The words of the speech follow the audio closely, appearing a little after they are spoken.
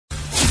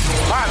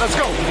let's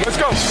go. Let's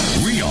go.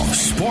 Real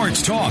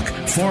sports talk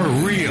for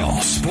real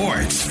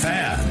sports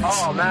fans.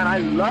 Oh, man, I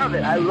love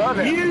it. I love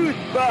it. You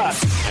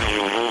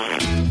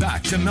suck.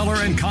 Back to Miller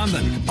and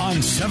Condon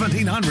on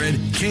 1700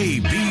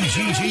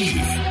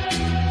 KBGG.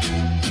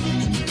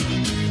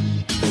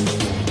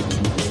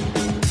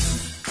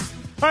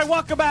 All right,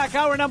 welcome back.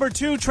 Hour number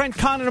 2. Trent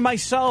Condon and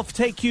myself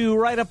take you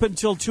right up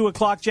until 2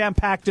 o'clock,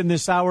 jam-packed in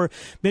this hour.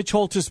 Mitch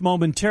Holtis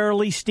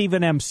momentarily.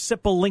 Stephen M.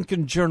 Sipple,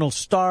 Lincoln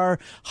Journal-Star.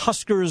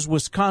 Huskers,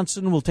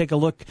 Wisconsin. We'll take a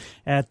look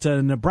at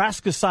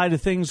Nebraska side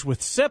of things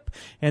with Sip.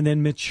 And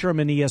then Mitch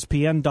Sherman,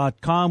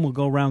 ESPN.com. We'll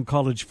go around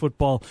college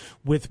football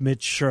with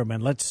Mitch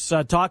Sherman. Let's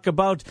talk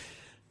about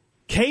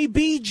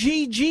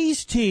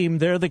KBGG's team.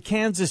 They're the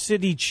Kansas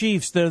City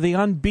Chiefs. They're the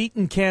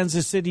unbeaten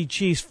Kansas City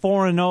Chiefs,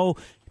 4-0.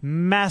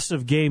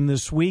 Massive game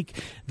this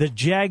week. The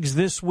Jags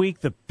this week,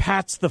 the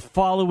Pats the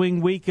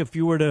following week. If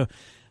you were to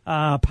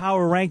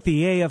power rank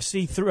the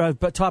AFC,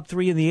 top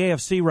 3 in the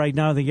AFC right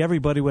now, I think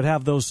everybody would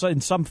have those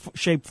in some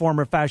shape, form,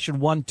 or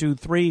fashion. 1, 2,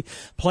 3.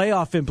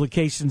 Playoff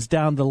implications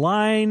down the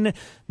line.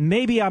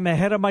 Maybe I'm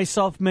ahead of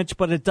myself, Mitch,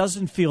 but it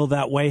doesn't feel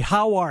that way.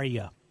 How are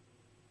you?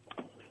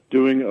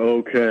 Doing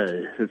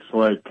okay. It's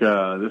like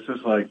this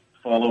is like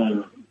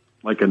following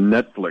like a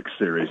Netflix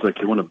series, like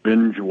you want to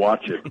binge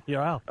watch it.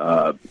 Yeah.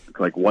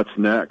 Like what's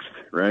next,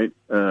 right?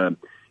 And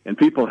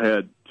people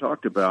had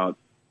talked about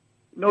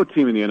no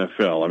team in the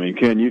NFL. I mean,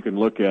 Ken, you can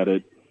look at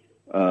it.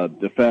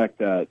 The fact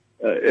that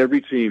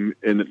every team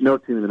no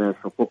team in the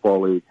National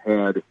Football League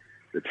had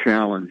the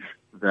challenge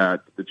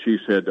that the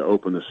Chiefs had to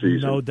open the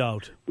season. No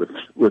doubt.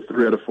 With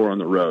 3 out of 4 on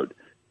the road.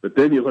 But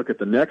then you look at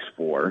the next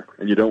 4,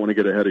 and you don't want to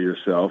get ahead of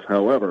yourself.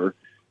 However,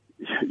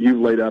 you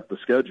laid out the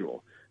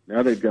schedule.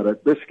 Now they've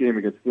got this game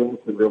against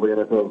Clemson, really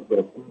NFL's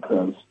best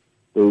defense.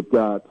 They've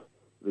got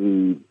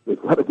to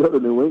go to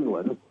New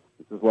England,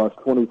 which has lost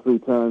 23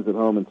 times at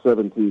home in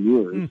 17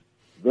 years.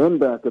 Then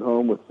back at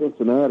home with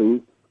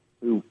Cincinnati,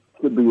 who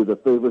could be the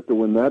favorite to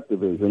win that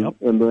division,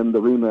 and then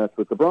the rematch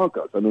with the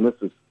Broncos. I mean,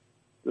 this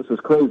is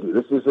crazy.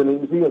 This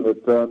isn't easy, and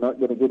it's not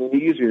going to get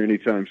any easier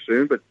anytime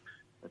soon. But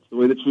that's the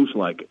way the Chiefs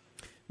like it.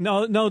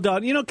 No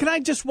doubt. You know, can I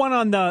just one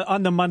on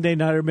the Monday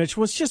nighter, Mitch?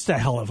 Was just a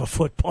hell of a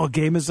football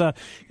game. As a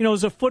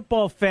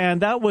football fan,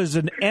 that was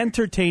an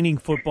entertaining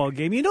football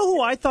game. You know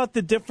who I thought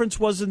the difference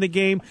was in the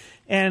game,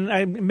 and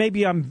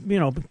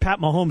Pat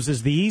Mahomes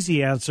is the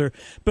easy answer,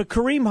 but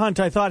Kareem Hunt,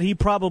 I thought he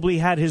probably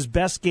had his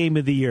best game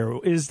of the year.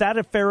 Is that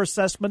a fair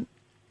assessment?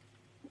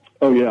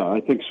 Oh yeah,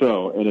 I think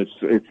so, and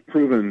it's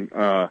proven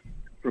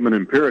from an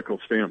empirical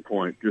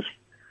standpoint, just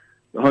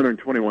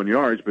 121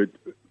 yards, but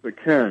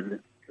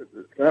Ken,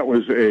 that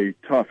was a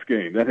tough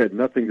game. That had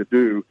nothing to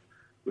do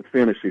with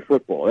fantasy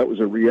football. That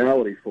was a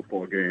reality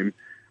football game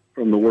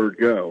from the word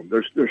go.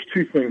 There's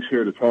 2 things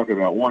here to talk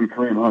about. One,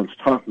 Kareem Hunt's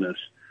toughness.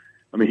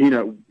 I mean, he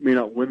may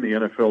not win the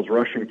NFL's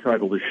rushing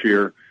title this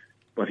year,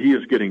 but he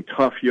is getting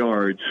tough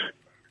yards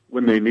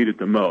when they need it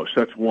the most.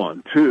 That's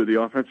one. 2,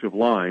 the offensive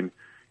line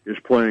is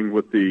playing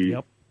with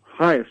the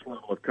highest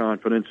level of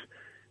confidence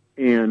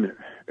and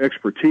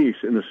expertise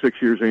in the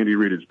 6 years Andy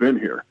Reid has been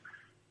here.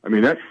 I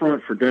mean, that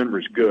front for Denver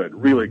is good,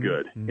 really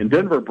good. And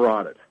Denver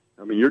brought it.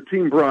 I mean, your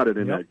team brought it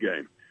in that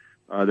game.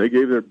 They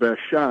gave their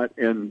best shot,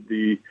 and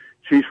the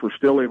Chiefs were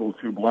still able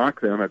to block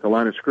them at the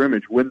line of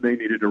scrimmage when they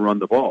needed to run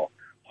the ball.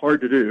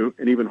 Hard to do,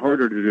 and even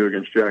harder to do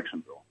against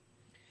Jacksonville.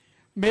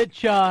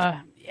 Mitch,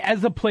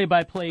 as a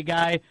play-by-play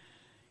guy,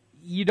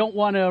 you don't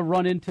want to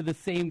run into the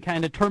same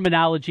kind of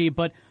terminology,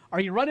 but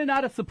are you running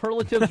out of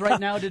superlatives right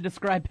now to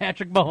describe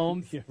Patrick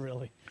Mahomes? Yeah,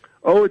 really.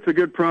 Oh, it's a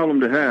good problem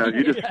to have.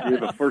 You just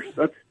gave a first.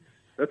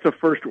 That's a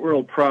first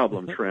world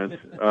problem, Trent.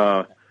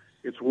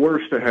 It's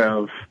worse to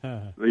have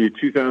the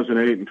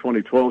 2008 and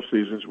 2012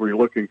 seasons where you're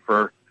looking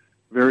for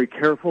very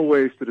careful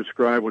ways to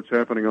describe what's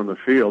happening on the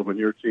field when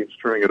your team's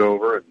turning it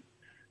over and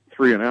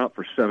 3 and out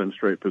for 7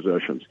 straight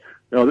possessions.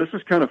 Now, this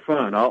is kind of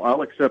fun.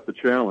 I'll accept the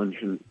challenge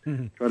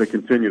and try to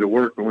continue to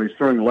work. But when he's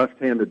throwing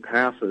left-handed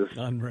passes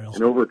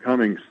and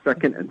overcoming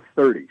 2nd and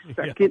 30,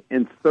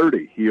 and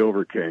 30 he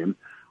overcame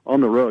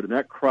on the road. And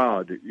that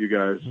crowd, you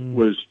guys,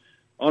 was –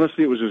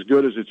 honestly, it was as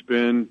good as it's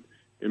been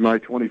in my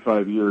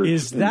 25 years.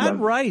 Is that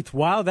right?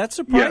 Wow, that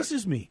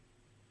surprises me.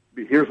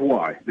 Here's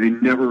why. They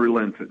never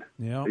relented.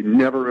 Yeah. They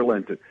never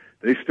relented.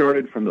 They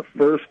started from the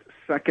first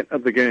second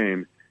of the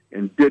game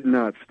and did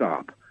not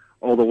stop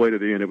all the way to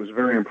the end. It was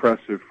very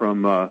impressive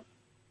from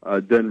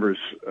Denver's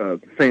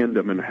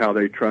fandom and how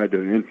they tried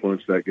to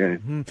influence that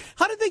game.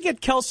 How did they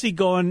get Kelsey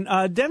going?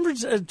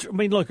 Denver's,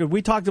 look,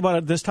 we talked about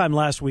it this time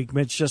last week,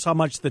 Mitch, just how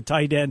much the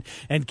tight end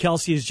and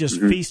Kelsey has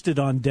just feasted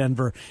on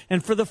Denver.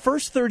 And for the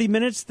first 30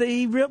 minutes,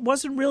 they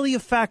wasn't really a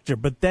factor,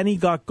 but then he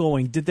got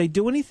going. Did they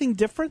do anything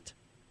different?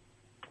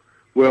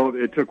 Well,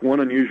 it took one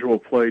unusual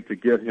play to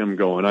get him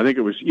going. I think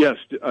it was,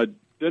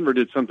 Denver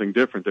did something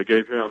different. They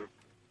gave him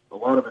a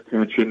lot of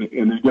attention,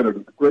 and they did a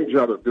great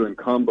job of doing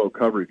combo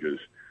coverages.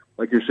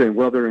 Like you're saying,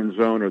 they're in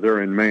zone or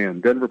they're in man.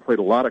 Denver played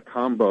a lot of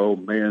combo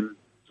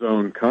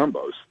man-zone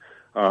combos.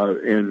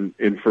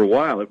 And for a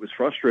while, it was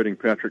frustrating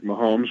Patrick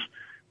Mahomes.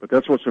 But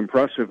that's what's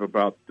impressive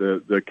about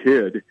the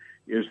kid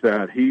is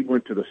that he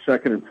went to the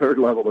second and third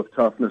level of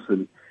toughness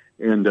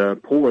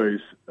and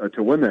poise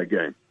to win that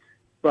game.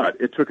 But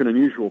it took an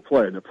unusual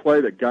play. And the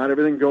play that got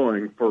everything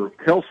going for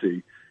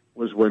Kelsey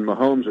was when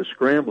Mahomes is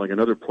scrambling,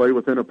 another play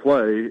within a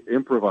play,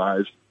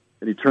 improvised,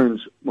 and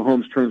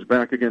Mahomes turns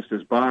back against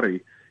his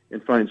body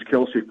and finds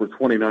Kelsey for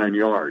 29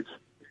 yards.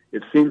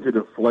 It seemed to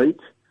deflate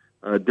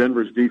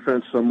Denver's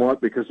defense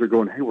somewhat because they're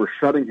going, hey, we're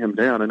shutting him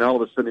down. And all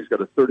of a sudden he's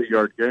got a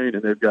 30-yard gain,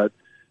 and they've got,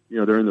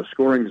 they're in the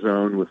scoring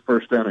zone with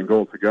first down and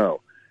goal to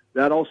go.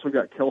 That also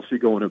got Kelsey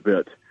going a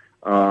bit.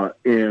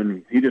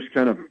 And he just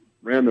kind of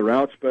ran the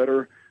routes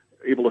better,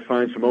 able to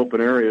find some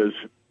open areas,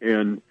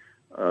 and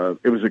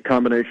it was a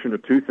combination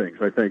of two things,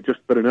 I think.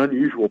 But an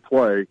unusual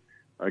play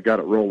got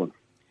it rolling.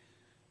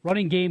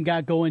 Running game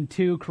got going,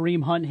 too.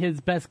 Kareem Hunt,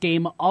 his best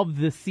game of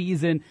the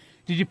season.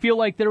 Did you feel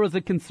like there was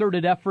a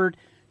concerted effort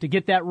to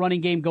get that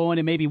running game going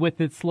and maybe with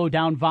it slow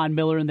down Von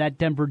Miller and that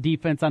Denver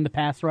defense on the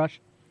pass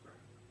rush?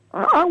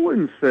 I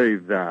wouldn't say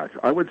that.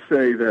 I would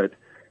say that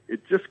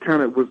it just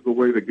kind of was the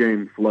way the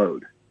game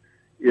flowed.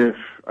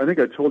 I think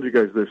I told you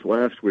guys this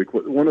last week,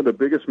 one of the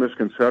biggest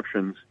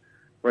misconceptions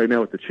right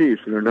now with the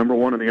Chiefs, and they're number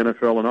one in the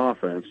NFL in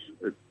offense,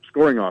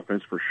 scoring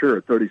offense for sure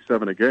at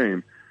 37 a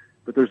game,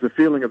 but there's the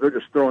feeling of they're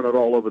just throwing it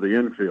all over the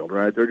infield,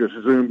 right? They're just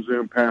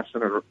zoom,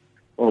 passing it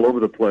all over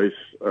the place,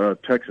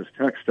 Texas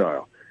Tech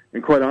style.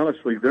 And quite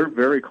honestly, they're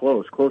very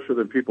closer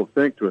than people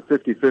think to a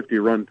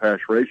 50-50 run-pass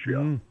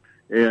ratio.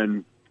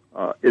 And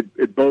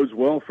it bodes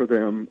well for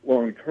them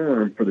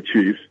long-term for the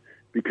Chiefs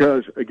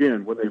because,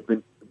 again,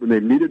 when they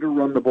needed to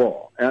run the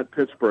ball, at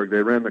Pittsburgh,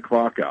 they ran the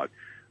clock out.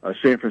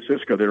 San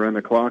Francisco, they ran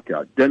the clock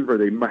out. Denver,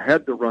 they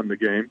had to run the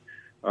game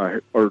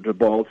or the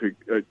ball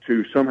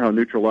to somehow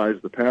neutralize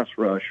the pass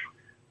rush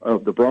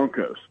of the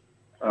Broncos.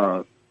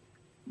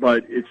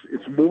 But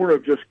it's more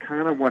of just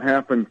kind of what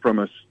happened from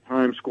a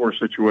time score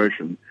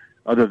situation,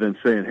 other than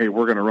saying, "Hey,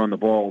 we're going to run the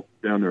ball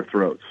down their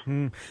throats."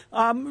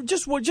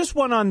 Just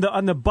one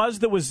on the buzz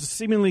that was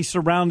seemingly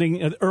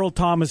surrounding Earl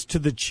Thomas to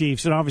the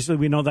Chiefs, and obviously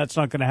we know that's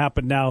not going to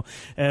happen now,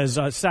 as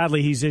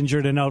sadly he's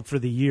injured and out for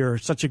the year.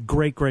 Such a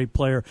great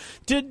player.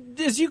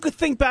 As you could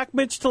think back,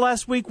 Mitch, to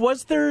last week,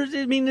 was there?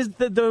 I mean,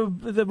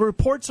 the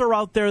reports are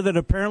out there that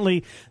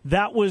apparently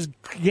that was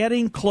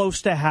getting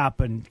close to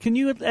happen. Can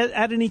you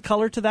add any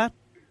color to that?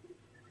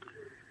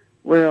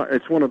 Well,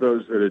 it's one of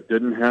those that it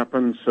didn't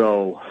happen,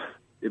 so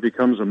it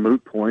becomes a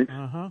moot point.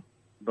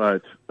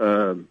 But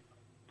I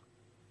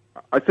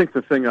think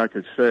the thing I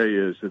could say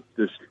is that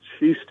this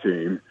Chiefs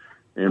team,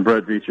 and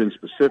Brett Veach in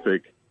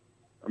specific,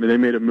 I mean, they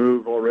made a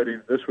move already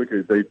this week.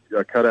 They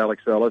cut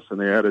Alex Ellis, and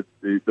they added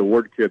the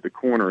Ward kid, the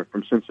corner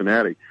from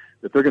Cincinnati,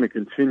 that they're going to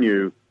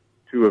continue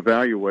to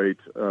evaluate,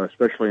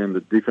 especially in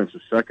the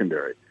defensive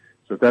secondary.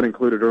 So if that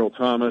included Earl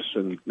Thomas,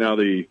 and now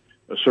the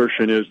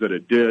assertion is that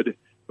it did,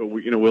 but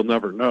we'll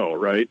never know,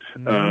 right?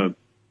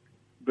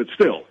 But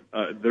still,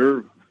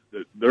 they're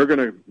going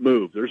to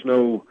move. There's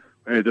no,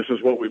 hey, this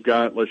is what we've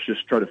got. Let's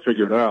just try to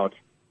figure it out.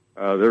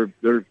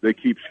 They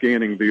keep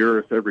scanning the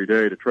earth every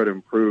day to try to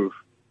improve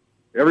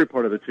every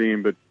part of the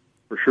team, but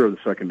for sure the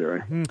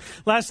secondary.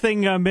 Last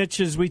thing, Mitch,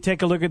 as we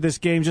take a look at this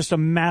game, just a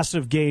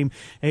massive game,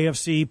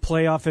 AFC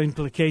playoff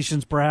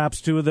implications, perhaps.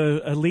 Two of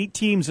the elite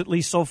teams, at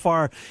least so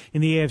far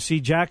in the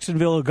AFC.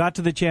 Jacksonville, who got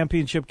to the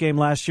championship game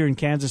last year, in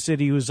Kansas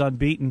City, who was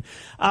unbeaten.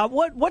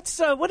 What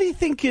do you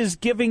think is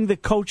giving the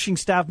coaching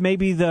staff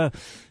maybe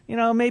concern?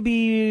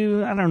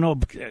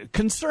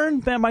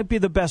 That might be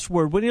the best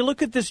word. When you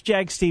look at this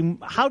Jags team,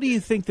 how do you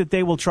think that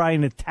they will try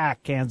and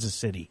attack Kansas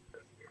City?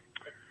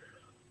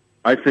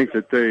 I think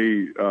that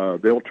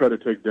they'll try to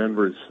take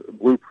Denver's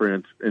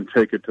blueprint and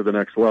take it to the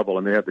next level,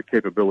 and they have the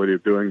capability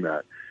of doing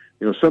that.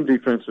 Some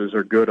defenses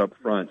are good up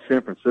front.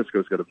 San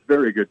Francisco's got a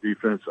very good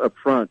defense up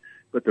front,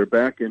 but their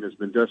back end has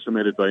been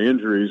decimated by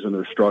injuries, and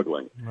they're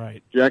struggling.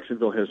 Right.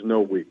 Jacksonville has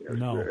no weakness.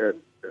 No.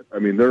 I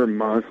mean, they're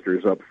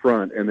monsters up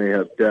front, and they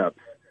have depth,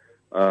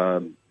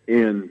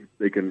 and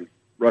they can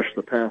rush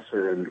the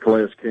passer, and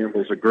Calais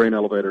Campbell's a grain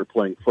elevator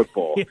playing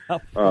football,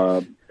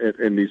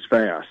 and he's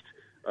fast.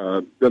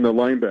 Then the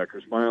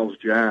linebackers, Miles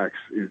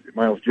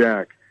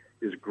Jack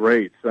is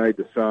great side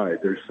to side.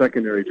 Their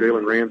secondary,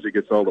 Jalen Ramsey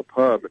gets all the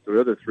pub, but the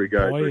other three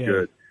guys are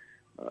good.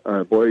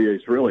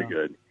 Boyer's really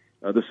good.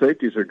 The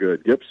safeties are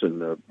good.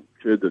 Gibson, a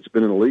kid that's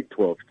been in the league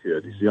 12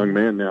 kid. He's a young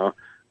man now.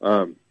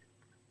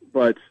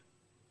 But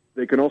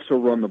they can also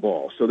run the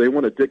ball. So they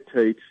want to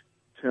dictate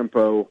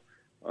tempo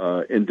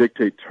and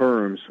dictate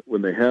terms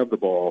when they have the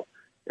ball,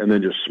 and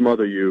then just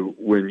smother you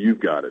when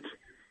you've got it.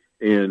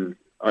 And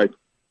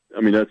I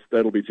mean,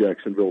 that'll be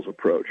Jacksonville's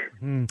approach.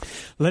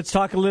 Let's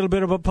talk a little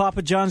bit about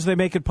Papa John's. They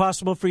make it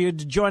possible for you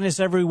to join us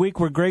every week.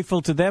 We're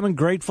grateful to them and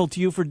grateful to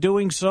you for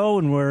doing so.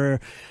 And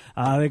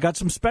they got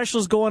some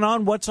specials going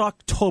on. What's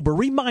October?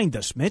 Remind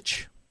us,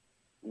 Mitch.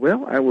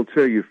 Well, I will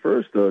tell you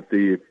first, though,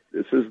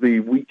 this is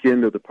the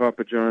weekend of the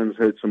Papa John's.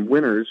 Had some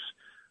winners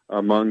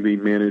among the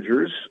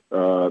managers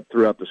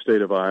throughout the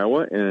state of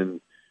Iowa,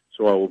 and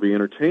so I will be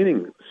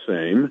entertaining the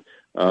same.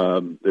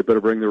 They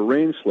better bring their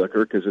rain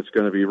slicker because it's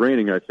going to be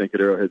raining, I think,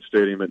 at Arrowhead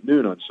Stadium at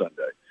noon on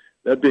Sunday.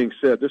 that being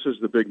said, this is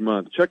the big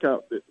month. Check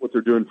out what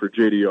they're doing for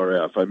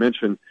JDRF. I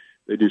mentioned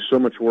they do so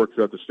much work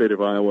throughout the state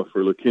of Iowa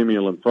for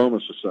Leukemia and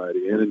Lymphoma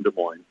Society and in Des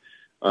Moines.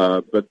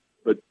 But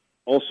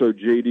also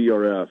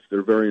JDRF,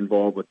 they're very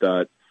involved with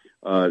that.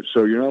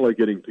 So you're not only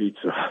getting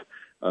pizza,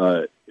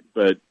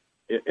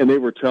 and they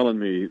were telling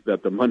me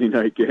that the Monday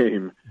night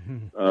game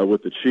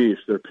with the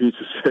Chiefs, their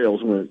pizza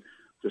sales went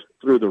just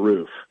through the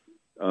roof.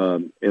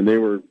 And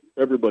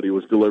everybody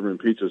was delivering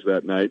pizzas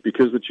that night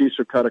because the Chiefs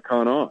are kind of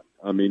caught on.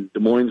 I mean, Des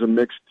Moines a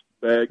mixed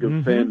bag of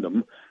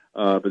fandom,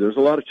 but there's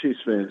a lot of Chiefs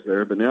fans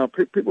there. But now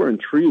people are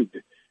intrigued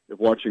of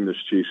watching this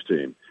Chiefs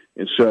team.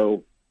 And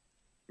so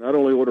not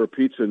only order a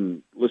pizza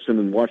and listen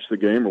and watch the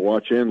game, or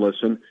watch and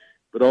listen,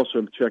 but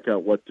also check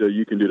out what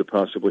you can do to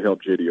possibly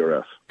help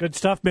JDRF. Good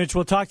stuff, Mitch.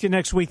 We'll talk to you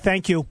next week.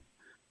 Thank you.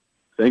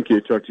 Thank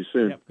you. Talk to you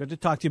soon. Yep, good to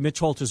talk to you. Mitch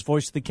Holthus,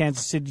 voice of the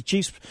Kansas City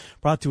Chiefs,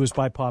 brought to us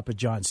by Papa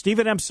John.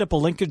 Stephen M.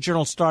 Sipple, Lincoln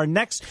Journal-Star.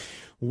 Next,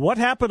 what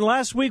happened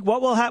last week?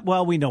 What will happen?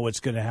 Well, we know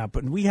what's going to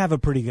happen. We have a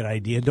pretty good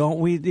idea, don't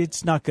we?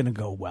 It's not going to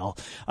go well.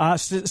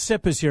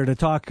 Sip is here to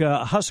talk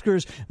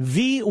Huskers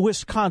v.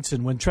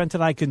 Wisconsin when Trent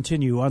and I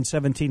continue on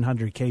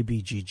 1700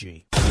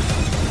 KBGG.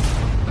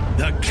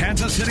 The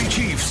Kansas City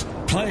Chiefs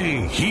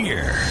play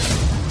here.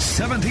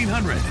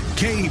 1700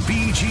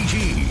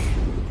 KBGG.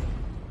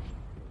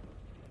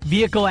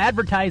 Vehicle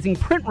advertising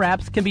print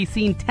wraps can be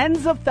seen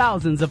tens of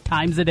thousands of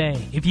times a day.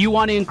 If you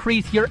want to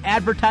increase your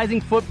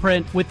advertising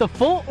footprint with the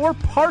full or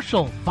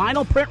partial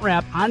vinyl print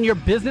wrap on your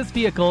business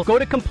vehicle, go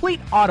to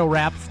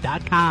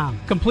CompleteAutoWraps.com.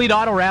 Complete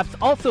Auto Wraps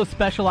also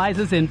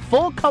specializes in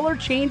full color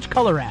change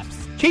color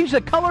wraps. Change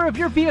the color of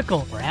your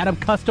vehicle or add a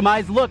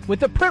customized look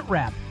with a print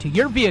wrap to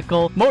your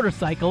vehicle,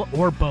 motorcycle,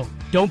 or boat.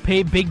 Don't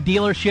pay big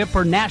dealership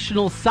or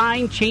national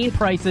sign chain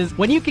prices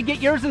when you can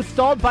get yours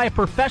installed by a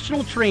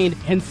professional trained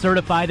and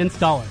certified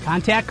installer.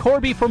 Contact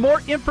Corby for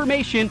more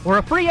information or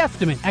a free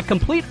estimate at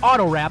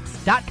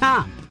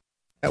CompleteAutoWraps.com.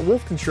 At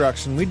Wolf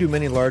Construction, we do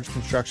many large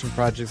construction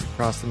projects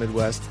across the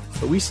Midwest,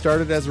 but we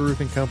started as a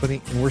roofing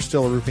company and we're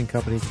still a roofing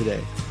company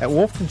today. At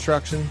Wolf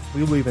Construction,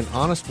 we believe in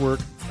honest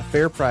work, a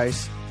fair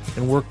price,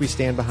 and work we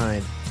stand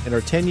behind, and our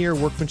 10-year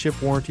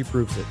workmanship warranty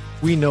proves it.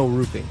 We know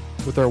roofing.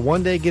 With our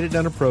one-day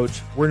get-it-done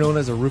approach, we're known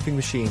as a roofing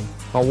machine.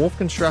 Call Wolf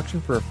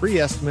Construction for a free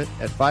estimate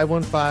at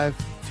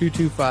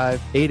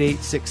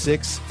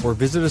 515-225-8866 or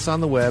visit us on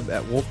the web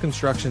at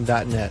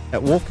wolfconstruction.net.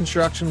 At Wolf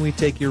Construction, we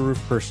take your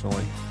roof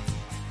personally.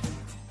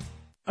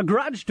 A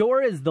garage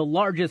door is the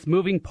largest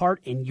moving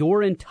part in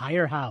your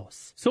entire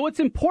house, so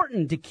it's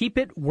important to keep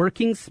it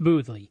working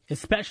smoothly,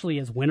 especially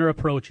as winter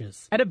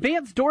approaches. At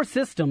Advanced Door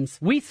Systems,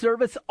 we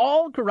service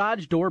all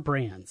garage door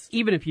brands,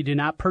 even if you do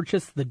not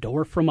purchase the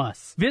door from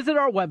us. Visit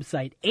our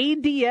website,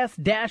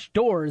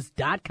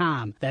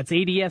 ads-doors.com. That's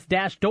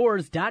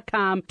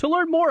ads-doors.com to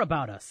learn more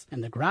about us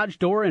and the garage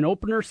door and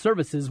opener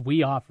services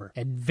we offer.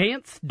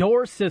 Advanced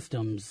Door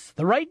Systems,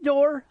 the right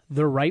door,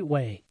 the right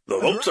way. The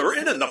votes are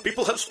in and the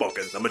people have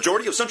spoken. The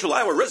majority of Central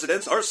Iowa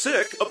residents are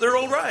sick of their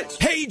old rides.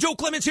 Hey, Joe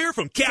Clements here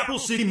from Capital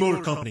City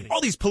Motor Company.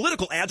 All these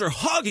political ads are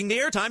hogging the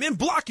airtime and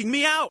blocking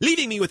me out,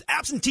 leaving me with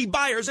absentee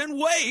buyers and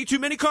way too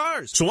many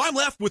cars. So I'm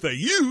left with a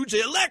huge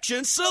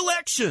election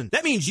selection.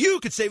 That means you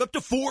could save up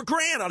to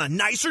 $4,000 on a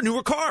nicer,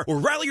 newer car or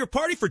rally your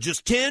party for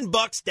just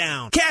 $10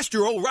 down. Cast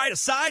your old ride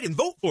aside and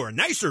vote for a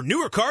nicer,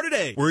 newer car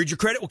today. Worried your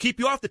credit will keep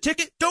you off the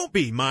ticket? Don't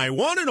be. My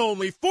one and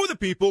only for the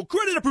people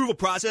credit approval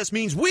process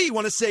means we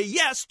want to say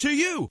yes to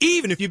you,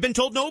 even if you've been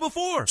told no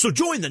before. So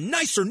join the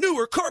nicer,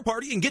 newer car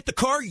party and get the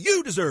car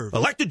you deserve.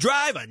 Elect to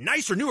drive a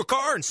nicer, newer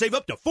car and save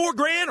up to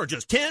 $4,000 or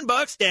just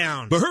 $10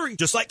 down. But hurry,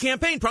 just like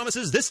campaign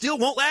promises, this deal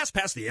won't last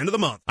past the end of the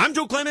month. I'm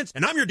Joe Clements,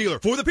 and I'm your dealer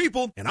for the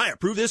people, and I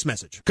approve this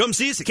message. Come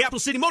see us at Capital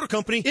City Motor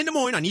Company in Des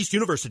Moines on East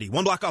University,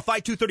 1 block off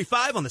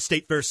I-235 on the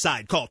State Fair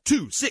side. Call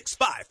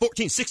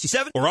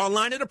 265-1467 or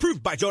online at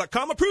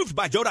approvedbyjoe.com.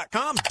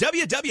 Approvedbyjoe.com.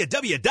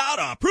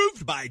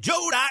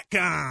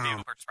 www.approvedbyjoe.com.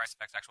 Vehicle purchase price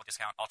affects actual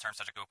discount. All terms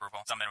subject to approval.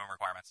 Some minimum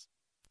requirements.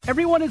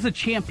 Everyone is a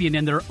champion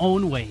in their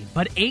own way,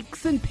 but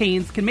aches and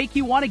pains can make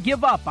you want to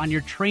give up on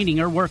your training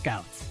or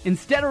workouts.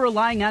 Instead of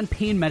relying on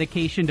pain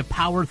medication to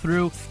power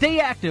through, stay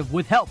active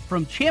with help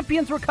from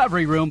Champions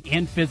Recovery Room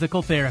and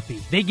Physical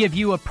Therapy. They give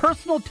you a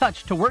personal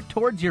touch to work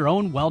towards your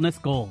own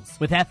wellness goals.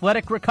 With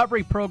athletic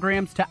recovery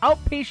programs to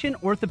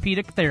outpatient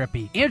orthopedic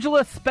therapy,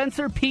 Angela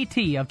Spencer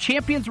PT of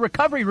Champions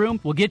Recovery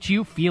Room will get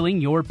you feeling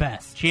your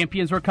best.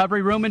 Champions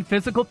Recovery Room and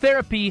Physical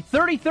Therapy,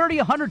 3030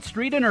 100th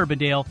Street in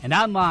Urbandale, and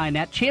online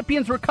at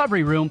championsrecoveryroom.com.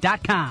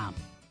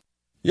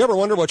 You ever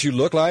wonder what you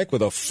look like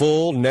with a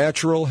full,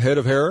 natural head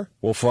of hair?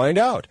 We'll find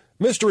out.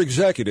 Mr.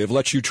 Executive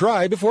lets you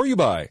try before you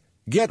buy.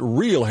 Get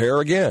real hair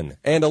again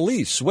and a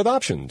lease with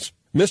options.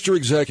 Mr.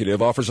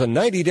 Executive offers a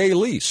 90-day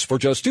lease for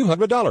just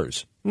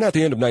 $200. And at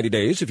the end of 90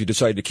 days, if you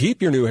decide to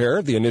keep your new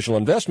hair, the initial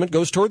investment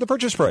goes toward the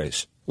purchase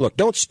price. Look,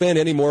 don't spend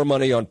any more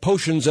money on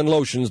potions and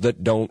lotions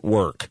that don't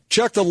work.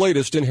 Check the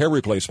latest in hair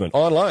replacement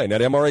online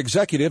at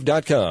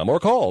mrexecutive.com or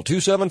call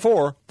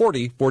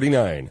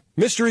 274-4049.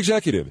 Mr.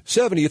 Executive,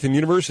 70th and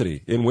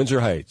University in Windsor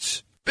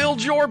Heights.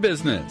 Build your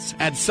business.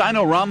 At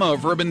Sinorama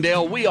of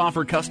Urbandale, we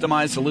offer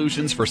customized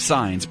solutions for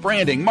signs,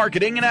 branding,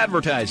 marketing, and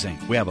advertising.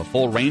 We have a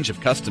full range of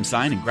custom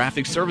sign and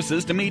graphic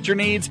services to meet your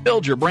needs,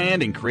 build your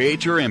brand, and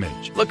create your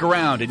image. Look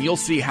around and you'll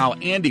see how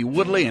Andy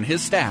Woodley and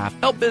his staff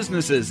help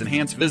businesses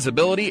enhance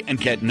visibility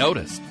and get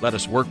noticed. Let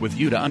us work with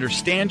you to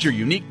understand your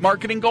unique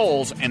marketing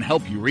goals and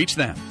help you reach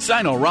them.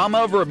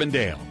 Sinorama of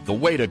Urbandale, the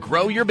way to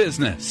grow your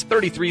business.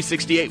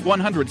 3368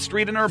 100th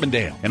Street in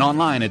Urbandale and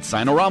online at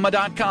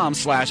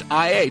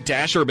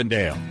sinorama.com/IA-Urbandale.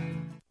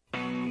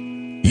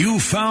 You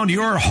found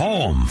your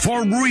home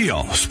for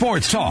real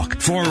sports talk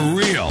for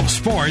real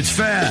sports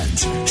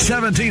fans.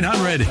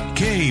 1700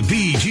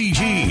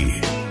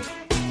 KBGG.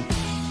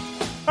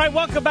 All right,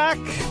 welcome back.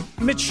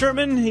 Mitch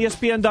Sherman,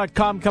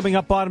 ESPN.com, coming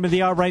up bottom of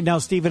the hour right now.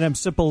 Stephen M.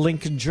 Sipple,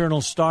 Lincoln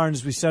Journal-Star, and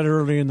as we said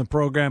earlier in the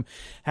program,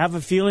 have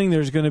a feeling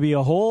there's going to be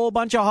a whole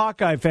bunch of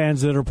Hawkeye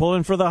fans that are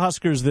pulling for the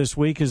Huskers this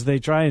week as they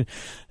try and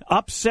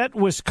upset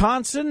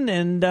Wisconsin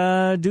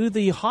and do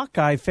the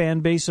Hawkeye fan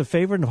base a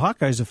favor, and the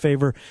Hawkeyes a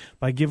favor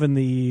by giving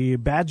the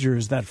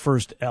Badgers that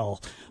first L,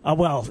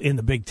 in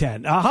the Big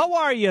Ten. How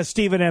are you,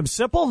 Stephen M.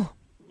 Sipple?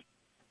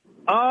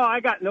 Oh,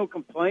 I got no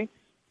complaints.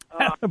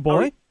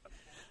 Boy.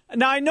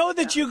 Now, I know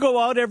that you go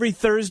out every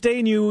Thursday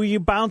and you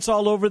bounce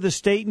all over the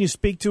state and you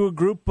speak to a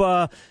group,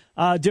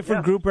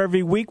 different group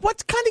every week.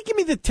 What's kind of give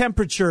me the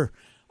temperature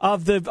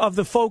of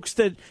the folks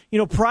that,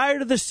 prior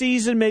to the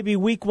season, maybe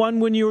week one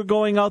when you were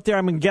going out there?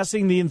 I'm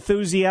guessing the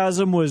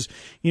enthusiasm was,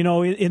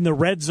 in the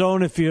red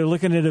zone if you're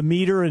looking at a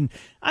meter. And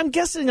I'm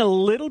guessing a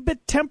little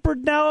bit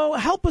tempered now.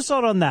 Help us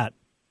out on that.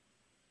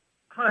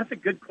 Oh, that's a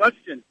good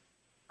question.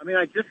 I mean,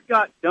 I just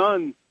got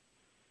done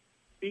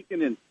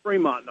speaking in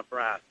Fremont,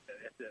 Nebraska.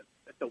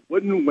 At the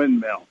Wooden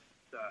Windmill.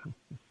 It's a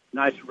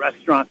nice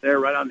restaurant there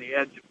right on the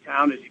edge of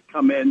town as you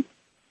come in,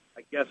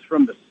 I guess,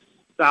 from the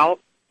south.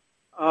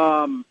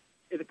 I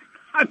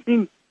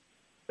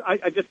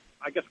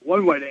guess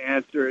one way to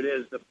answer it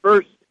is the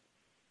first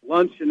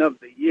luncheon of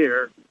the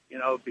year,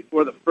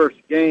 before the first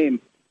game,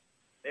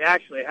 they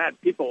actually had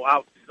people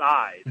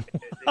outside.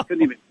 They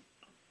couldn't even,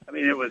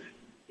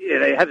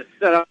 they had to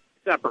set up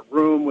a separate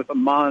room with a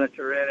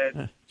monitor in it.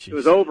 It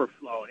was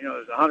overflowing.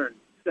 There's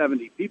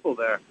 170 people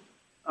there.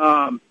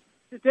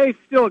 Today's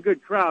still a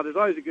good crowd. There's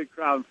always a good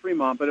crowd in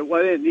Fremont, but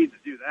they didn't need to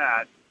do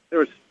that. There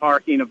was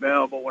parking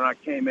available when I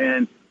came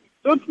in.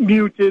 So it's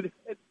muted.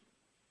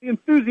 The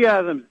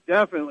enthusiasm's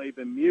definitely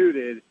been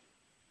muted.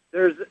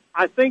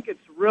 I think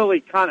it's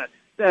really kind of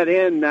set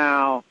in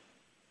now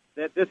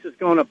that this is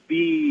going to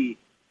be,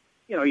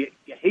 you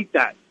hate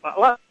that. A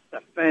lot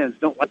of fans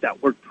don't like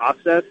that word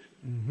process,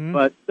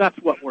 but that's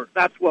what we're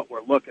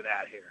looking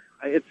at here.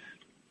 It's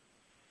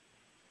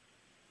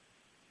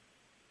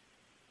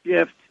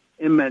shift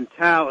in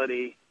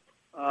mentality,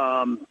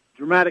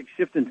 dramatic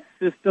shift in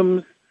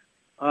systems,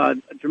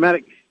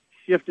 dramatic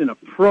shift in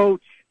approach,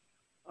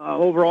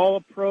 overall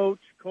approach,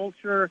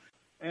 culture,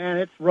 and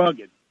it's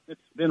rugged. It's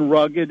been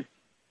rugged,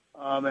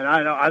 and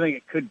I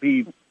think it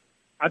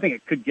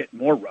could get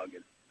more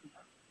rugged.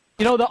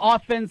 The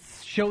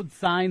offense showed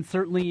signs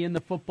certainly in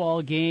the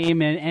football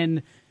game,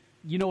 and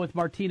with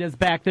Martinez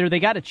back there, they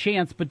got a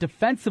chance, but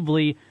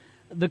defensively,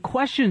 the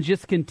questions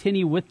just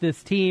continue with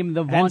this team.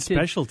 The vaunted, and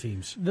special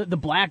teams. The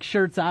black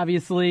shirts,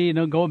 obviously,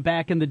 going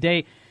back in the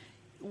day.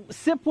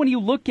 Sip, when you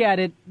look at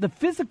it, the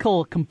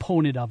physical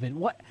component of it,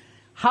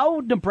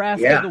 how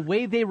Nebraska, the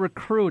way they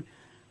recruit,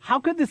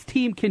 how could this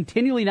team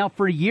continually now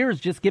for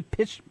years just get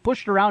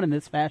pushed around in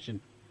this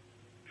fashion?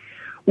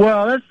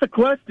 Well, that's the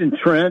question,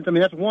 Trent. I mean,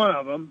 that's one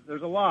of them.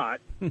 There's a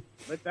lot.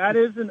 But that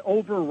is an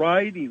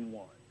overriding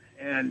one.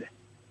 And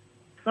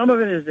some of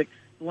it is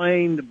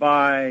explained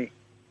by,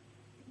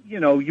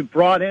 you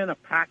brought in a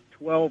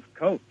Pac-12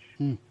 coach,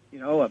 and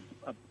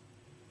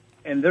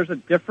there's a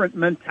different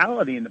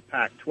mentality in the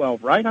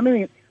Pac-12, right? I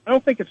mean, I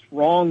don't think it's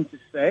wrong to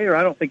say, or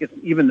I don't think it's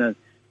even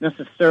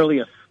necessarily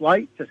a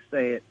slight to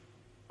say it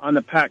on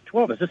the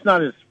Pac-12. It's just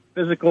not as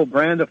physical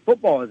brand of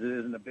football as it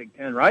is in the Big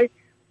Ten, right?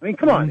 I mean,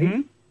 come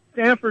on.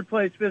 Stanford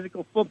plays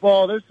physical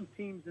football. There's some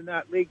teams in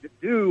that league that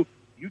do.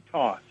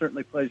 Utah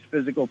certainly plays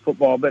physical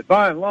football, but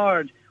by and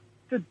large,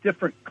 it's a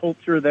different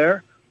culture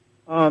there.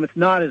 It's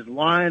not as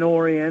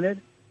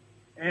line-oriented.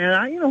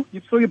 And,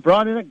 so you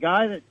brought in a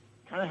guy that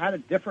kind of had a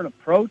different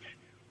approach.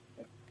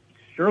 It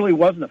surely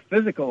wasn't a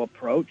physical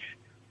approach.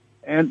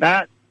 And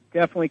that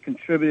definitely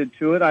contributed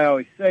to it. I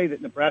always say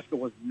that Nebraska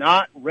was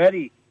not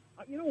ready.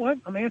 You know what?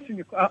 I'm answering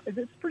your question.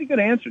 It's a pretty good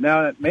answer.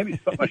 Now, maybe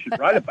it's something I should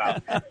write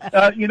about.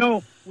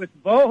 With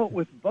Bo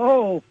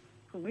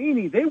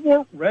Pelini, they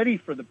weren't ready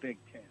for the Big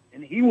Ten.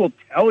 And he will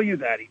tell you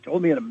that. He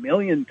told me it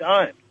 1,000,000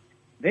 times.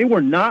 They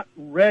were not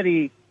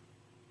ready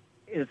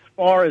as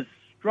far as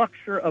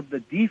structure of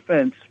the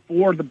defense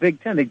for the Big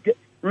Ten.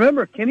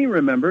 Remember, Kenny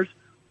remembers,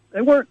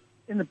 they weren't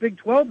in the Big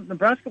 12.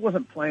 Nebraska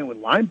wasn't playing with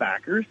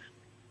linebackers.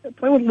 They're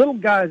playing with little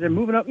guys. They're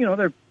moving up.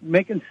 They're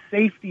making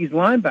safeties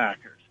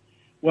linebackers.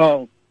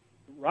 Well,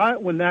 right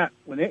when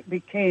it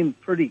became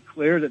pretty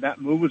clear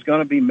that move was going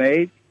to be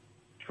made,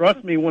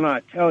 trust me when I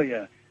tell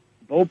you,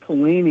 Bo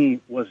Pelini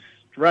was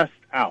stressed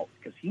out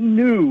because he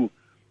knew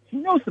He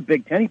knows the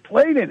Big Ten. He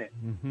played in it.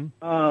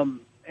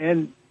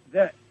 And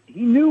that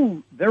he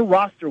knew their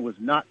roster was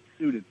not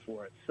suited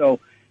for it. So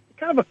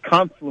kind of a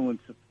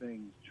confluence of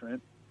things,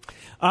 Trent.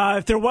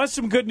 If there was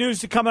some good news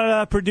to come out of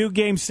that Purdue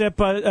game, Sip,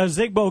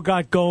 Zigbo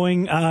got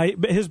going,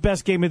 his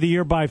best game of the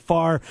year by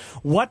far.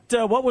 What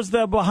was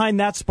the behind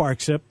that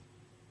spark, Sip?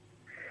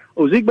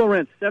 Zigbo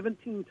ran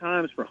 17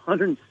 times for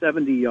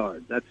 170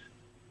 yards. That's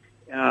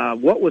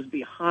what was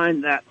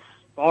behind that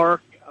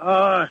spark.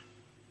 I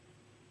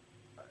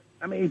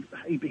mean,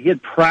 he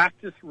had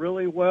practiced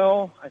really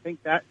well. I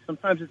think that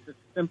sometimes it's as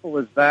simple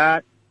as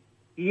that.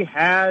 He's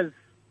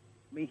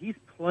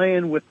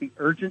playing with the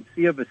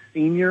urgency of a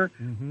senior.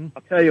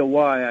 I'll tell you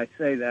why I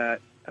say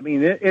that. I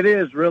mean, it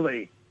is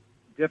really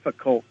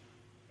difficult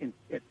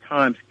at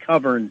times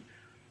covering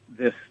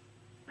the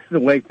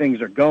way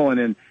things are going.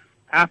 And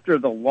after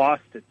the loss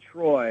to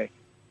Troy,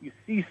 you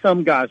see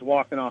some guys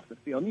walking off the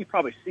field, and you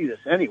probably see this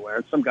anywhere.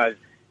 And some guys,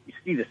 you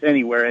see this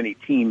anywhere, any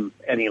team,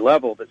 any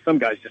level, that some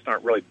guys just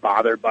aren't really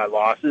bothered by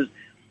losses.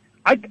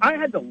 I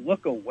had to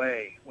look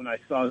away when I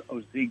saw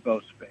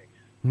Ozigbo's face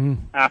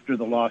after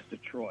the loss to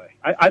Troy.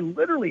 I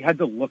literally had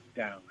to look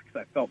down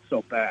because I felt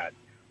so bad.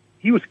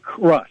 He was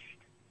crushed.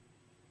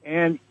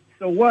 And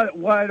so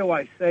why do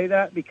I say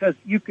that? Because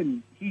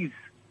he's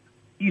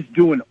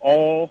doing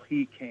all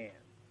he can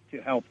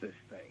to help this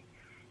thing.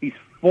 He's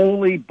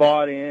fully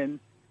bought in.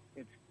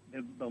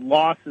 The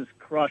losses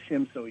crush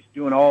him, so he's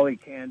doing all he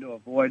can to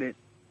avoid it.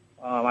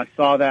 I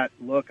saw that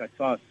look. I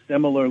saw a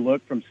similar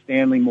look from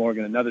Stanley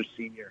Morgan, another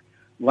senior,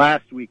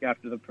 last week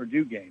after the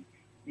Purdue game.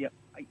 Yeah,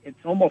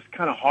 it's almost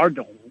kind of hard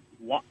to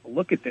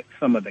look at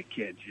some of the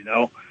kids, you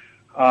know.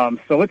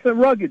 So it's a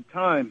rugged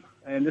time,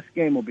 and this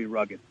game will be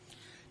rugged.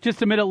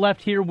 Just a minute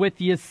left here with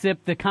you,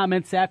 Sip. The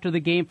comments after the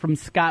game from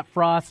Scott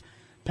Frost.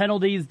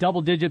 Penalties,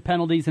 double-digit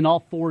penalties in all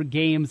 4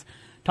 games.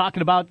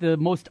 Talking about the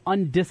most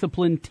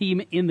undisciplined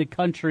team in the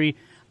country.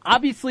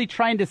 Obviously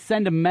trying to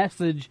send a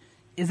message.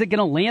 Is it going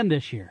to land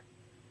this year?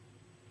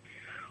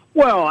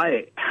 Well,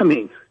 I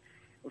mean,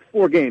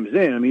 4 games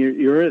in, I mean,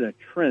 you're in a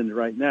trend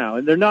right now.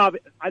 And they're not,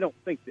 I don't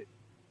think that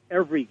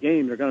every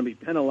game they're going to be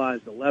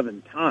penalized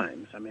 11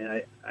 times. I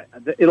mean,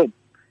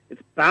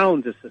 it's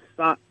bound to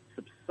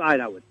subside,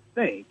 I would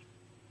think.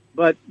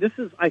 But this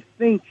is, I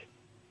think,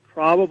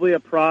 probably a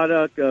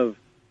product of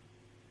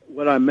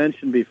what I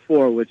mentioned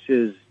before, which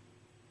is,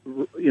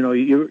 you know,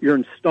 you're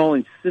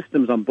installing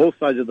systems on both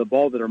sides of the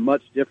ball that are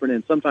much different.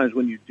 And sometimes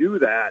when you do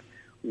that,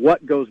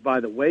 what goes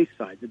by the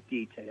wayside? The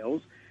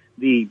details,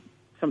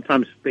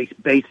 sometimes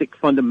basic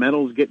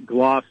fundamentals get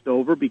glossed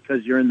over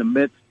because you're in the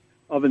midst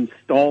of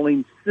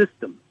installing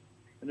systems.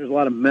 And there's a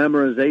lot of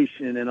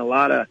memorization and a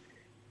lot of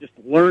just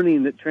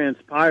learning that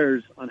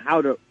transpires on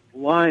how to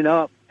line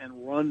up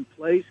and run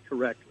plays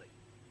correctly.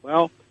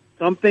 Well,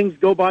 some things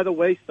go by the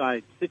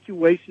wayside.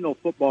 Situational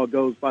football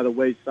goes by the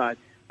wayside.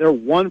 They're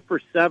 1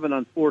 for 7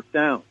 on 4th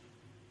down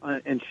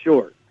and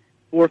short.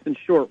 4th and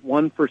short,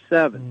 1 for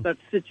 7. That's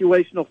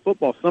situational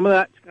football. Some of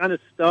that kind of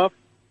stuff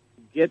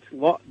gets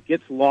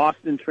lost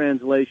in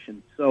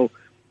translation. So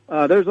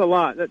there's a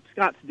lot.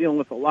 Scott's dealing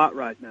with a lot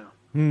right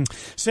now.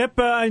 Sip,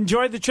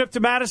 enjoy the trip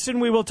to Madison.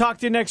 We will talk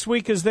to you next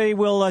week as they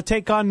will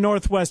take on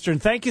Northwestern.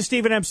 Thank you,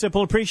 Stephen M.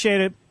 Sipple. Appreciate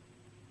it.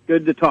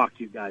 Good to talk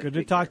to you guys. Good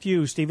to talk to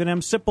you. Stephen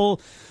M.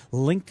 Sipple,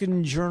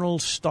 Lincoln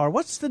Journal-Star.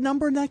 What's the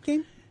number in that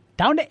game?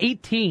 Down to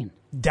 18.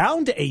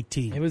 Down to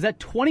 18. It was at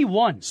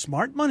 21.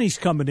 Smart money's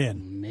coming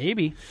in.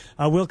 Maybe.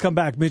 We'll come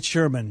back. Mitch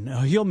Sherman.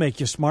 He'll make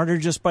you smarter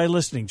just by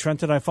listening.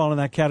 Trent and I fall in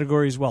that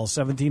category as well.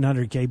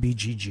 1700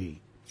 KBGG.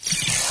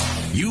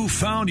 You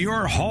found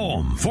your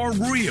home for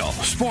real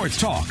sports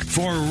talk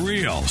for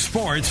real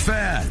sports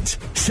fans.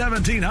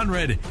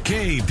 1700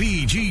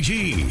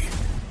 KBGG.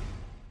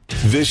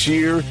 This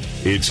year,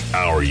 it's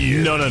our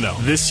year. No.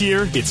 This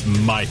year, it's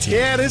my team.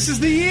 Yeah, this is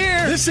the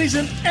year. This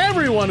season,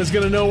 everyone is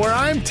going to know where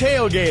I'm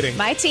tailgating.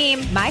 My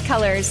team, my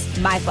colors,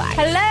 my flag.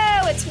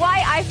 Hello, it's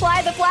why I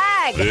fly the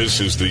flag. This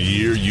is the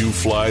year you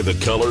fly the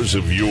colors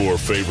of your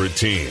favorite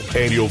team.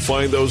 And you'll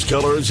find those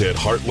colors at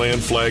Heartland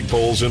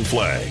Flagpoles and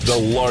Flags, the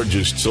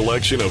largest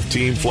selection of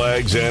team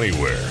flags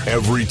anywhere.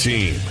 Every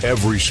team,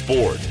 every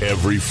sport,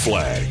 every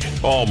flag.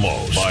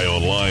 Almost. Buy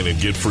online and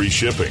get free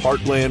shipping.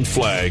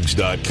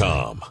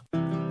 HeartlandFlags.com.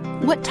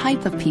 What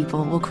type of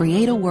people will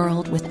create a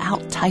world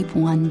without type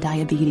 1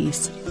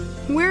 diabetes?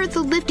 We're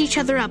the lift each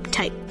other up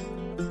type.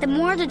 The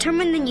more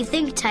determined than you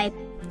think type.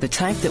 The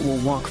type that will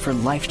walk for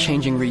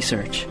life-changing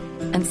research.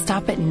 And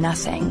stop at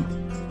nothing.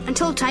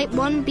 Until type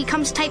 1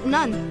 becomes type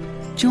none.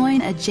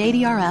 Join a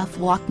JDRF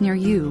walk near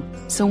you,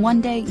 so one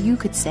day you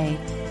could say,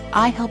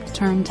 I helped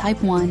turn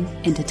type 1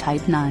 into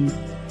type none.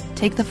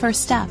 Take the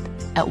first step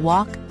at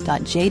walk.jdrf.org.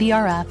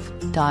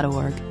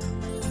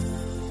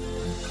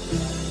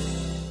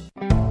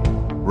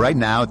 Right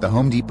now at the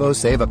Home Depot,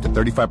 save up to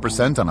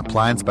 35% on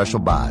appliance special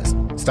buys.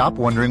 Stop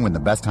wondering when the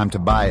best time to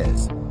buy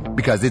is,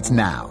 because it's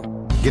now.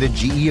 Get a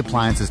GE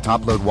Appliances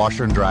top-load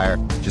washer and dryer,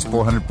 just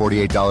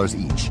 $448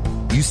 each.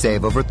 You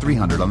save over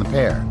 $300 on the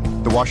pair.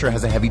 The washer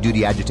has a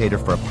heavy-duty agitator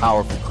for a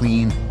powerful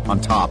clean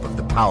on top of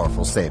the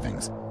powerful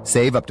savings.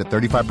 Save up to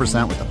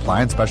 35% with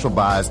appliance special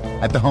buys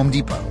at the Home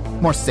Depot.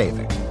 More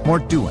saving, more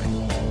doing.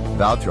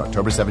 Valid through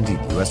October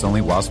 17th. U.S.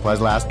 only while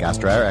supplies last. Gas,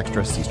 dryer,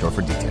 extra. See store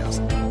for details.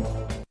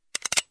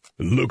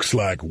 Looks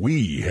like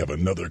we have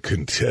another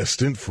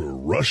contestant for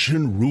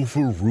Russian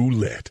Roofer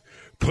Roulette.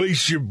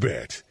 Place your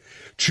bet.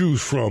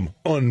 Choose from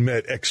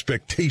unmet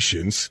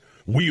expectations,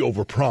 we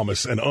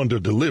overpromise and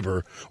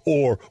underdeliver,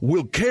 or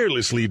we'll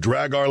carelessly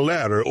drag our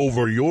ladder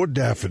over your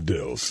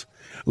daffodils.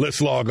 Let's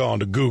log on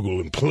to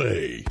Google and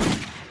play.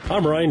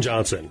 I'm Ryan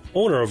Johnson,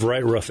 owner of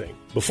Wright Roofing.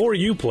 Before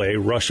you play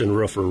Russian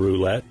Roofer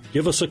Roulette,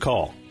 give us a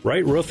call.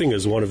 Wright Roofing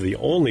is one of the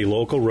only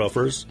local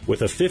roofers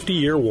with a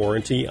 50-year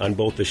warranty on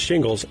both the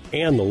shingles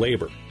and the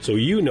labor. So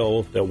you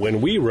know that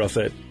when we roof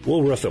it,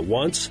 we'll roof it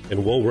once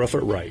and we'll roof it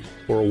right.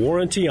 For a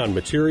warranty on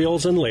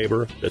materials and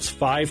labor that's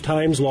 5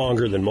 times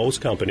longer than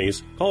most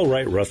companies, call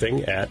Wright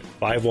Roofing at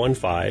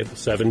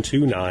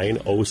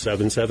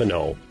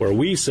 515-729-0770, where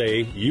we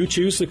say you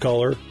choose the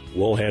color,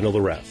 we'll handle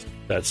the rest.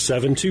 That's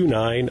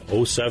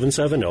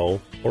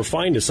 729-0770, or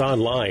find us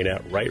online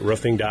at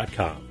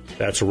wrightroofing.com.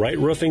 That's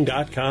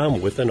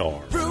wrightroofing.com with an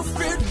R. Roof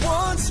it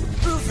once,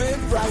 roof it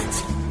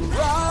right.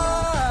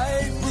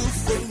 Right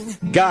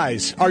Roofing.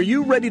 Guys, are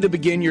you ready to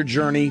begin your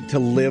journey to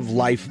live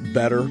life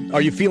better?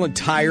 Are you feeling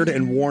tired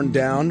and worn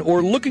down,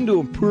 or looking to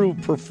improve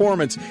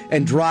performance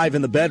and drive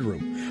in the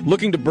bedroom?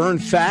 Looking to burn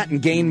fat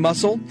and gain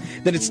muscle?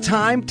 Then it's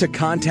time to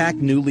contact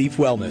New Leaf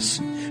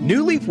Wellness.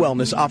 New Leaf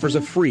Wellness offers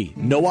a free,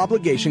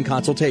 no-obligation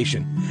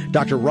consultation.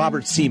 Dr.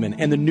 Robert Seaman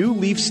and the New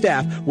Leaf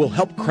staff will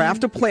help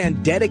craft a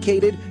plan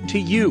dedicated to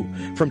you.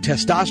 From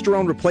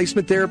testosterone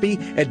replacement therapy,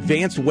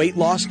 advanced weight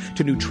loss,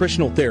 to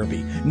nutritional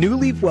therapy, New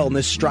Leaf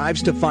Wellness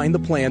strives to find the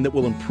plan that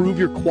will improve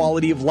your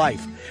quality of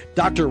life.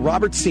 Dr.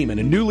 Robert Seaman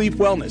and New Leaf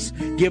Wellness.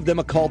 Give them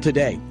a call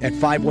today at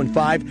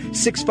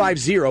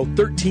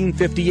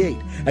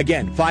 515-650-1358.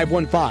 Again,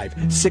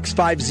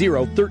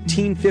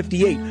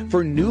 515-650-1358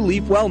 for New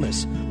Leaf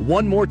Wellness.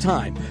 One more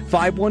time,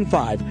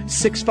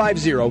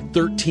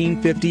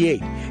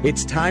 515-650-1358.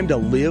 It's time to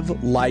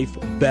live life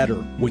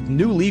better with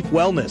New Leaf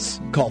Wellness.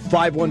 Call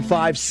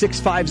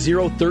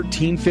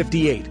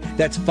 515-650-1358.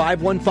 That's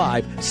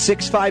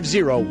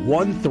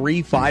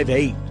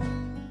 515-650-1358.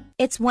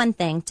 It's one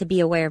thing to be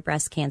aware of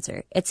breast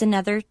cancer. It's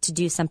another to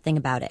do something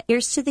about it.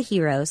 Here's to the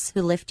heroes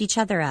who lift each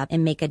other up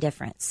and make a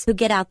difference, who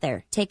get out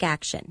there, take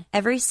action.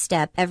 Every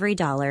step, every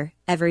dollar,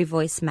 every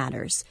voice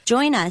matters.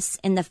 Join us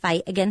in the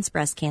fight against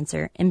breast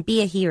cancer and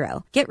be a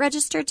hero. Get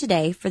registered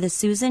today for the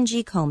Susan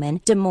G.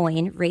 Komen Des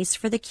Moines Race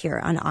for the Cure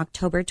on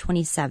October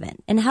 27th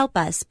and help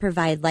us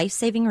provide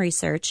life-saving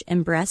research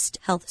and breast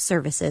health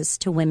services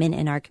to women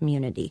in our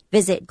community.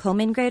 Visit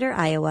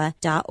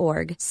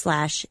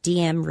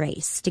ComenGreaterIowa.org/DM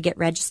race to get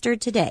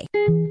registered today.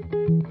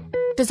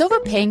 Does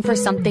overpaying for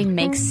something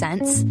make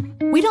sense?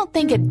 We don't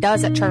think it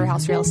does at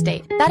Charterhouse Real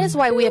Estate. That is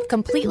why we have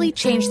completely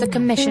changed the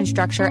commission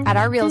structure at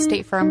our real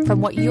estate firm from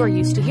what you are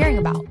used to hearing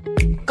about.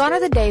 Gone are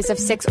the days of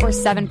 6 or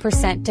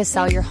 7% to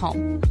sell your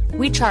home.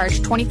 We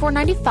charge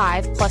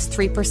 $24.95 plus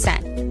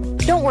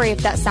 3%. Don't worry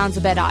if that sounds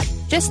a bit odd.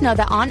 Just know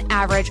that on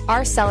average,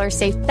 our sellers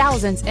save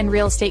thousands in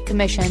real estate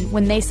commission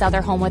when they sell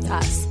their home with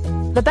us.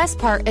 The best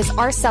part is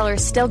our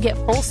sellers still get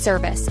full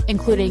service,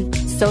 including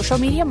social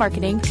media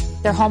marketing,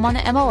 their home on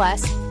the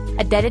MLS,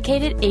 a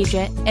dedicated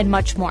agent, and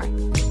much more.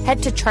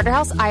 Head to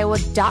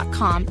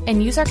charterhouseiowa.com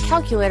and use our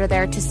calculator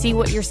there to see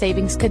what your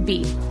savings could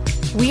be.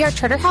 We are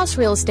Charterhouse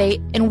Real Estate,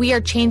 and we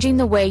are changing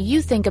the way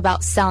you think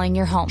about selling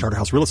your home.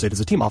 Charterhouse Real Estate is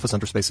a team office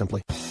under Space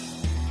Simply.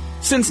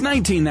 Since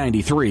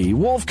 1993,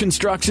 Wolf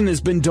Construction has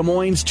been Des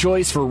Moines'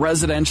 choice for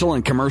residential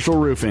and commercial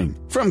roofing.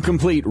 From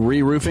complete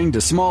re-roofing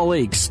to small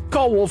leaks,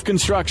 call Wolf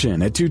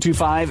Construction at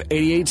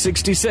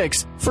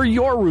 225-8866 for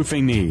your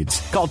roofing needs.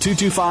 Call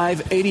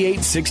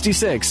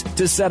 225-8866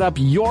 to set up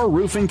your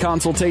roofing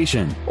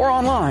consultation or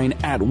online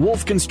at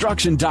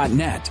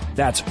wolfconstruction.net.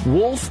 That's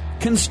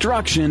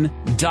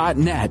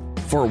wolfconstruction.net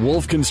for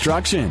Wolf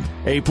Construction.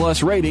 A+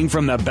 rating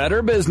from the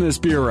Better Business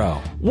Bureau.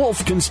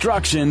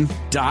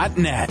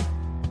 wolfconstruction.net.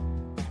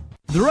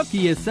 The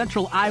Rookie is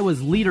Central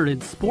Iowa's leader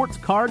in sports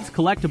cards,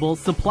 collectibles,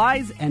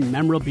 supplies, and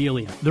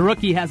memorabilia. The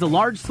Rookie has a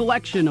large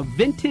selection of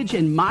vintage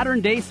and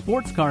modern-day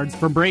sports cards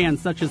from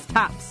brands such as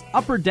Topps,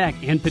 Upper Deck,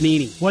 and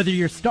Panini. Whether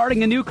you're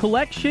starting a new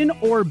collection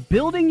or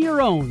building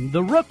your own,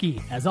 The Rookie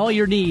has all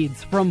your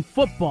needs from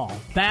football,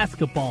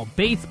 basketball,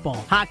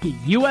 baseball, hockey,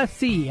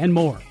 UFC, and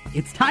more.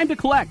 It's time to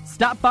collect.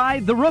 Stop by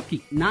The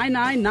Rookie,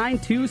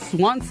 9992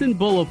 Swanson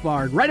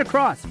Boulevard, right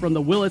across from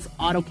the Willis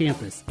Auto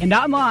Campus, and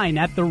online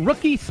at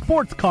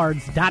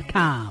therookiesportscards.com.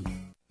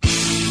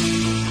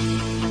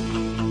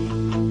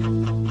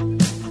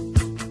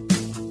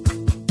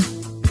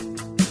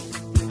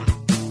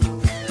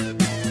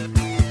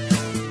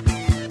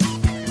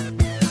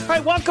 All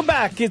right, welcome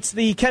back. It's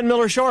the Ken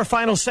Miller Show, our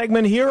final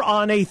segment here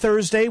on a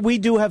Thursday. We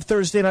do have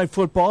Thursday Night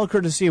Football,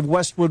 courtesy of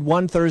Westwood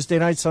One, Thursday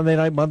night, Sunday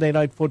night, Monday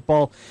Night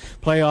Football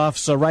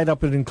playoffs, right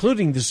up and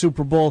including the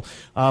Super Bowl.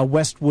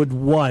 Westwood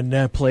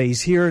One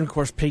plays here, and, of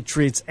course,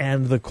 Patriots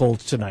and the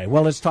Colts tonight.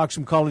 Well, let's talk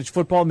some college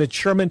football. Mitch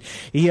Sherman,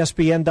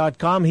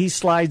 ESPN.com, he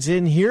slides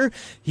in here.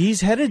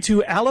 He's headed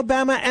to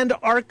Alabama and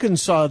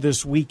Arkansas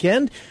this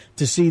weekend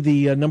to see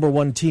the number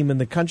one team in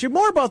the country.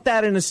 More about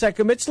that in a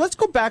second, Mitch. Let's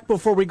go back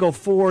before we go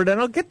forward,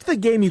 and I'll get to the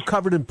game you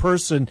covered in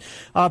person,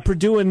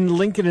 Purdue and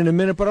Lincoln, in a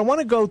minute. But I want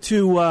to go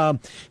to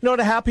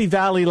to Happy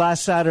Valley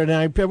last Saturday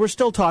night. We're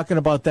still talking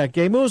about that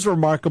game. It was a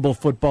remarkable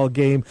football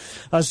game.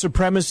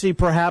 Supremacy,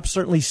 perhaps,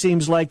 certainly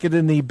seems like it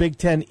in the Big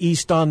Ten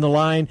East on the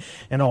line.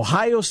 And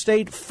Ohio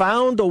State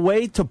found a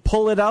way to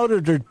pull it out,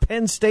 or did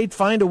Penn State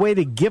find a way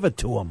to give it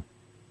to them?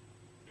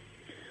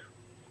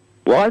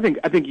 Well, I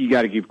think you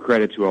got to give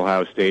credit to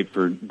Ohio State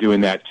for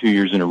doing that 2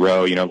 years in a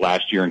row. You know,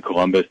 last year in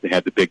Columbus, they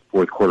had the big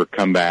fourth quarter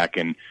comeback,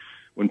 and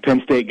when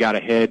Penn State got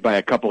ahead by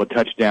a couple of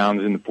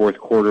touchdowns in the fourth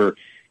quarter,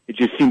 it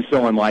just seemed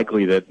so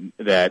unlikely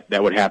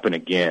that would happen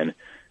again.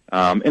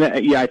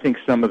 I think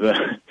some of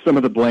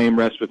the blame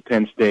rests with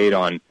Penn State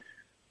on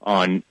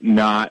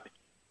not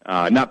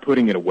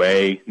putting it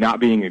away, not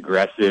being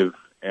aggressive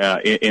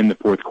in the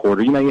fourth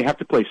quarter. You know, you have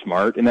to play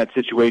smart in that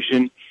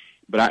situation.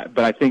 But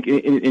I think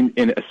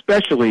in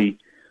especially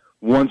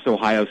once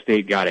Ohio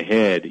State got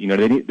ahead, you know,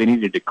 they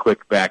needed to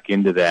click back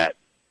into that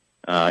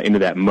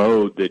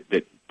mode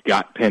that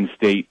got Penn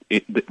State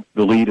the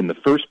lead in the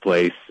first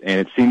place, and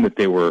it seemed that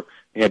they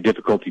had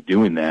difficulty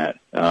doing that.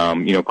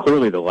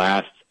 Clearly the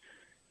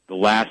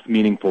last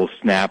meaningful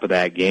snap of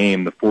that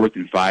game, the 4th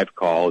and 5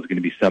 call, is going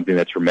to be something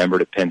that's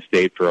remembered at Penn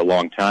State for a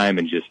long time,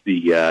 and just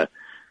the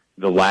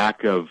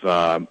lack of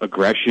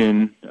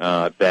aggression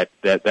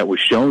that was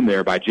shown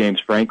there by James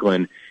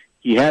Franklin.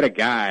 He had a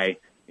guy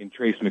in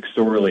Trace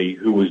McSorley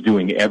who was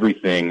doing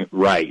everything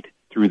right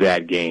through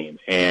that game,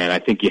 and I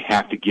think you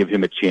have to give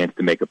him a chance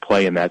to make a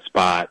play in that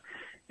spot.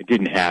 It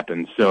didn't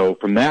happen. So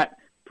from that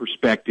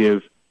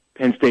perspective,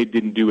 Penn State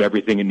didn't do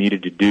everything it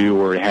needed to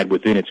do or it had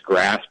within its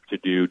grasp to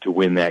do to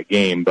win that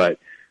game, but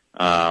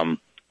Dwayne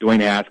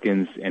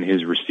Haskins and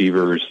his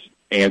receivers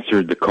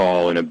answered the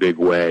call in a big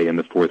way in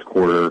the fourth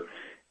quarter,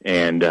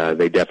 and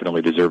they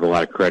definitely deserve a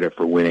lot of credit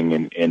for winning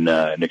in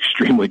an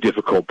extremely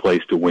difficult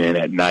place to win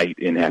at night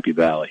in Happy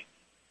Valley.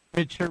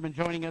 Mitch Sherman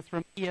joining us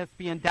from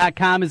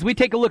ESPN.com as we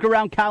take a look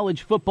around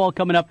college football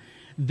coming up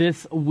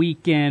this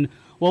weekend.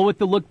 Well, with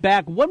the look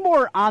back, one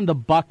more on the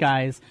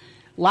Buckeyes.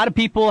 A lot of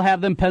people have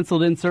them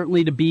penciled in,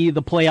 certainly, to be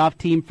the playoff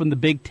team from the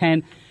Big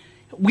Ten.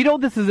 We know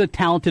this is a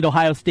talented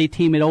Ohio State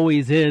team. It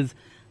always is.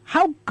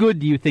 How good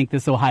do you think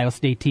this Ohio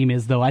State team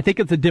is, though? I think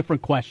it's a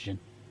different question.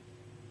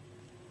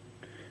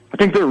 I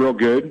think they're real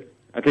good.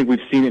 I think we've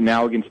seen it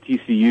now against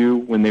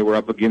TCU when they were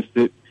up against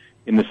it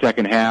in the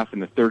second half, in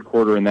the third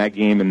quarter in that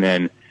game, and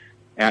then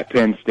at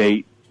Penn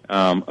State,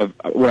 of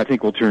what I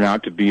think will turn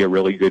out to be a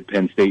really good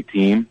Penn State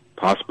team,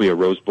 possibly a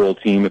Rose Bowl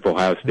team if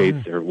Ohio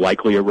State's, or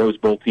likely a Rose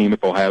Bowl team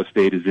if Ohio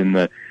State is in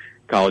the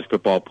college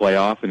football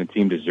playoff, and a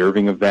team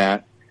deserving of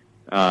that.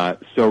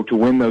 So to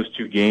win those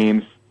two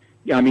games,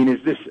 yeah, I mean,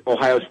 is this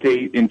Ohio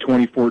State in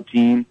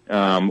 2014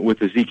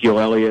 with Ezekiel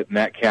Elliott and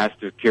that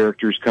cast of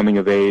characters coming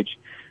of age?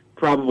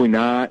 Probably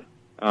not.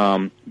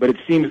 But it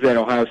seems that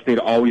Ohio State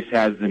always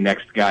has the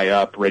next guy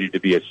up ready to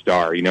be a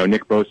star. You know,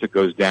 Nick Bosa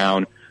goes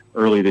down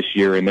early this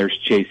year, and there's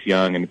Chase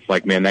Young, and it's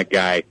like, man, that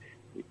guy,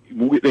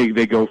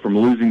 they go from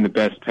losing the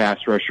best pass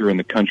rusher in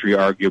the country,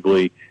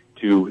 arguably,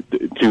 to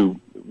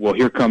well,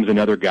 here comes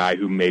another guy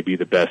who may be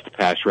the best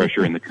pass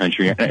rusher in the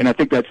country. And I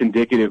think that's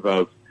indicative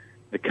of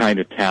the kind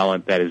of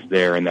talent that is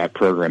there in that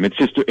program.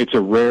 It's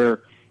a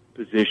rare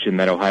position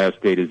that Ohio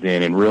State is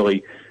in, and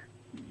really,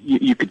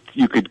 you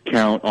could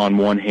count on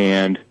one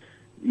hand,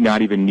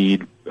 not even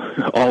need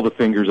all the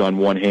fingers on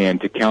one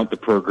hand to count the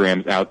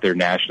programs out there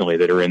nationally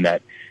that are in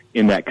that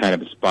kind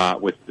of a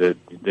spot with the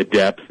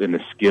depth and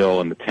the skill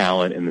and the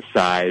talent and the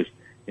size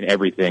and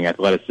everything,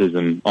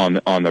 athleticism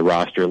on the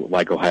roster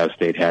like Ohio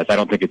State has. I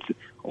don't think it's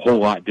a whole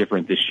lot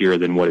different this year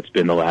than what it's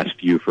been the last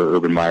few for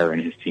Urban Meyer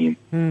and his team.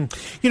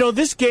 You know,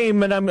 this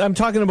game, and I'm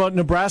talking about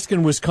Nebraska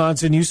and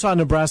Wisconsin. You saw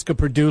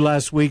Nebraska-Purdue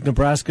last week.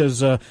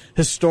 Nebraska's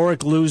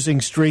historic losing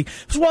streak.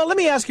 Well, let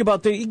me ask you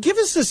about give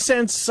us a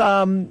sense,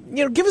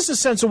 give us a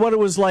sense of what it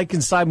was like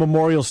inside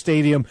Memorial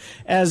Stadium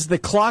as the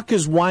clock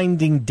is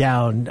winding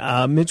down.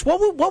 Mitch,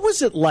 what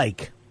was it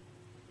like?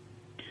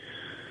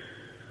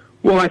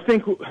 Well, I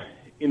think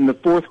in the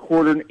fourth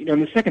quarter, in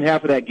the second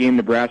half of that game,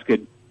 Nebraska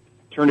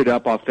turned it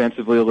up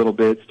offensively a little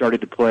bit,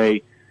 started to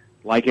play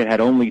like it had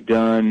only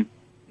done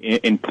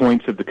in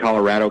points of the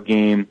Colorado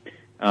game.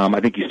 I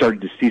think you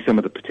started to see some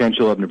of the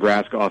potential of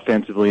Nebraska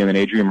offensively, and then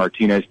Adrian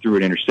Martinez threw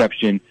an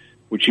interception,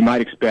 which you might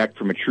expect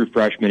from a true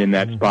freshman in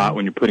that spot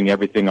when you're putting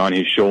everything on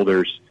his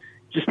shoulders.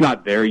 Just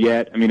not there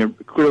yet. I mean,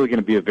 clearly going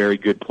to be a very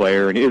good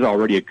player, and is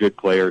already a good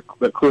player,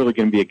 but clearly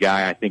going to be a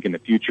guy, I think, in the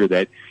future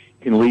that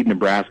can lead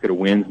Nebraska to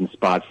wins in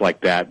spots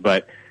like that.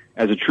 But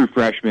as a true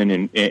freshman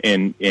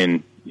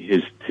in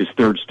his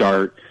third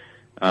start,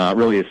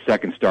 really his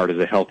second start as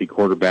a healthy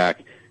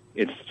quarterback.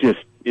 It's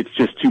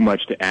just too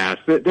much to ask.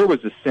 There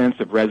was a sense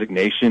of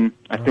resignation,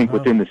 I think,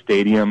 within the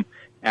stadium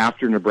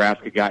after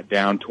Nebraska got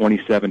down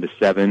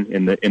 27-7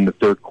 in the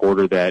third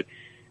quarter, that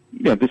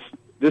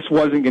this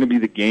wasn't going to be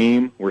the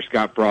game where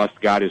Scott Frost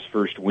got his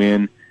first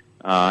win,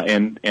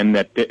 and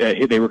that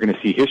they were going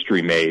to see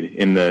history made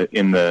in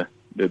the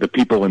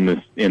people in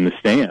the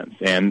stands,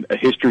 and a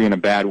history in a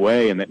bad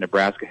way, and that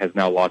Nebraska has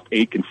now lost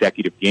 8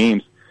 consecutive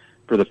games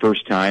for the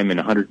first time in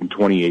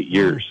 128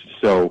 years.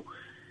 So,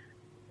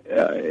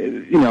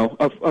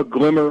 a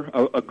glimmer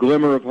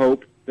of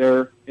hope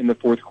there in the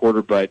fourth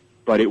quarter, but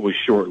it was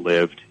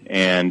short-lived.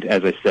 And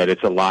as I said,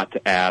 it's a lot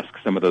to ask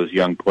some of those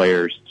young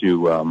players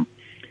to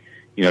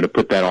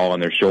put that all on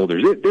their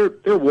shoulders.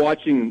 They're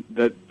watching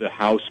the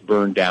house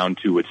burn down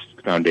to its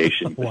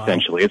foundation. Wow.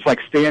 Essentially, it's like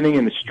standing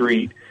in the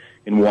street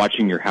and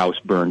watching your house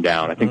burn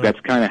down. I think that's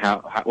kind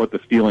of what the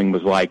feeling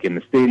was like in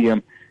the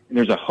stadium. And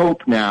there's a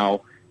hope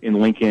now in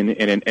Lincoln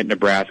and at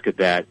Nebraska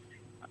that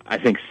I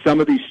think some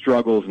of these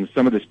struggles and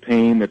some of this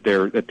pain that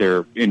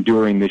they're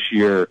enduring this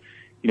year,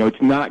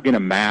 it's not going to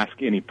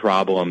mask any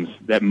problems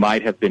that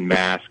might have been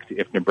masked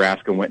if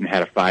Nebraska went and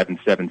had a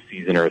 5-7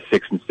 season or a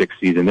 6-6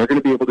 season. They're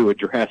going to be able to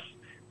address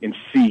and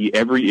see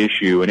every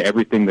issue and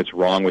everything that's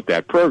wrong with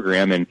that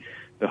program. And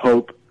the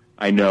hope,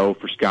 I know,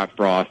 for Scott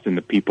Frost and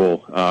the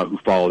people who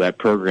follow that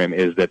program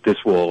is that this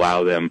will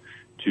allow them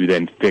to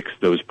then fix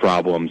those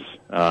problems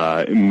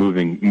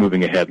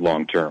moving ahead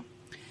long term.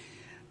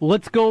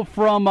 Let's go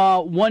from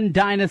one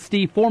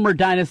former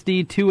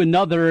dynasty, to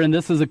another, and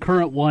this is a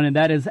current one, and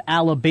that is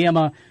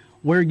Alabama,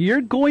 where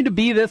you're going to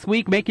be this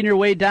week making your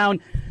way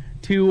down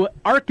to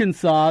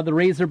Arkansas. The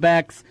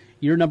Razorbacks,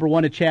 you're number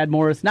 1 at Chad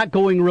Morris, not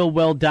going real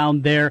well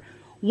down there.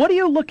 What are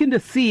you looking to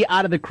see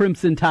out of the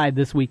Crimson Tide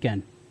this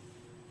weekend?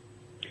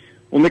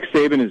 Well, Nick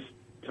Saban has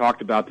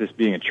talked about this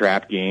being a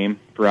trap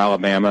game for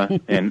Alabama,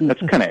 and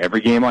that's kind of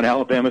every game on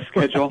Alabama's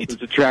schedule. Right.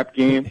 It's a trap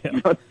game.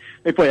 Yeah.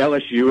 They play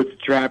LSU, it's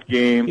a trap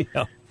game.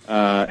 Yeah.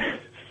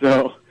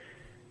 So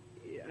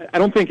I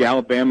don't think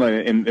Alabama,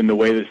 in the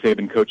way that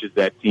Saban coaches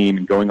that team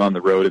and going on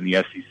the road in the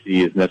SEC,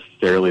 is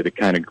necessarily the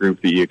kind of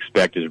group that you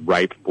expect is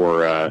ripe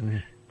for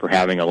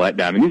having a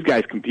letdown. And these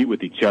guys compete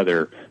with each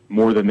other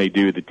more than they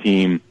do the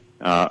team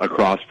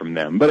across from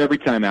them. But every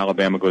time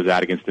Alabama goes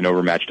out against an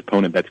overmatched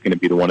opponent, that's going to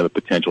be one of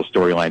the potential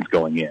storylines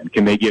going in.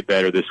 Can they get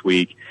better this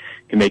week?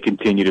 Can they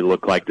continue to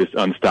look like this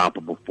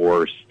unstoppable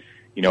force?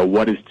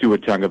 What is Tua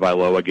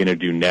Tagovailoa going to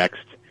do next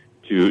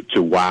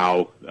to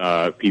wow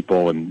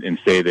people and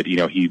say that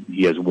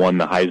he has won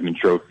the Heisman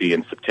Trophy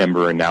in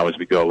September, and now as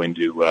we go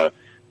into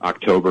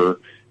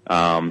October,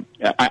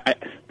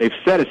 they've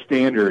set a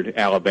standard,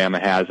 Alabama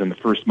has, in the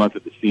first month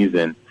of the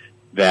season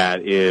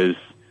that is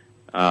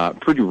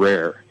pretty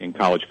rare in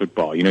college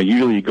football.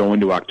 Usually you go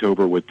into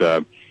October with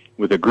a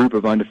group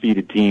of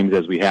undefeated teams,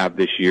 as we have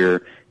this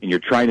year, and you're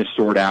trying to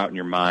sort out in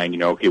your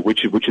mind, okay,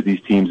 which of these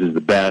teams is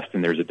the best,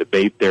 and there's a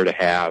debate there to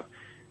have.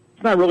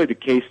 It's not really the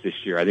case this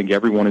year. I think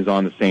everyone is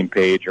on the same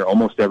page, or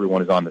almost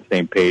everyone is on the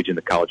same page in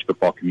the college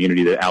football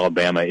community, that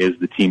Alabama is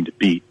the team to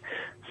beat.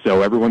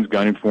 So everyone's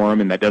gunning for them,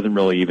 and that doesn't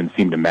really even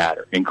seem to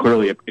matter. And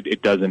clearly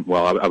it doesn't,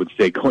 well, I would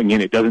say going in,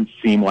 it doesn't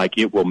seem like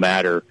it will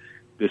matter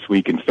this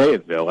week in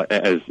Fayetteville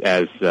as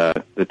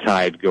the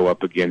Tide go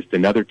up against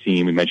another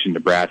team. We mentioned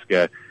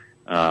Nebraska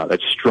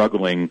that's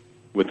struggling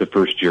with the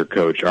first-year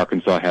coach.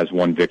 Arkansas has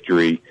one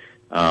victory,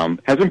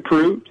 has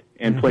improved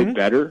and played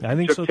better. I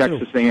think Took so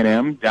Texas too.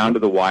 A&M down to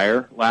the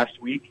wire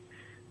last week,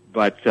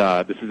 but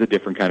this is a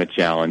different kind of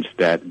challenge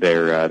that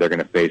they're going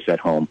to face at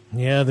home.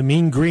 Yeah, the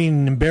Mean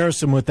Green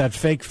embarrassed them with that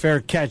fake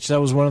fair catch.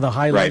 That was one of the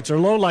highlights or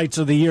lowlights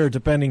of the year,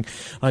 depending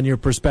on your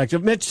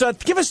perspective. Mitch,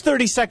 give us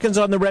 30 seconds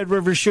on the Red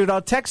River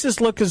Shootout.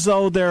 Texas look as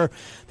though their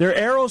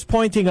arrows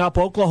pointing up.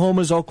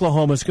 Oklahoma's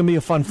Oklahoma. It's going to be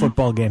a fun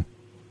football game.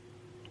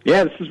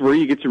 Yeah, this is where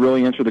you get to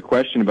really answer the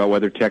question about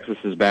whether Texas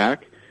is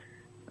back.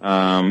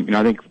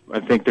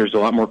 I think there's a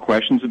lot more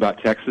questions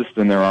about Texas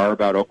than there are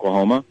about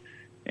Oklahoma,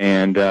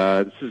 and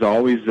this is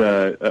always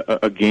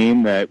a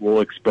game that will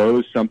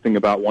expose something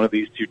about one of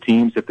these two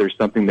teams if there's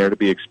something there to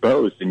be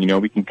exposed. And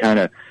we can kind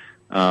of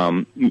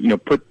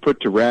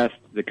put to rest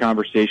the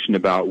conversation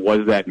about,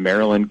 was that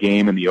Maryland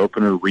game in the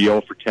opener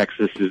real for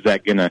Texas? Is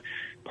that going to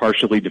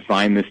partially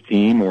define this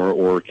team,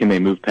 or can they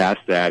move past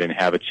that and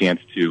have a chance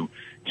to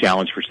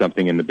challenge for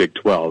something in the Big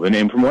 12?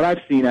 And from what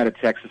I've seen out of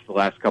Texas the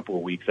last couple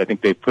of weeks, I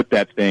think they've put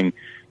that thing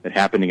that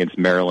happened against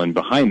Maryland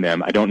behind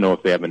them. I don't know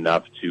if they have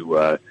enough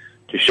to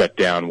shut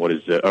down what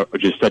is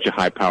just such a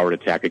high-powered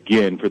attack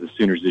again for the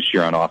Sooners this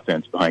year on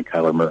offense behind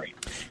Kyler Murray.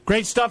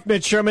 Great stuff,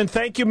 Mitch Sherman.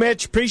 Thank you,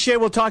 Mitch. Appreciate it.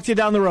 We'll talk to you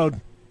down the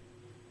road.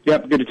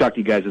 Yep, good to talk to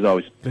you guys as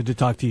always. Good to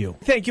talk to you.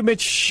 Thank you,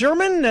 Mitch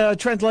Sherman.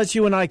 Trent, let's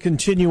you and I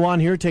continue on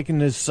here, taking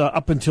this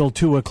up until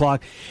 2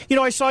 o'clock.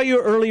 I saw you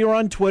earlier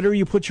on Twitter.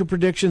 You put your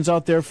predictions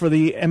out there for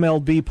the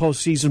MLB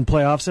postseason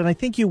playoffs, and I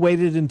think you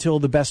waited until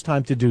the best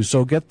time to do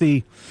so. Get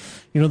the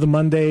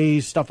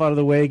Monday stuff out of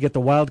the way, get the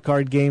wild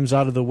card games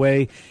out of the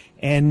way.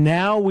 And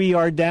now we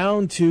are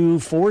down to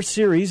 4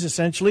 series,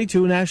 essentially,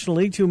 2 National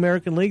League, 2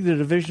 American League, the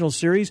divisional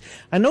series.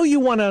 I know you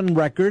won on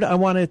record. I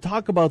want to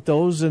talk about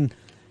those, and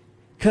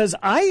because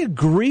I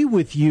agree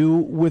with you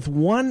with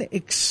one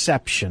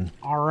exception.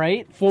 All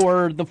right,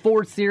 for the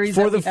 4 series.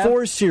 For the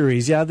 4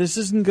 series, yeah, this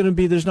isn't going to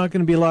be. There's not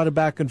going to be a lot of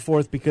back and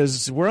forth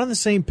because we're on the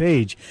same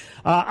page.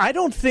 I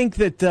don't think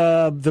that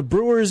the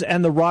Brewers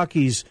and the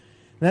Rockies.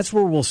 That's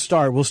where we'll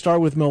start. We'll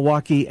start with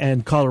Milwaukee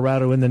and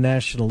Colorado in the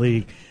National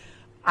League.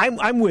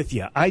 I'm with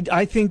you.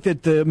 I think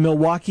that the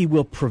Milwaukee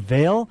will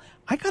prevail.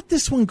 I got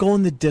this one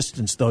going the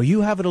distance, though.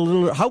 You have it a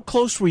little. How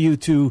close were you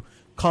to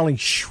calling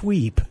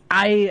sweep?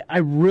 I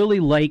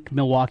really like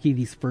Milwaukee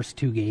these first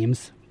 2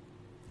 games,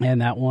 and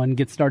that one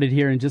gets started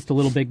here in just a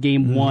little bit.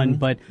 Game 1,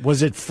 but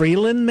was it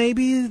Freeland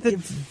maybe that you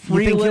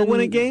think he'll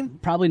win a game?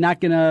 Probably not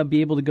going to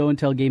be able to go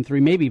until Game 3,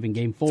 maybe even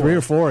Game 4. 3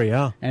 or 4,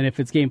 yeah. And if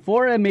it's Game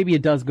 4, maybe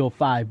it does go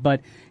 5. But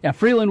yeah,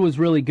 Freeland was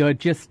really good.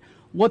 Just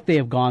what they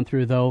have gone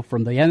through, though,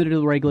 from the end of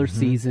the regular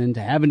season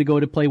to having to go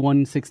to play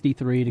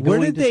 163 to go. Where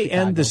did they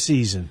Chicago. end the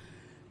season?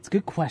 It's a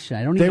good question.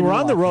 I don't. They even were know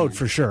on the road offhand.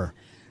 for sure.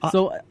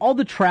 So all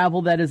the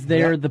travel that is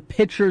there, the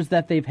pitchers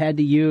that they've had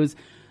to use,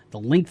 the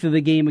length of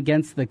the game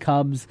against the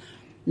Cubs.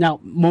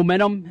 Now,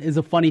 momentum is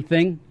a funny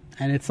thing,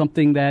 and it's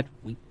something that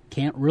we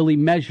can't really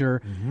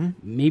measure.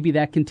 Maybe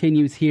that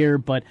continues here,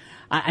 but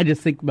I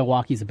just think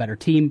Milwaukee's a better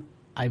team.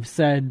 I've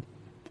said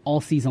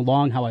all season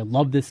long how I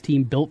love this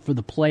team, built for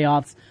the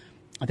playoffs.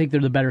 I think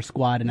they're the better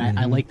squad, and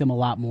I like them a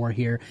lot more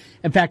here.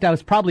 In fact, I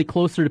was probably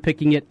closer to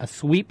picking it a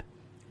sweep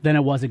than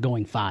it was at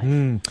going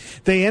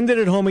 5. They ended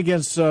at home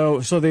against, so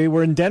they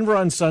were in Denver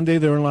on Sunday,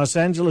 they were in Los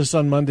Angeles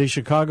on Monday,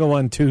 Chicago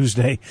on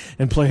Tuesday,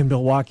 and playing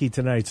Milwaukee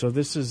tonight. So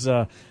this is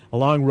a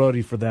long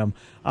roadie for them.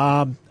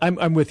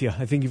 I'm with you.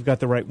 I think you've got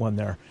the right one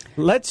there.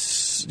 Do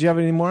you have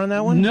any more on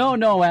that one?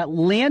 No.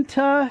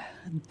 Atlanta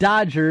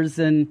Dodgers,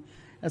 and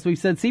as we've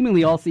said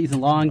seemingly all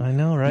season long, I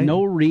know, right?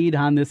 No read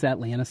on this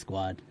Atlanta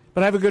squad.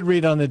 But I have a good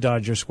read on the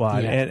Dodger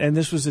squad, and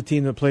this was a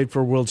team that played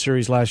for a World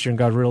Series last year and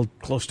got real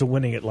close to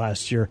winning it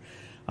last year.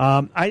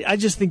 I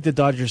just think the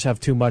Dodgers have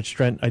too much,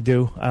 Trent. I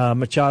do.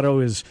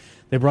 Machado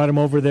they brought him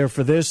over there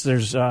for this.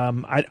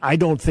 I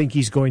don't think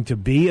he's going to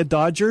be a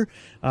Dodger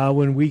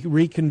when we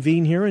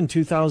reconvene here in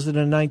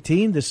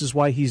 2019. This is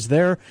why he's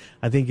there.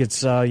 I think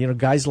it's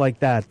guys like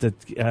that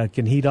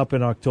can heat up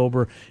in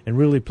October and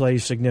really play a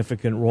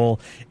significant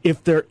role.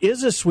 If there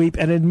is a sweep,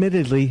 and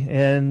admittedly,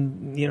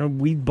 and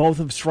we both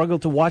have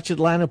struggled to watch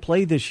Atlanta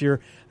play this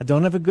year. I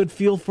don't have a good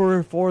feel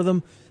for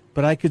them.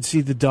 But I could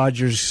see the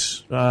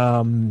Dodgers,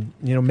 making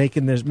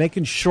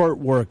short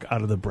work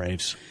out of the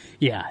Braves.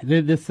 Yeah,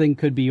 this thing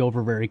could be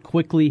over very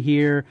quickly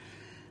here.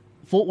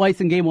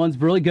 Fultz in Game 1's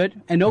really good,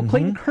 and no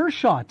Clayton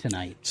Kershaw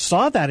tonight.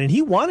 Saw that, and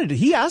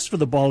he asked for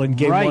the ball in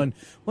Game 1.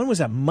 When was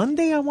that?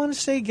 Monday, I want to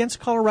say,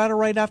 against Colorado.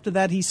 Right after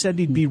that, he said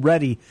he'd be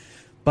ready,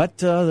 but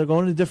they're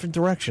going in a different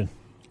direction.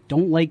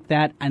 Don't like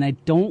that, and I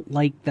don't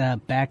like the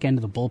back end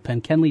of the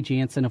bullpen. Kenley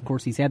Jansen, of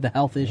course, he's had the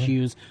health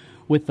issues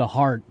with the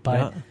heart,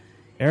 but. Yeah.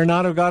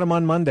 Arenado got him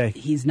on Monday.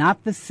 He's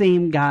not the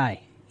same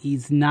guy.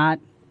 He's not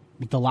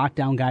the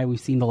lockdown guy we've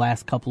seen the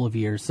last couple of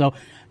years. So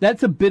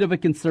that's a bit of a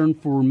concern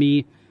for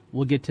me.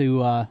 We'll get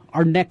to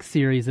our next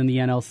series in the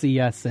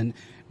NLCS, and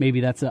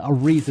maybe that's a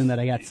reason that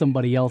I got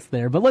somebody else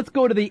there. But let's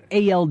go to the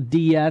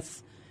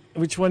ALDS.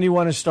 Which one do you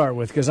want to start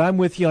with? Because I'm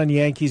with you on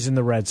Yankees and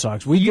the Red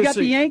Sox. You got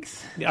the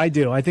Yanks? I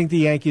do. I think the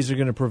Yankees are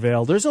going to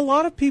prevail. There's a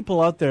lot of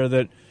people out there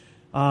that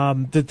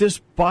this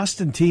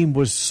Boston team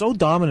was so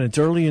dominant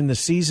early in the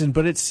season,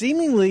 but it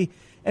seemingly,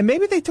 and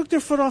maybe they took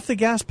their foot off the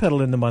gas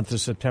pedal in the month of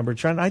September,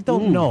 Trent. I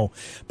don't know.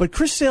 But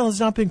Chris Sale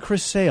has not been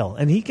Chris Sale,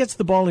 and he gets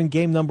the ball in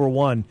game number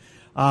 1.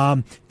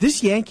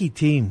 This Yankee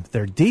team,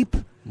 they're deep.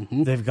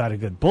 They've got a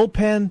good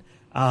bullpen.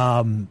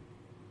 I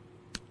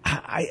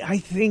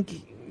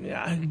think,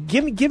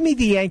 give me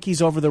the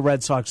Yankees over the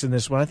Red Sox in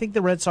this one. I think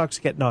the Red Sox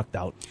get knocked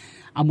out.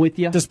 I'm with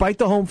you. Despite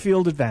the home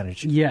field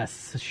advantage.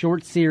 Yes,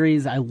 short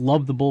series. I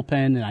love the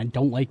bullpen, and I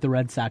don't like the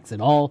Red Sox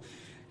at all.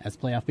 As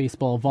playoff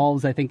baseball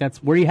evolves, I think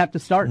that's where you have to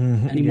start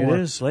anymore.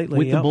 It is lately,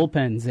 with the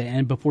bullpens.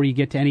 And before you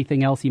get to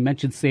anything else, you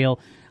mentioned Sale.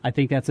 I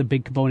think that's a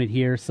big component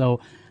here. So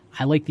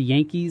I like the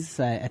Yankees.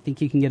 I think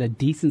you can get a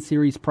decent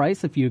series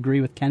price if you agree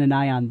with Ken and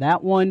I on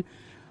that one.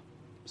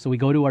 So we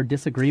go to our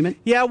disagreement.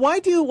 Yeah, why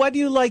do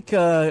you like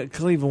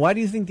Cleveland? Why do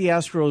you think the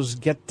Astros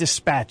get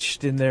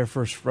dispatched in their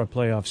first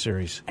playoff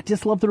series? I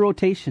just love the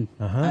rotation.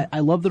 I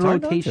love the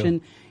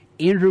rotation.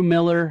 Andrew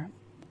Miller,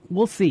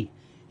 we'll see.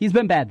 He's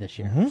been bad this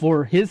year.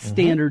 For his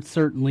standards,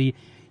 certainly.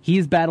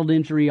 He's battled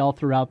injury all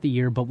throughout the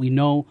year, but we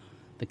know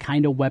the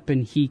kind of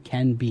weapon he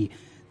can be.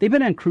 They've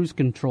been on cruise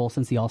control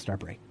since the All-Star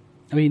break.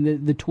 I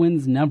mean, the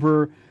Twins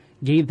never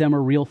gave them a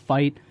real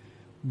fight.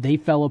 They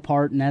fell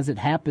apart, and as it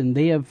happened,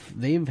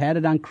 they've had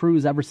it on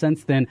cruise ever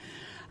since then.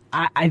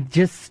 I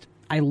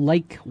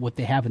like what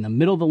they have in the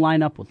middle of the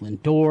lineup with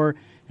Lindor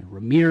and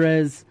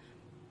Ramirez.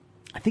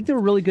 I think they're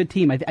a really good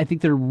team. I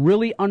think they're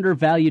really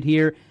undervalued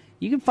here.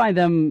 You can find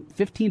them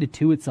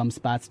 15-2 at some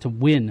spots to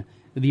win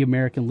the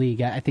American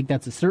League. I think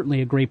that's certainly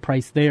a great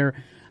price there.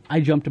 I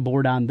jumped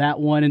aboard on that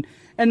one.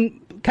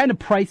 And kind of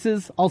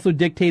prices also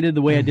dictated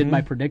the way I did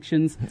my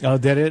predictions. Oh,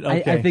 did it?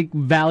 Okay. I think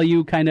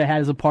value kind of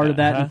has a part of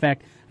that. In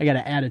fact, I got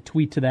to add a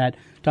tweet to that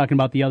talking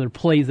about the other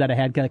plays that I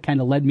had that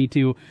kind of led me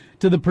to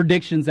the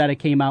predictions that I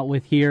came out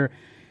with here.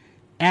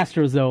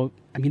 Astros, though,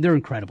 I mean, they're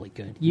incredibly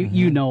good.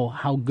 You know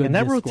how good and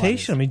that this rotation.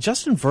 squad is. I mean,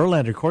 Justin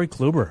Verlander, Corey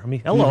Kluber. I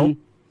mean, hello.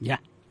 Yeah.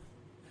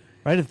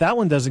 Right? If that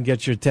one doesn't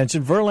get your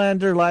attention,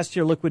 Verlander last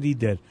year, look what he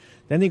did.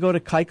 Then you go to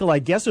Keuchel. I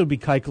guess it would be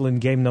Keuchel in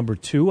game number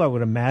 2, I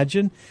would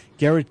imagine.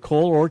 Garrett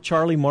Cole or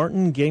Charlie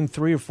Martin, game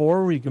 3 or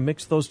 4, where you can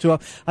mix those two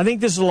up. I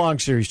think this is a long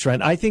series,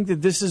 Trent. I think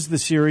that this is the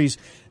series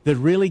that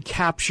really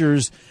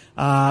captures.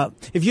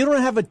 If you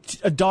don't have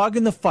a dog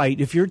in the fight,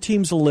 if your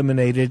team's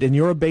eliminated and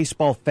you're a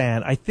baseball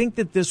fan, I think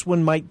that this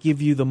one might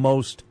give you the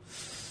most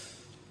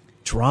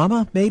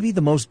drama, maybe,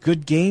 the most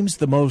good games,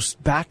 the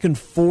most back and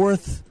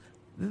forth.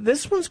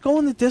 This one's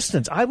going the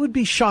distance. I would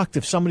be shocked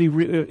if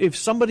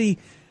somebody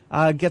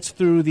gets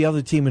through the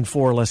other team in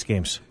 4 or less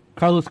games.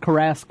 Carlos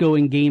Carrasco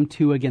in Game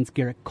 2 against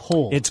Garrett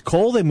Cole. It's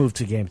Cole they moved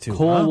to Game 2.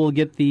 Cole will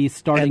get the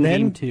starting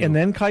Game 2. And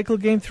then Keuchel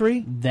Game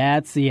 3?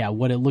 That's,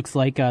 what it looks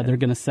like they're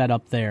going to set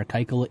up there.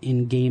 Keuchel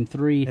in Game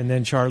 3. And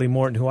then Charlie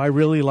Morton, who I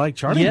really like.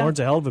 Charlie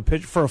Morton's a hell of a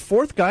pitcher. For a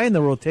 4th guy in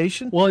the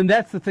rotation? Well, and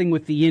that's the thing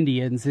with the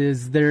Indians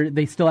is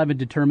they still haven't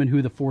determined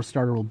who the 4th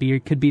starter will be.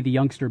 It could be the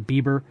youngster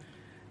Bieber.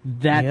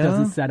 That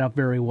doesn't set up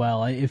very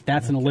well. If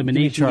that's an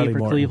elimination game for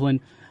Morton. Cleveland,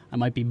 I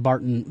might be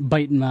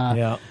biting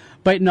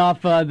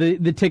off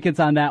the tickets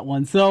on that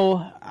one.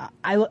 So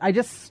I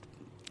just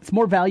it's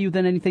more value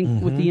than anything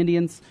with the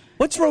Indians.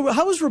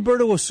 How is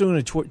Roberto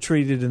Osuna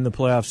treated in the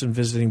playoffs and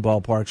visiting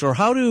ballparks, or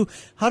how do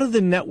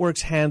the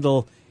networks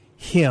handle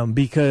him?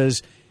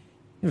 Because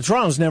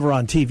Toronto's never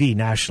on TV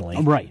nationally,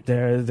 right?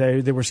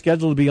 They were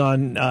scheduled to be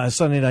on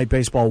Sunday Night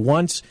Baseball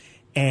once,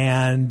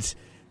 and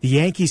the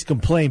Yankees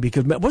complained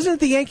because wasn't it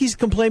the Yankees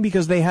complained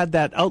because they had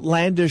that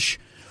outlandish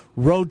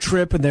road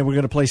trip, and they were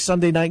going to play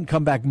Sunday night and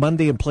come back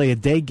Monday and play a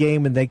day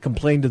game, and they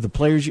complained to the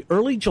players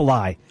early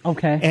July.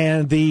 Okay.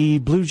 And the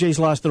Blue Jays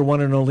lost their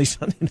one and only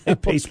Sunday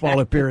night baseball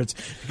appearance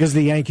because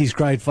the Yankees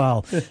cried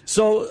foul.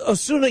 So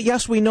Osuna,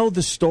 yes, we know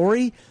the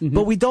story,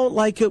 but we don't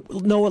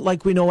know it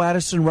like we know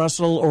Addison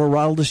Russell or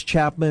Aroldis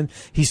Chapman.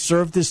 He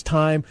served his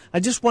time.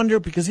 I just wonder,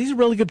 because he's a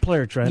really good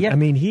player, Trent. Yep. I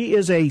mean, he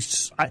is a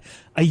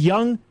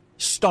young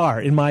star,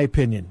 in my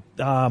opinion.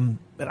 But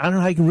I don't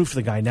know how you can root for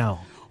the guy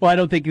now. Well, I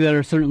don't think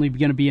there's certainly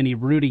going to be any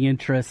rooting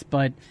interest,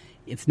 but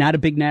it's not a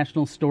big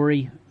national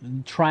story.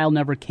 Trial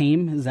never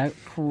came. Is that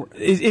correct?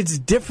 It's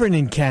different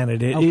in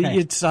Canada. Okay.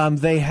 It's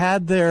they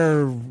had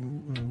their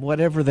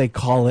whatever they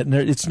call it, and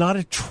it's not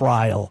a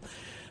trial.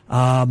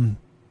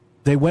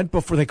 They went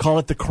before. They call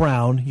it the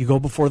Crown. You go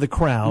before the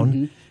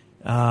Crown.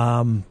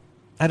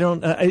 I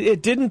don't.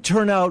 It didn't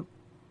turn out.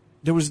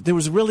 There was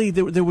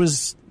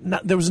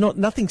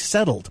nothing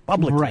settled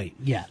publicly. Right.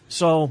 Yeah.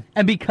 So,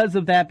 and because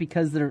of that,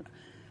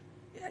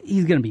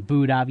 he's going to be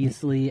booed,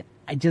 obviously.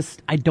 I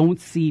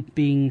don't see it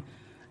being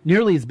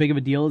nearly as big of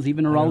a deal as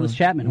even Aroldis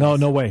Chapman was.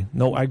 No way.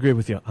 No, I agree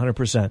with you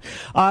 100%.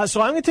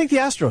 So I'm going to take the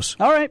Astros.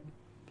 All right.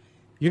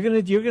 You're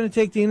going to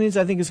take the Indians.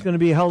 I think it's going to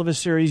be a hell of a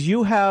series.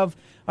 You have.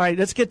 All right,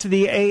 let's get to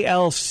the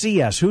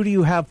ALCS. Who do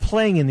you have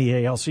playing in the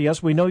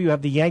ALCS? We know you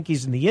have the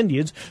Yankees and the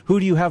Indians. Who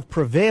do you have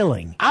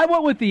prevailing? I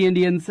went with the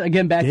Indians.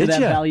 Again, back to that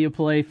value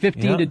play.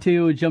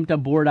 15-2, jumped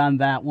on board on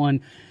that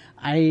one.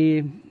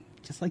 I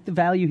just like the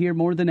value here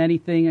more than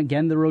anything.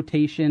 Again, the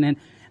rotation, and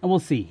we'll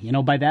see.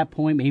 By that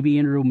point, maybe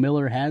Andrew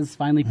Miller has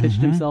finally pitched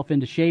himself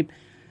into shape.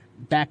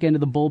 Back into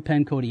the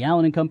bullpen, Cody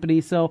Allen and company.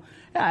 So,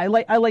 yeah,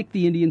 I like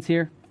the Indians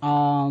here,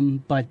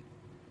 but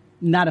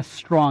not a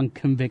strong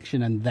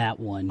conviction in that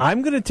one.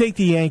 I'm going to take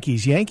the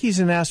Yankees. Yankees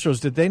and Astros,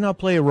 did they not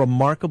play a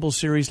remarkable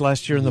series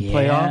last year in the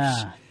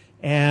playoffs?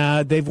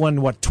 And they've won,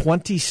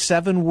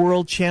 27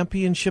 world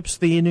championships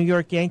the New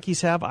York Yankees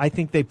have? I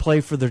think they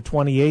play for their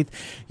 28th.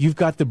 You've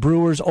got the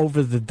Brewers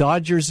over the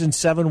Dodgers in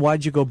 7.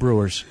 Why'd you go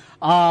Brewers?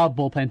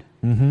 Bullpen.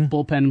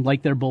 Bullpen,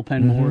 like their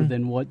bullpen more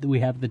than what we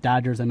have the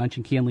Dodgers. I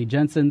mentioned Kenley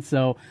Jensen,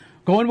 so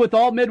going with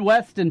all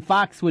Midwest, and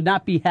Fox would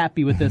not be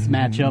happy with this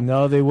matchup.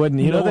 No, they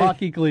wouldn't.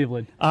 Milwaukee,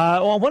 Cleveland. I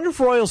wonder if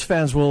Royals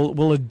fans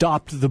will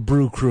adopt the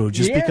Brew Crew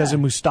just because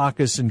of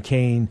Moustakas and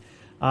Kane.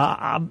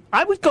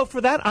 I would go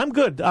for that. I'm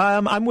good.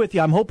 I'm with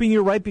you. I'm hoping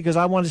you're right because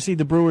I want to see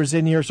the Brewers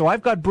in here. So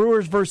I've got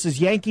Brewers versus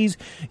Yankees.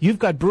 You've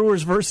got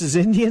Brewers versus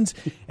Indians.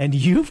 And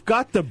you've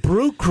got the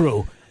Brew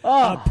Crew.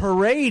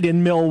 Parade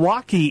in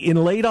Milwaukee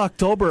in late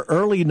October,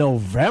 early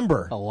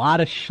November. A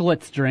lot of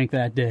Schlitz drank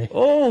that day.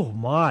 Oh,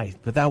 my.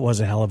 But that was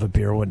a hell of a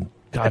beer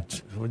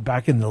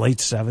back in the late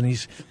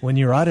 70s. When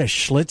you're out of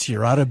Schlitz,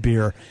 you're out of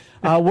beer.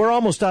 We're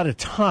almost out of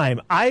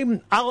time. I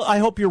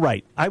hope you're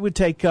right. I would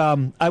if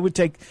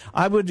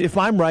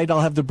I'm right,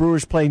 I'll have the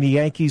Brewers playing the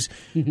Yankees.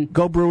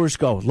 Go Brewers,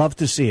 go. Love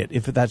to see it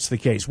if that's the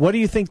case. What do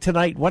you think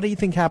tonight? What do you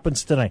think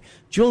happens tonight?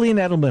 Julian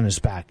Edelman is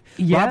back.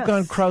 Yes.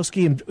 Rob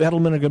Gronkowski and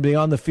Edelman are going to be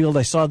on the field.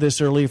 I saw this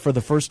earlier for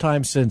the first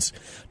time since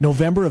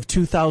November of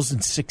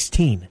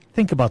 2016.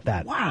 Think about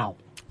that. Wow.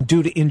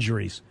 Due to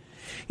injuries.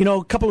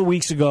 A couple of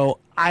weeks ago,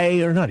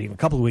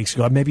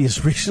 maybe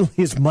as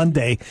recently as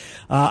Monday,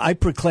 I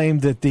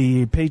proclaimed that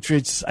the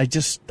Patriots, I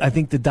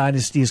think the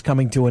dynasty is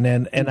coming to an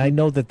end, and I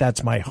know that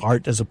that's my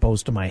heart as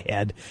opposed to my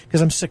head,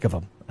 because I'm sick of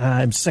them.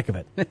 I'm sick of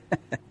it.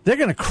 They're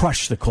going to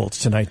crush the Colts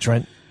tonight,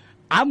 Trent.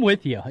 I'm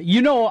with you.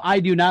 I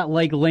do not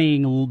like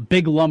laying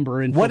big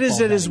lumber in football. What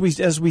is it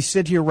as we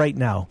sit here right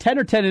now? 10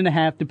 or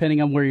 10.5,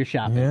 depending on where you're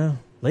shopping. Yeah,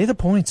 lay the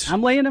points.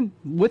 I'm laying them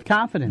with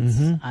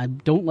confidence. I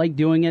don't like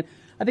doing it.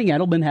 I think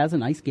Edelman has a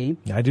nice game.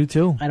 I do,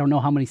 too. I don't know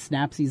how many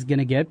snaps he's going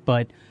to get,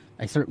 but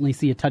I certainly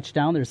see a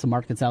touchdown. There's some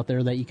markets out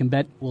there that you can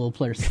bet will a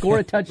player score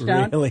a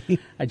touchdown. Really?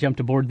 I jumped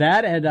aboard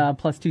that at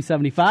plus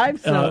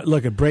 275. So.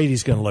 Look,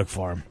 Brady's going to look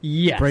for him.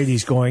 Yes.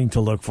 Brady's going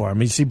to look for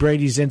him. You see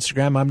Brady's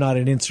Instagram. I'm not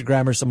an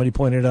Instagrammer. Somebody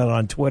pointed out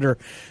on Twitter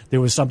there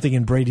was something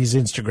in Brady's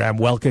Instagram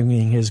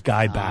welcoming his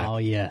guy back. Oh,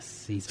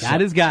 yes. He's got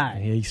his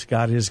guy. He's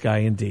got his guy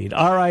indeed.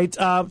 All right.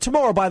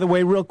 Tomorrow, by the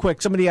way, real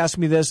quick, somebody asked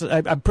me this.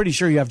 I'm pretty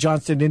sure you have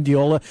Johnston,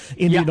 Indianola.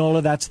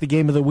 Indianola, that's the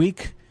game of the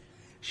week.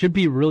 Should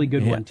be a really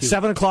good one, too.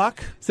 7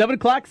 o'clock? 7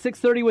 o'clock,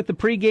 6:30 with the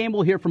pregame.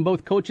 We'll hear from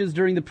both coaches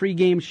during the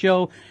pregame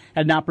show.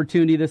 Had an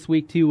opportunity this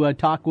week to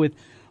talk with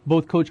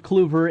both Coach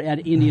Kluver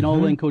at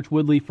Indianola and Coach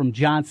Woodley from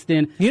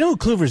Johnston. You know who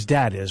Kluver's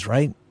dad is,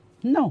 right?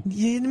 No.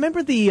 You remember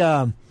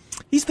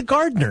he's the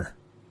gardener.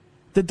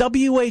 The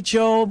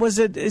WHO,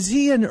 is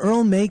he an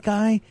Earl May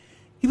guy?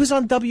 He was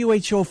on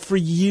WHO for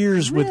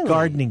years with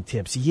gardening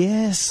tips.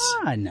 Yes.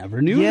 I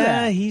never knew that.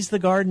 Yeah, he's the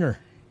gardener.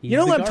 You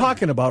know what I'm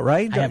talking about,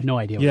 right? I have no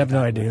idea. You have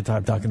no idea what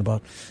I'm talking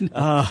about.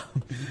 I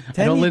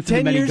don't listen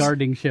to many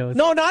gardening shows.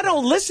 No, I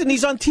don't listen.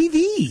 He's on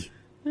TV.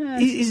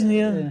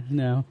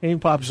 No. He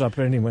pops up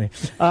anyway.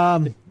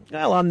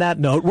 Well, on that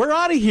note, we're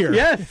out of here.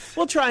 Yes.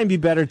 We'll try and be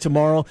better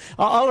tomorrow.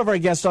 All of our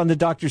guests on the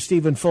Dr.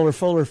 Stephen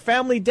Fuller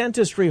Family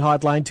Dentistry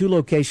Hotline, 2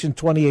 locations,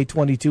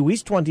 2822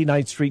 East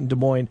 29th Street in Des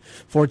Moines,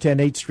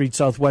 410 8th Street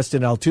Southwest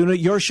in Altoona.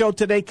 Your show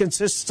today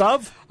consists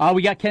of?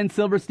 We got Ken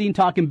Silverstein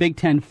talking Big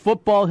Ten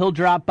football. He'll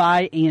drop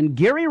by. And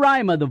Gary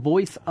Rima, the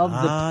voice of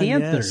the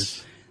Panthers.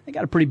 Yes. They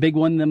got a pretty big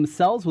one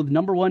themselves with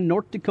number 1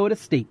 North Dakota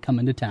State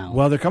coming to town.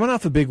 Well, they're coming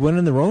off a big win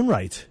in their own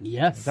right.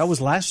 Yes. That was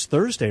last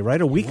Thursday,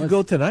 right? A week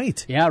ago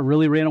tonight. Yeah,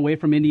 really ran away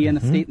from Indiana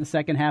State in the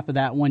second half of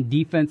that one.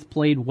 Defense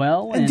played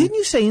well. And didn't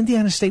you say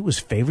Indiana State was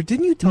favored?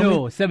 Didn't you tell me?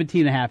 No,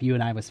 17.5, you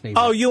and I was favored.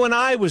 Oh, you and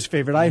I was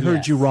favored. I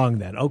heard you wrong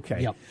then.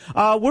 Okay. Yep.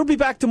 We'll be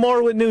back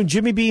tomorrow at noon.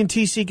 Jimmy B and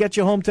TC get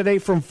you home today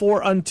from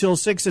 4 until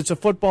 6. It's a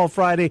football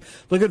Friday.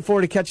 Looking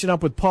forward to catching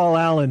up with Paul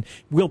Allen.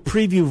 We'll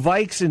preview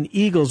Vikes and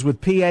Eagles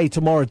with PA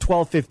tomorrow at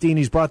 12:15.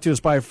 He's brought to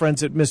us by our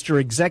friends at Mr.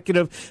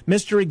 Executive,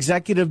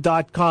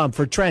 MrExecutive.com.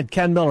 For Trent,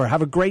 Ken Miller,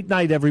 have a great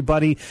night,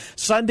 everybody.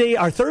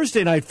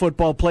 Thursday night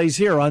football plays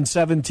here on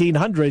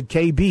 1700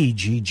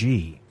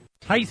 KBGG.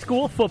 High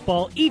school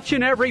football each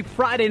and every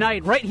Friday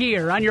night right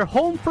here on your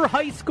home for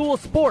high school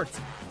sports,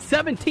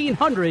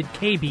 1700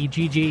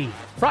 KBGG.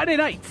 Friday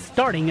nights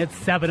starting at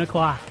 7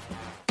 o'clock.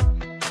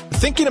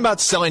 Thinking about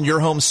selling your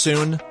home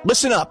soon?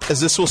 Listen up, as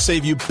this will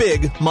save you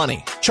big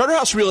money.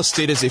 Charterhouse Real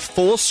Estate is a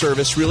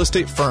full-service real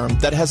estate firm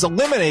that has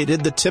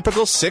eliminated the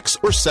typical 6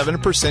 or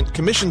 7%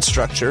 commission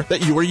structure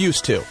that you are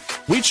used to.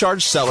 We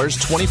charge sellers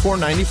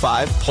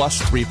 $24.95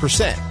 plus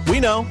 3%.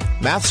 We know,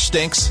 math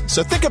stinks,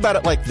 so think about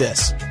it like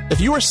this. If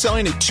you were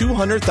selling a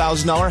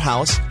 $200,000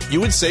 house, you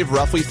would save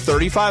roughly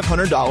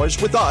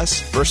 $3,500 with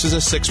us versus a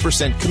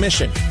 6%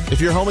 commission.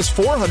 If your home is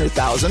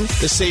 $400,000,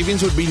 the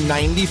savings would be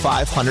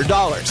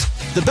 $9,500.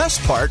 The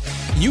best part,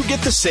 you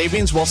get the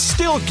savings while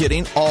still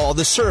getting all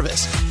the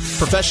service.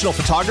 Professional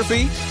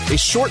photography, a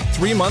short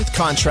 3-month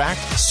contract,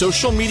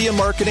 social media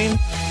marketing,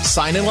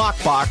 sign and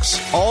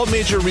lockbox, all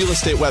major real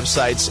estate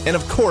websites, and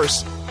of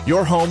course,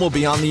 your home will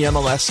be on the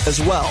MLS as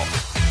well.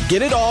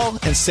 Get it all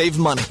and save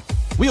money.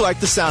 We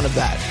like the sound of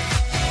that.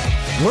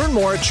 Learn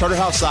more at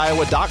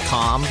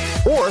charterhouseiowa.com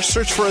or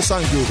search for us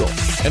on Google.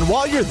 And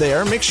while you're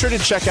there, make sure to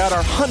check out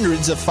our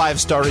hundreds of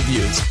 5-star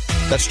reviews.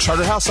 That's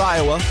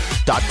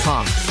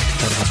charterhouseiowa.com.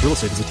 Charterhouse Real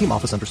Estate is a team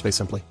office under Space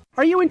Simply.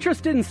 Are you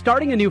interested in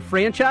starting a new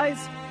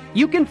franchise?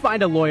 You can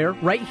find a lawyer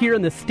right here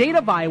in the state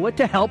of Iowa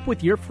to help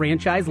with your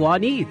franchise law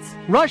needs.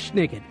 Rush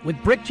Niggett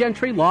with Brick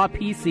Gentry Law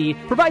PC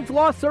provides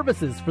law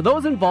services for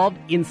those involved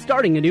in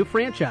starting a new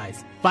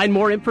franchise. Find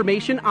more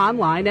information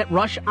online at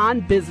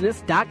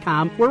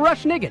rushonbusiness.com, where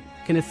Rush Niggett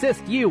can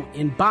assist you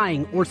in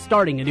buying or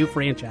starting a new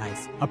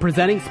franchise. A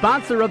presenting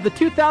sponsor of the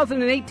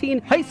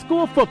 2018 high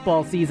school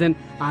football season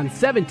on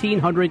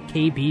 1700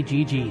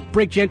 KBGG.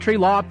 Brick Gentry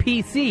Law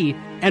PC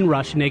and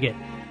Rush Niggett.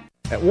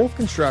 At Wolf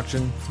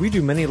Construction, we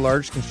do many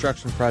large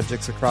construction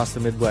projects across the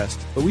Midwest,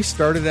 but we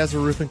started as a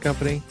roofing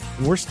company,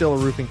 and we're still a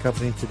roofing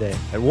company today.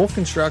 At Wolf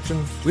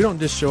Construction, we don't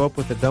just show up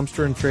with a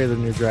dumpster and trailer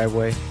in your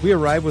driveway. We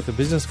arrive with a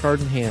business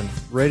card in hand,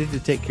 ready to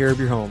take care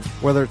of your home.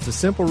 Whether it's a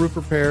simple roof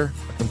repair,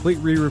 a complete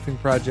re-roofing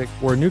project,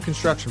 or a new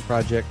construction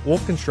project,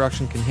 Wolf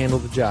Construction can handle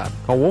the job.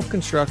 Call Wolf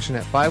Construction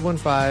at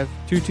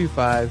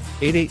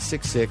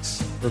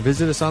 515-225-8866 or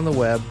visit us on the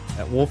web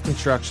at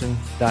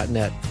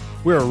wolfconstruction.net.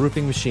 We're a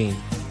roofing machine.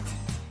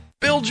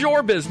 Build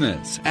your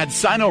business. At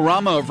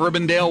Sinorama of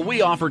Urbandale,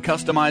 we offer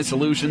customized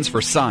solutions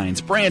for signs,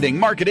 branding,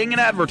 marketing,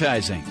 and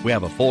advertising. We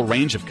have a full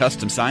range of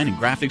custom sign and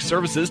graphic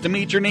services to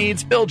meet your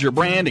needs, build your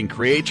brand, and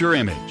create your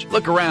image.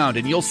 Look around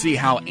and you'll see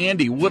how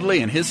Andy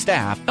Woodley and his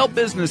staff help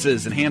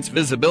businesses enhance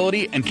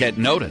visibility and get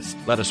noticed.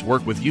 Let us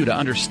work with you to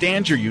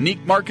understand your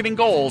unique marketing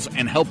goals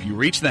and help you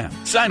reach them.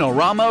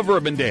 Sinorama of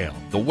Urbandale,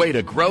 the way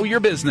to grow your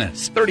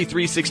business.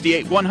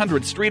 3368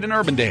 100th Street in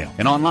Urbandale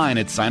and online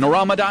at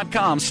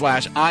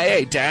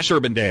sinorama.com/IA-Urbandale.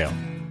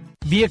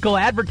 Vehicle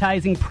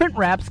advertising print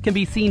wraps can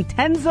be seen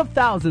tens of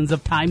thousands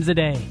of times a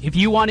day. If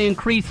you want to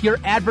increase your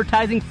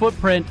advertising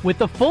footprint with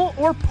the full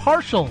or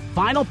partial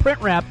vinyl print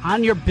wrap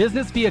on your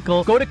business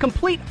vehicle, go to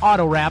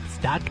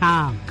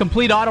CompleteAutoWraps.com.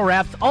 Complete Auto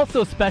Wraps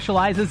also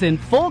specializes in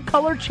full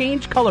color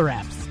change color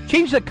wraps.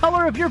 Change the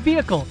color of your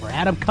vehicle or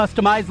add a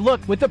customized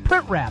look with a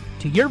print wrap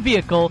to your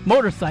vehicle,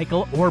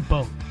 motorcycle, or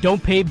boat.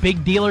 Don't pay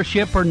big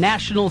dealership or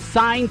national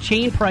sign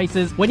chain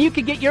prices when you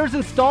can get yours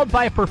installed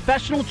by a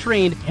professional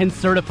trained and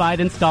certified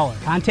installer.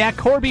 Contact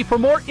Corby for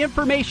more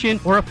information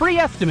or a free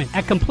estimate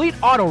at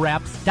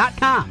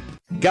CompleteAutoWraps.com.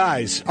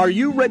 Guys, are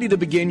you ready to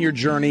begin your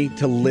journey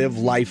to live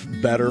life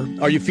better?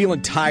 Are you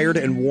feeling tired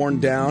and worn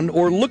down,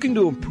 or looking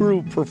to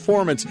improve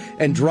performance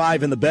and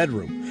drive in the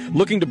bedroom?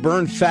 Looking to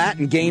burn fat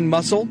and gain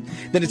muscle?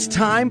 Then it's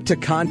time to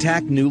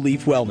contact New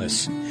Leaf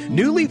Wellness.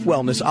 New Leaf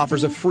Wellness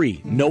offers a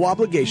free,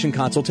 no-obligation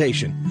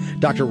consultation.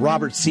 Dr.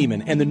 Robert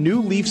Seaman and the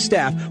New Leaf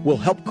staff will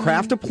help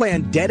craft a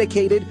plan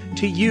dedicated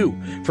to you.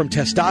 From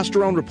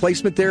testosterone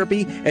replacement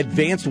therapy,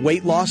 advanced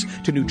weight loss,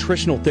 to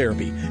nutritional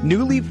therapy,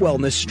 New Leaf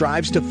Wellness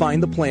strives to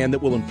find the plan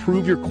that will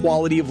improve your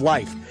quality of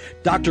life.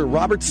 Dr.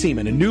 Robert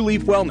Seaman and New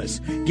Leaf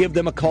Wellness. Give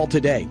them a call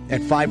today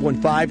at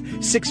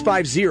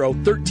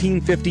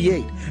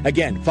 515-650-1358.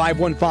 Again,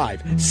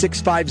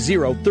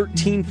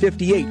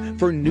 515-650-1358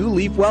 for New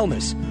Leaf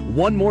Wellness.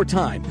 One more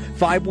time,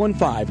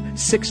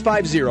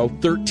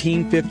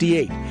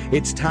 515-650-1358.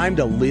 It's time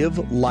to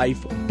live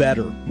life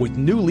better with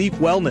New Leaf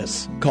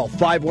Wellness. Call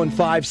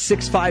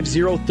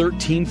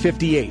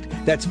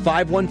 515-650-1358. That's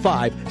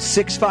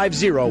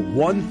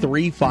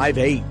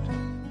 515-650-1358.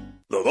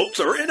 The votes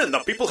are in and the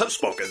people have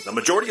spoken. The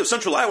majority of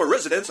Central Iowa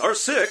residents are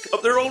sick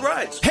of their old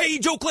rides. Hey,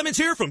 Joe Clements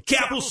here from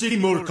Capital City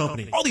Motor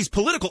Company. All these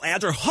political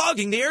ads are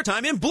hogging the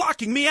airtime and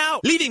blocking me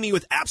out, leaving me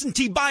with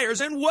absentee buyers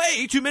and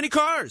way too many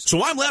cars.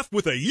 So I'm left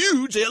with a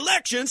huge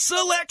election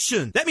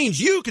selection. That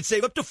means you could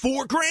save up to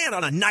 $4,000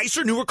 on a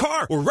nicer, newer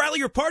car, or rally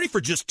your party for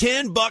just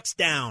 $10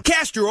 down.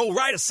 Cast your old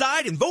ride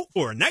aside and vote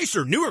for a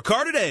nicer, newer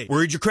car today.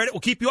 Worried your credit will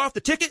keep you off the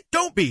ticket?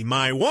 Don't be.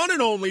 My one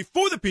and only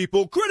for the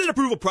people credit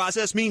approval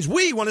process means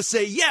we want to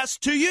say yes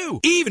to you,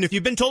 even if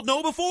you've been told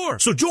no before.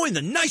 So join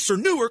the nicer,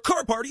 newer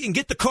car party and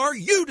get the car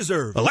you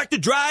deserve. Elect to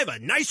drive a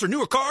nicer,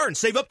 newer car and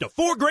save up to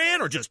 $4,000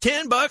 or just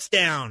 $10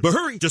 down. But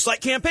hurry, just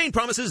like campaign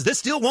promises,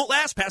 this deal won't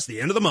last past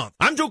the end of the month.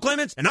 I'm Joe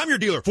Clements, and I'm your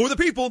dealer for the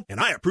people, and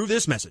I approve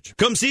this message.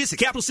 Come see us at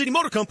Capital City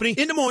Motor Company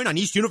in Des Moines on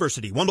East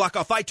University, one block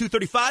off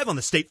I-235 on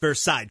the State Fair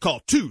side. Call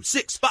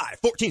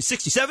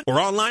 265-1467 or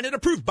online at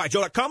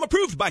approvedbyjoe.com.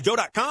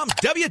 Approvedbyjoe.com.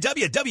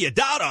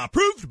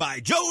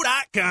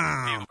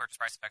 www.approvedbyjoe.com. Purchase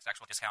price affects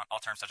actual discount. All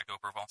terms subject to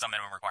approval. Some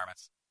minimum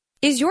requirements.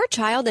 Is your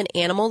child an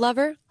animal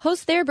lover?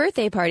 Host their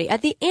birthday party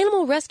at the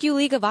Animal Rescue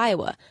League of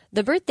Iowa.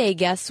 The birthday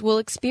guests will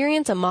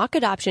experience a mock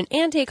adoption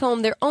and take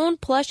home their own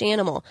plush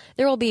animal.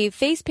 There will be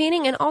face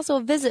painting and also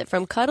a visit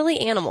from cuddly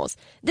animals.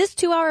 This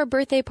 2-hour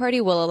birthday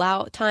party will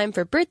allow time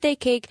for birthday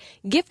cake,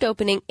 gift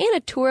opening, and a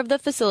tour of the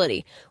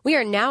facility. We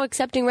are now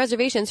accepting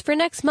reservations for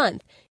next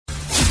month.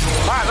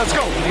 All right, let's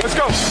go. Let's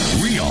go.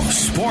 Real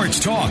sports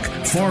talk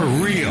for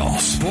real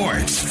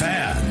sports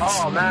fans.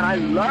 Oh, man, I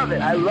love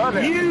it. I love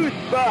it. You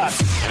suck.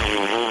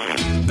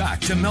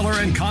 Back to Miller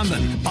and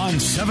Condon on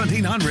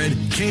 1700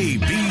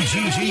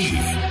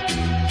 KBGG.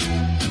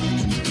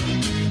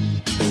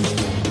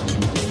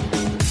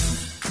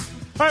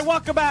 All right,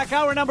 welcome back.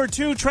 Hour number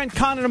 2. Trent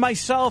Condon and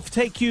myself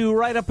take you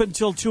right up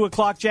until 2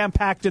 o'clock,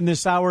 jam-packed in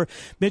this hour.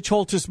 Mitch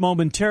Holtis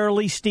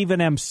momentarily. Stephen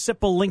M.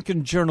 Sipple,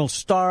 Lincoln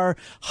Journal-Star.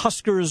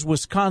 Huskers,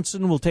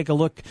 Wisconsin. We'll take a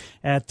look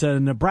at the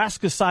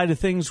Nebraska side of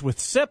things with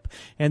Sip.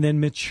 And then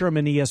Mitch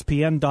Sherman,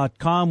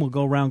 ESPN.com. We'll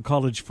go around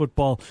college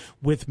football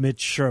with Mitch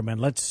Sherman.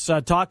 Let's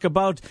talk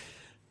about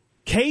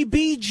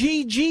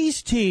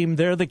KBGG's team.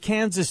 They're the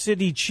Kansas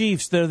City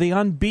Chiefs. They're the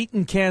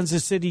unbeaten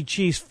Kansas City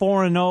Chiefs,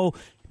 4-0.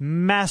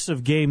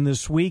 Massive game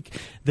this week.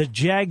 The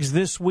Jags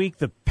this week,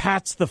 the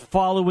Pats the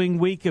following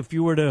week. If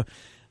you were to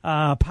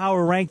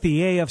power rank the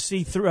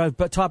AFC,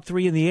 top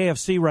 3 in the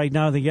AFC right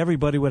now, I think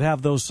everybody would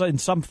have those in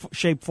some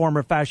shape, form,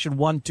 or fashion.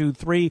 1, 2,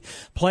 3.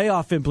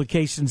 Playoff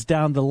implications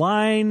down the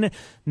line.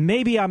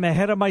 Maybe I'm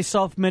ahead of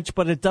myself, Mitch,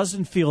 but it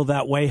doesn't feel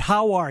that way.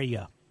 How are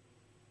you?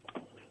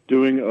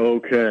 Doing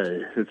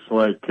okay. It's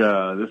like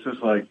this is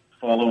like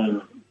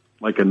following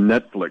like a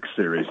Netflix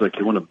series, like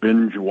you want to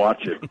binge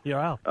watch it.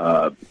 Yeah.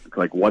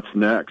 Like what's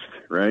next,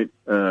 right?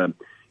 And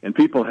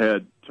people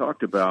had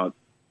talked about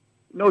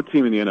no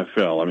team in the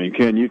NFL. I mean,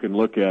 Ken, you can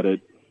look at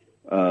it.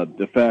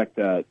 The fact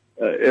that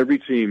every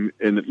team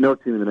no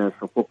team in the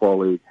National Football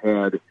League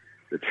had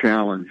the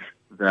challenge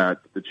that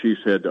the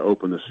Chiefs had to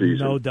open the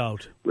season. No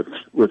doubt.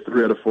 With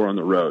 3 out of 4 on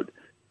the road.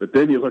 But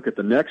then you look at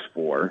the next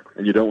 4,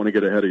 and you don't want to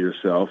get ahead of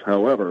yourself.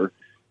 However,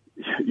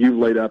 you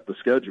laid out the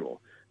schedule.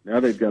 Now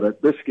they've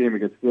got this game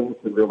against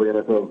Jacksonville, the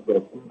NFL's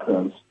best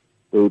defense.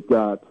 They've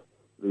got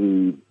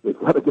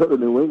to go to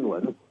New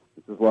England,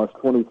 which has lost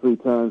 23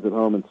 times at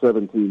home in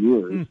 17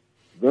 years.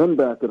 Then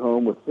back at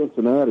home with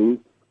Cincinnati,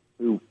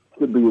 who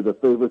could be the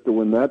favorite to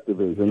win that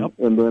division,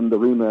 and then the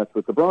rematch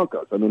with the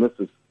Broncos. I mean, this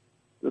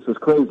is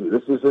crazy.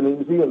 This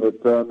isn't easy, and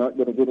it's not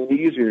going to get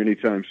any easier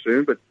anytime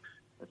soon. But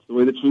that's the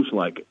way the Chiefs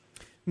like it.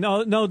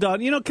 No doubt.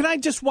 Can I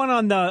just one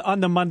on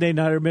the Monday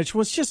Nighter, Mitch? It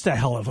was just a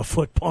hell of a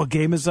football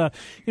game. As a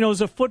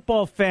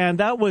football fan,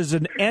 that was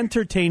an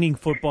entertaining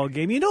football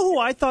game. You know who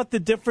I thought the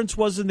difference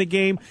was in the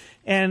game?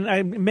 And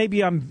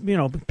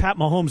Pat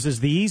Mahomes is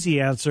the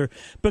easy answer,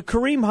 but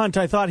Kareem Hunt,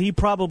 I thought he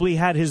probably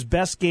had his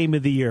best game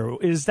of the year.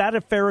 Is that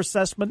a fair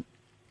assessment?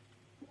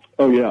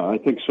 Oh yeah, I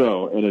think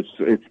so, and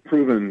it's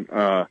proven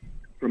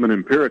from an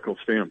empirical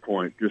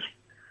standpoint, just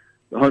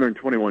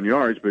 121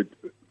 yards, but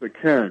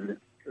Ken,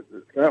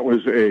 that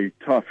was a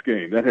tough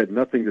game. That had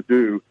nothing to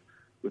do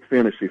with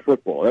fantasy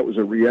football. That was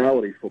a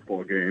reality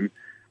football game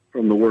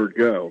from the word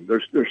go.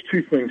 There's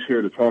 2 things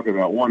here to talk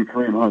about. One,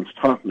 Kareem Hunt's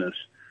toughness.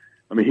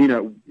 I mean, he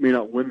may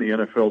not win the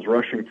NFL's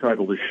rushing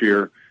title this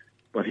year,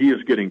 but he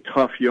is getting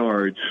tough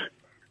yards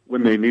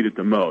when they need it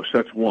the most.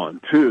 That's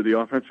one. 2, the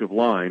offensive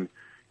line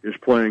is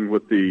playing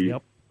with the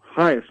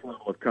highest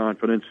level of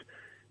confidence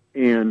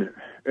and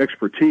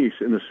expertise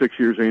in the 6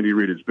 years Andy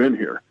Reid has been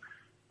here.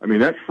 I mean,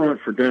 that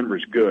front for Denver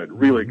is good,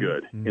 really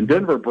good. And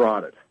Denver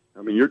brought it.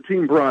 I mean, your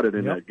team brought it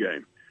in that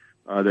game.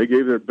 They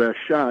gave their best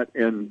shot,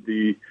 and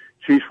the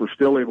Chiefs were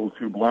still able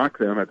to block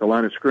them at the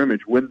line of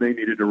scrimmage when they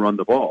needed to run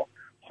the ball.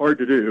 Hard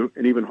to do,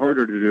 and even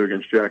harder to do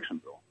against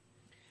Jacksonville.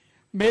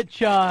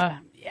 Mitch,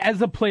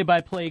 as a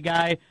play-by-play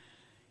guy,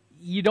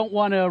 you don't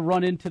want to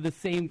run into the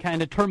same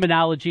kind of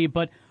terminology,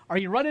 but are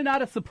you running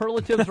out of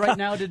superlatives right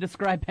now to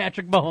describe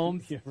Patrick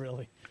Mahomes? Yeah,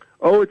 really.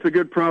 Oh, it's a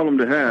good problem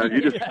to have.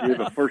 You just gave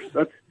a first.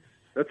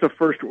 That's a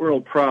first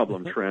world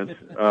problem, Trent.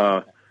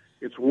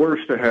 It's worse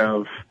to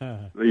have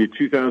the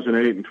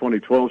 2008 and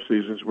 2012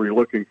 seasons where you're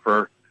looking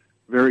for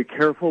very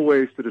careful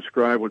ways to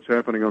describe what's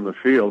happening on the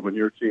field when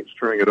your team's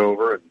turning it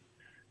over and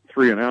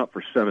 3 and out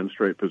for 7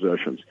 straight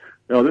possessions.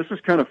 Now, this is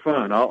kind of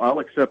fun. I'll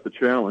accept the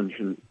challenge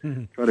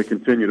and try to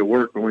continue to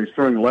work. But when he's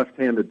throwing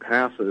left-handed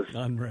passes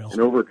and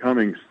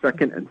overcoming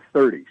 2nd and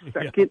 30,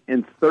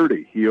 and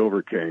 30 he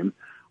overcame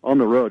on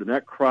the road. And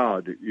that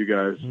crowd, you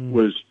guys,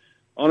 was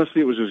 –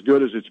 honestly, it was as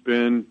good as it's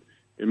been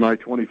in my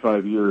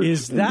 25 years.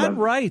 Is that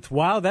right?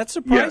 Wow, that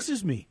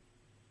surprises me.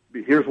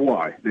 Here's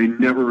why. They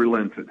never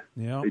relented.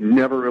 They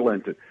never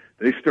relented.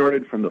 They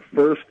started from the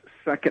first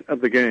second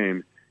of the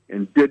game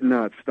and did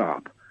not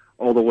stop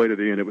all the way to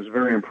the end. It was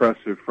very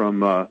impressive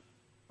from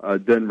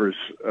Denver's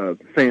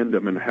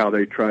fandom and how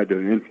they tried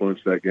to influence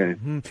that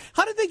game.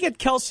 How did they get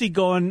Kelsey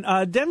going?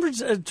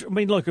 Denver's,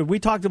 look, we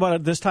talked about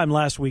it this time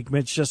last week,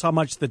 Mitch, just how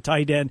much the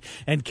tight end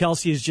and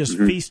Kelsey has just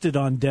feasted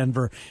on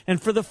Denver.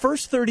 And for the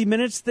first 30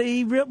 minutes,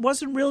 they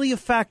wasn't really a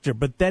factor,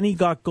 but then he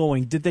got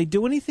going. Did they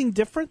do anything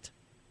different?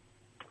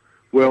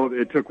 Well,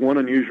 it took one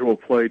unusual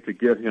play to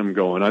get him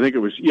going. I think it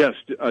was,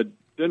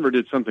 Denver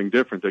did something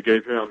different. They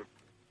gave him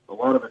a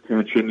lot of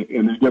attention,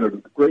 and they did a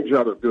great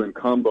job of doing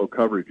combo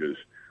coverages.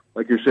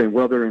 Like you're saying,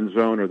 whether in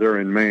zone or they're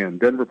in man.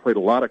 Denver played a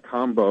lot of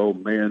combo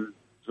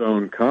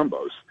man-zone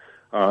combos.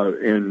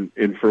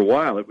 And for a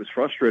while, it was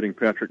frustrating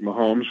Patrick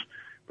Mahomes.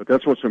 But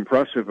that's what's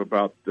impressive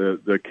about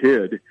the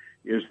kid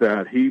is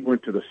that he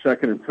went to the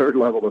 2nd and 3rd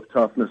level of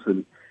toughness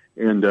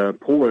and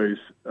poise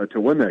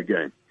to win that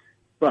game.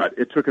 But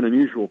it took an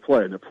unusual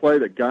play. And the play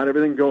that got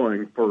everything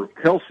going for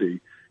Kelsey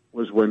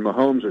was when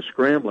Mahomes is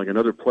scrambling,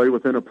 another play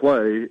within a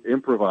play,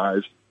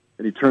 improvised,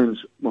 and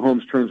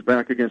Mahomes turns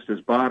back against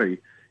his body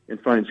and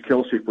finds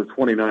Kelsey for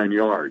 29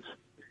 yards.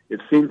 It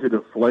seemed to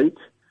deflate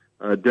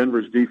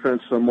Denver's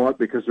defense somewhat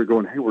because they're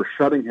going, hey, we're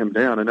shutting him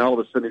down, and all of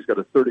a sudden he's got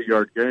a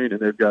 30-yard gain, and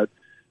they've got,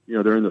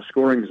 they're in the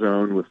scoring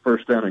zone with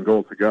 1st down and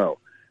goal to go.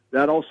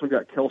 That also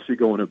got Kelsey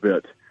going a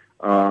bit,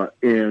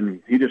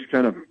 and he just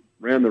kind of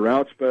ran the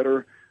routes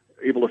better,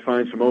 able to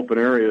find some open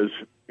areas,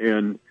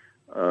 and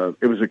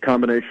it was a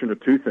combination of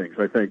 2 things,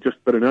 I think,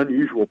 but an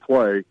unusual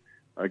play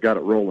got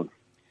it rolling.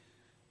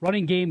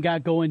 Running game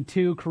got going,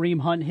 too. Kareem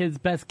Hunt, his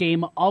best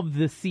game of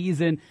the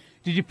season.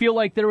 Did you feel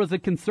like there was a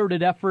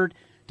concerted effort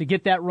to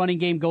get that running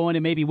game going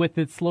and maybe with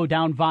it slow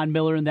down Von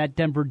Miller and that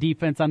Denver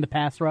defense on the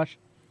pass rush?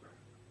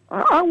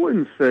 I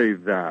wouldn't say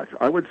that.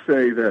 I would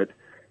say that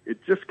it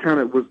just kind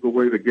of was the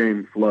way the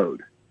game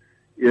flowed.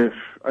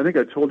 I think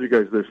I told you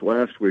guys this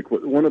last week,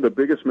 one of the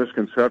biggest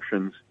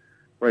misconceptions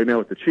right now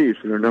with the Chiefs,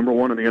 and they're number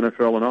 1 in the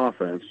NFL in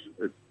offense,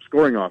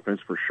 scoring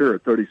offense for sure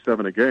at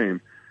 37 a game,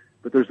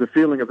 but there's the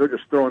feeling of they're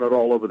just throwing it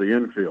all over the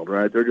infield,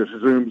 right? They're just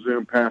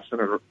zoom, passing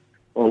it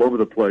all over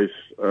the place,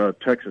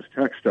 Texas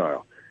Tech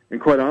style.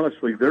 And quite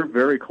honestly, they're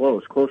very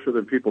closer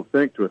than people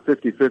think to a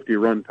 50-50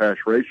 run-pass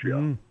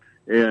ratio.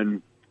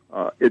 And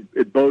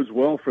it bodes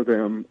well for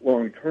them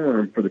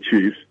long-term for the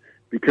Chiefs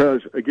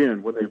because,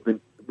 again, when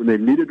when they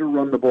needed to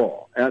run the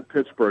ball. At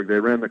Pittsburgh, they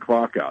ran the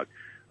clock out.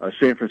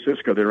 San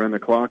Francisco, they ran the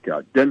clock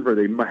out. Denver,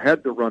 they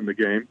had to run the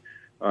game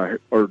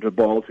or the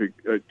ball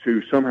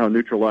to somehow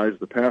neutralize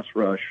the pass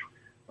rush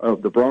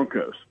of the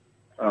Broncos.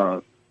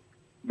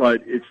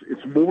 But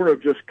it's more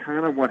of just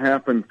kind of what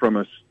happened from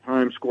a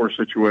time score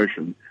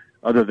situation,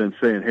 other than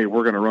saying, "Hey,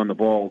 we're going to run the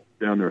ball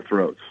down their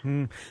throats."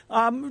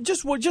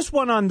 Just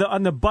one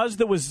on the buzz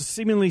that was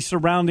seemingly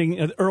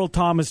surrounding Earl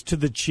Thomas to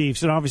the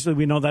Chiefs, and obviously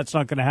we know that's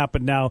not going to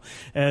happen now,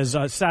 as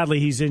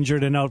sadly he's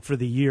injured and out for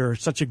the year.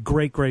 Such a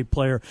great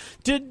player.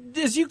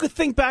 As you could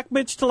think back,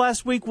 Mitch, to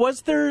last week,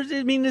 was there?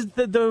 I mean,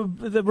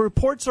 the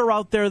reports are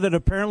out there that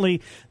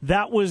apparently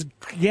that was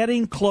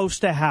getting close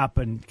to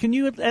happen. Can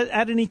you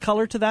add any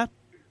color to that?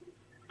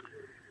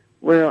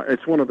 Well,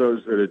 it's one of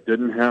those that it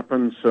didn't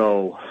happen,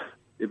 so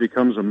it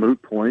becomes a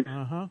moot point.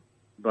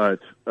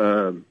 But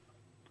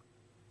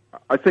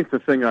I think the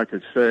thing I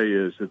could say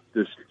is that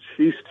this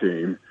Chiefs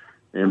team,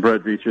 and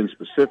Brett Veach in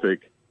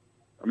specific,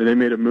 I mean, they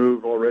made a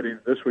move already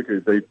this week.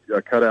 They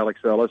cut Alex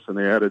Ellis, and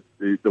they added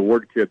the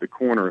Ward kid, the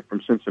corner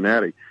from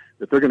Cincinnati,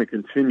 that they're going to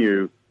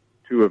continue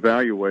to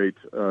evaluate,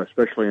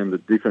 especially in the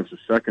defensive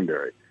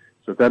secondary.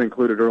 So if that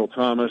included Earl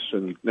Thomas,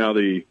 and now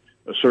the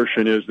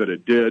assertion is that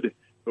it did,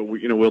 but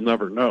we'll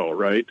never know,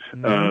 right?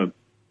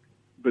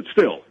 But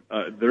still,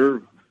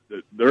 they're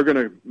going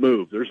to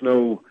move. There's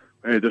no,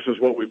 hey, this is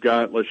what we've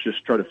got. Let's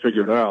just try to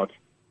figure it out.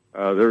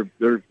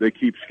 They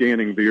keep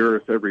scanning the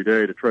earth every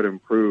day to try to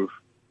improve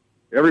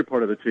every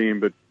part of the team,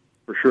 but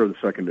for sure the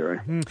secondary.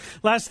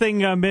 Last thing,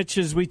 Mitch,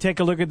 as we take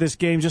a look at this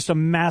game, just a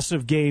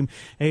massive game,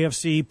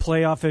 AFC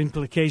playoff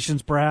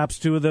implications perhaps.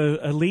 Two of the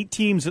elite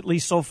teams, at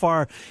least so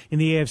far in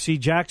the AFC.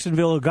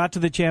 Jacksonville got to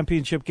the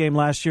championship game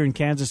last year, in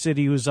Kansas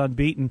City, who was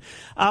unbeaten.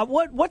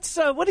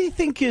 What do you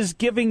think is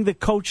giving the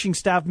coaching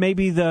staff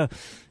maybe I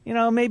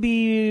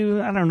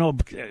don't know,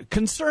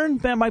 concern,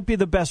 that might be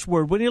the best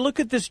word. When you look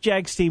at this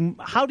Jags team,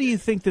 how do you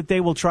think that they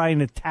will try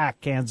and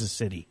attack Kansas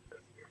City?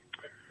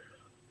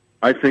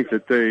 I think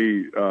that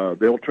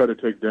they'll try to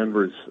take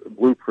Denver's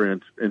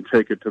blueprint and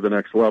take it to the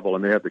next level,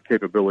 and they have the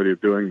capability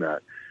of doing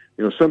that.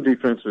 Some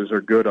defenses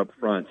are good up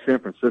front. San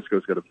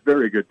Francisco's got a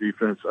very good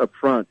defense up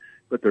front,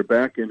 but their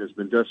back end has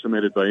been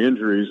decimated by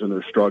injuries, and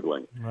they're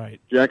struggling. Right.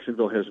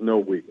 Jacksonville has no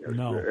weakness.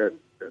 No.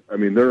 I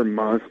mean, they're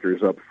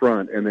monsters up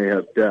front, and they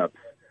have depth,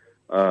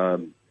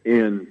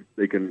 and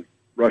they can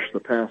rush the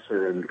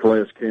passer, and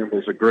Calais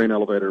Campbell's a grain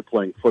elevator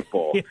playing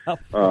football,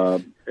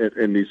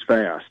 and he's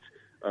fast.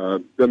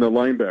 Then the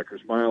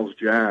linebackers, Miles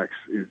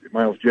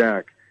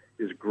Jack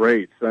is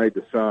great side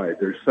to side.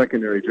 Their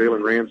secondary,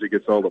 Jalen Ramsey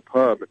gets all the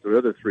pub, but the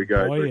other three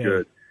guys are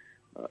good.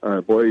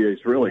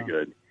 Boyer's really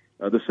good.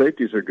 The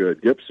safeties are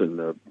good.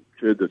 Gibson,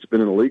 kid that's been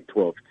in the league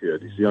 12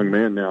 kid. He's a young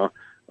man now.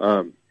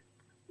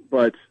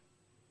 But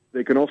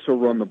they can also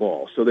run the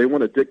ball. So they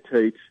want to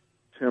dictate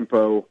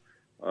tempo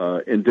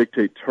and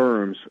dictate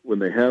terms when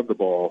they have the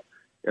ball,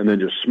 and then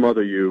just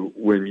smother you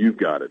when you've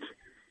got it.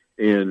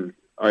 And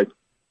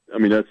I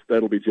mean,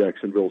 that'll be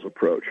Jacksonville's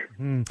approach.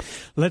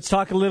 Let's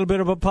talk a little bit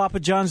about Papa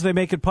John's. They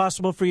make it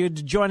possible for you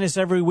to join us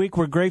every week.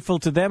 We're grateful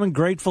to them and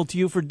grateful to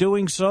you for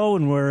doing so.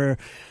 And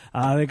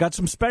they got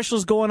some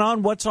specials going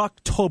on. What's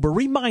October?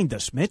 Remind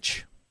us,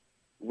 Mitch.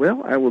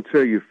 Well, I will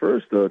tell you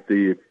first, though,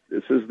 this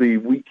is the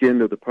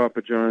weekend of the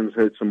Papa John's.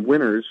 Had some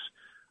winners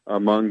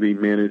among the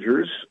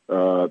managers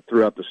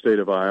throughout the state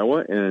of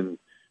Iowa, and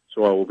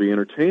so I will be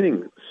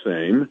entertaining the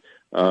same.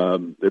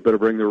 They better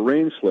bring their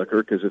rain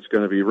slicker because it's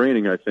going to be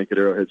raining, I think, at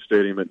Arrowhead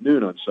Stadium at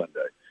noon on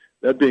Sunday.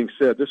 That being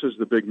said, this is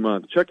the big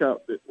month. Check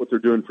out what they're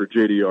doing for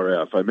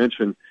JDRF. I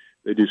mentioned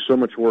they do so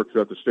much work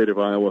throughout the state of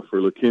Iowa for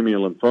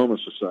Leukemia and Lymphoma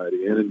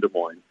Society and in Des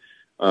Moines.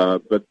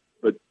 But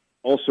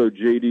also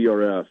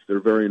JDRF, they're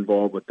very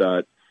involved with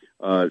that.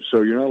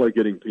 So you're not only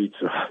getting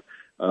pizza,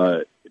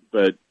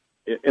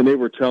 and they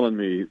were telling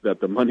me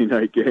that the Monday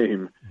night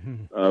game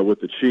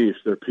with the Chiefs,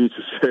 their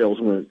pizza sales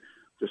went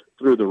just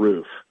through the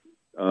roof.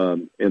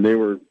 And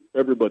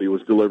everybody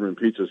was delivering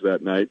pizzas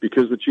that night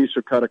because the Chiefs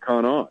are kind of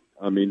caught on.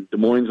 I mean, Des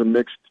Moines a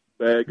mixed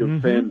bag of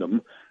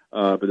fandom,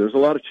 but there's a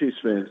lot of Chiefs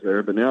fans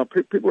there. But now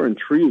people are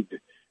intrigued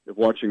of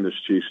watching this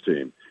Chiefs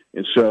team.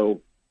 And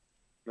so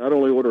not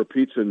only order a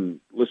pizza and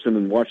listen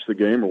and watch the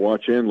game, or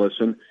watch and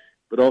listen,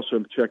 but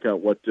also check out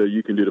what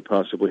you can do to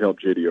possibly help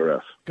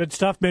JDRF. Good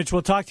stuff, Mitch.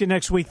 We'll talk to you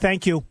next week.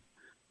 Thank you.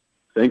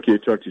 Thank you.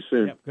 Talk to you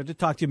soon. Yep, good to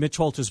talk to you. Mitch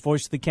Holthus,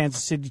 voice of the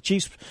Kansas City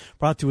Chiefs,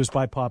 brought to us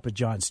by Papa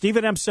John's.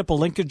 Stephen M. Sipple,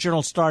 Lincoln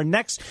Journal-Star.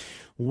 Next,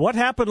 what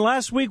happened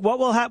last week? What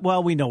will happen?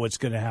 Well, we know what's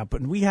going to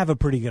happen. We have a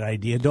pretty good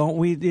idea, don't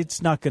we?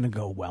 It's not going to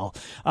go well.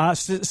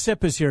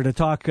 Sip is here to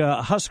talk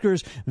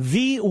Huskers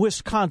v.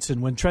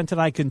 Wisconsin when Trent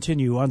and I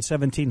continue on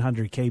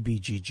 1700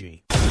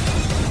 KBGG.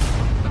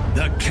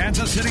 The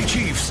Kansas City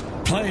Chiefs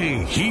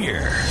play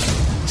here.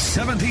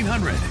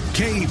 1700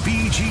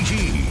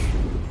 KBGG.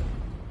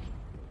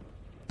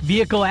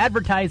 Vehicle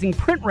advertising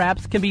print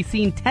wraps can be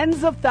seen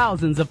tens of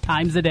thousands of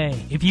times a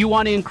day. If you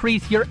want to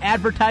increase your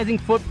advertising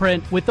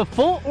footprint with a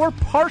full or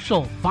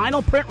partial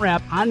vinyl print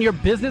wrap on your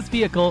business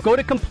vehicle, go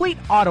to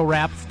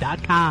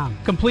CompleteAutoWraps.com.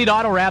 Complete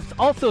Auto Wraps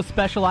also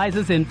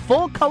specializes in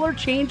full color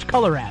change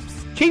color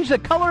wraps. Change the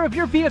color of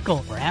your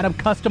vehicle or add a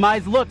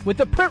customized look with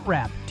a print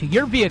wrap to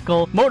your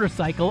vehicle,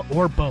 motorcycle,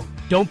 or boat.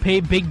 Don't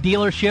pay big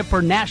dealership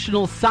or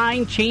national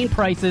sign chain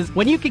prices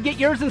when you can get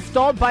yours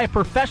installed by a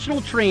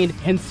professional trained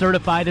and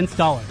certified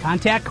installer.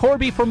 Contact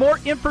Corby for more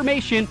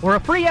information or a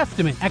free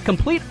estimate at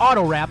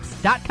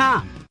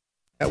CompleteAutoWraps.com.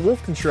 At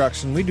Wolf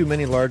Construction, we do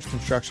many large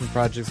construction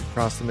projects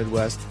across the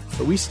Midwest,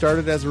 but we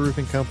started as a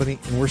roofing company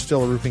and we're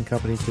still a roofing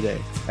company today.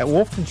 At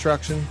Wolf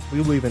Construction,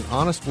 we believe in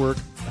honest work,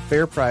 a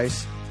fair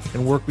price,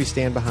 and work we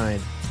stand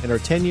behind. And our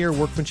 10-year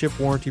workmanship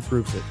warranty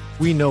proves it.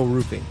 We know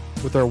roofing.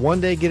 With our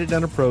one-day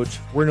get-it-done approach,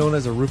 we're known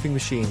as a roofing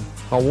machine.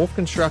 Call Wolf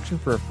Construction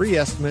for a free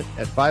estimate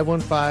at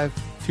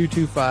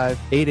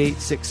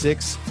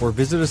 515-225-8866 or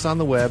visit us on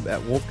the web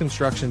at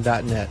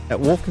wolfconstruction.net. At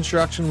Wolf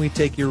Construction, we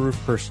take your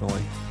roof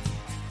personally.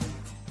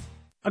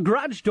 A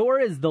garage door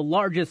is the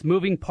largest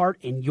moving part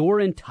in your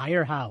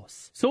entire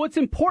house, so it's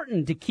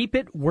important to keep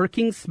it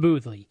working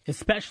smoothly,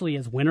 especially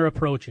as winter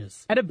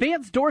approaches. At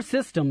Advanced Door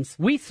Systems,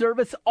 we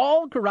service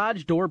all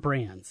garage door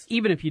brands,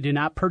 even if you do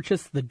not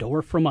purchase the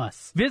door from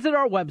us. Visit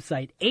our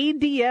website,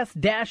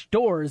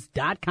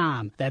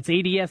 ads-doors.com. That's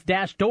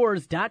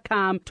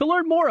ads-doors.com to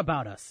learn more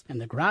about us and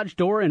the garage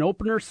door and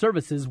opener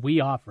services we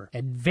offer.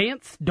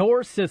 Advanced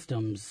Door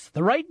Systems,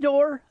 the right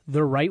door,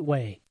 the right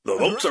way. The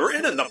votes are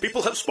in and the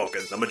people have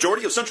spoken. The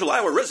majority of Central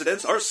Iowa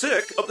residents are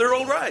sick of their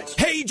old rides.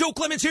 Hey, Joe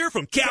Clements here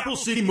from Capital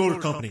City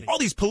Motor Company. All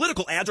these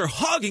political ads are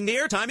hogging the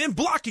airtime and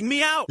blocking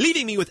me out,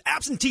 leaving me with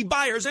absentee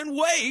buyers and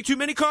way too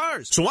many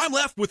cars. So I'm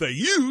left with a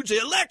huge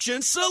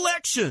election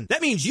selection.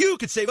 That means you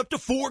could save up to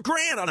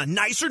 $4,000 on a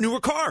nicer, newer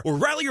car or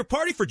rally your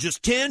party for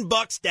just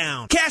 $10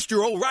 down. Cast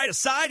your old ride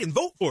aside and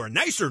vote for a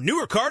nicer,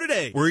 newer car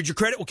today. Worried your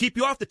credit will keep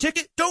you off the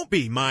ticket? Don't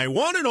be. My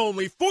one and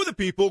only for the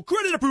people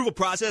credit approval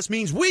process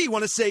means we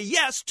want to say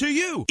yes to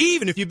you,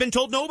 even if you've been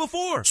told no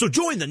before. So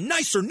join the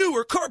nicer,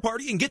 newer car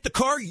party and get the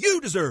car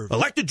you deserve.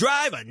 Elect to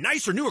drive a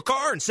nicer, newer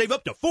car and save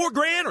up to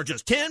 $4,000 or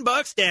just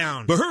 $10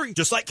 down. But hurry,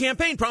 just like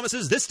campaign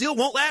promises, this deal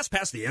won't last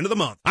past the end of the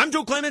month. I'm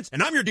Joe Clements,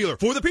 and I'm your dealer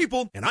for the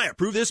people, and I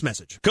approve this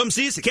message. Come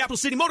see us at Capital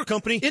City Motor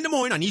Company in Des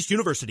Moines on East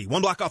University,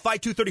 one block off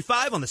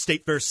I-235 on the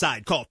State Fair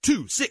side. Call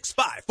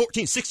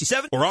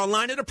 265-1467 or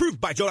online at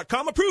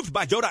approvedbyjoe.com,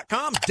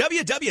 approvedbyjoe.com,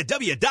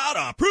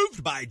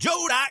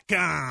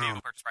 www.approvedbyjoe.com.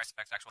 Vehicle purchase price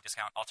affects actual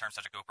discount. All terms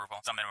subject to approval.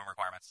 Some minimum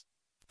requirements.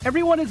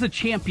 Everyone is a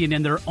champion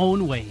in their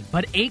own way,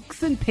 but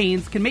aches and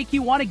pains can make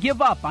you want to give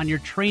up on your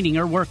training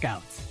or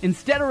workouts.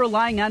 Instead of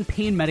relying on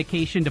pain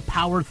medication to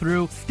power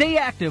through, stay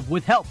active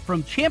with help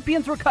from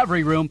Champions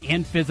Recovery Room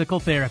and Physical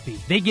Therapy.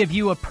 They give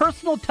you a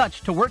personal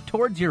touch to work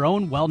towards your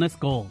own wellness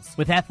goals.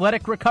 With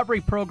athletic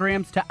recovery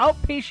programs to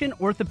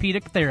outpatient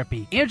orthopedic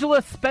therapy,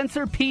 Angela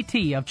Spencer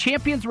PT of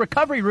Champions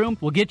Recovery Room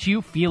will get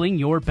you feeling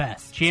your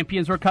best.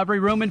 Champions Recovery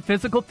Room and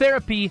Physical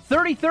Therapy,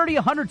 3030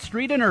 100th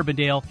Street in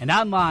Urbandale, and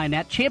online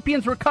at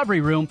championsrecoveryroom.com.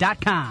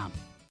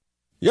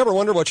 You ever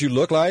wonder what you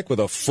look like with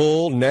a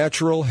full,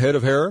 natural head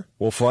of hair?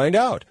 Well, find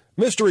out.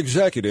 Mr.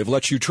 Executive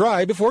lets you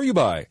try before you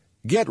buy.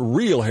 Get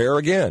real hair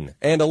again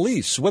and a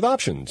lease with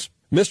options.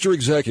 Mr.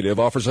 Executive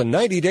offers a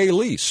 90-day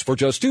lease for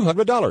just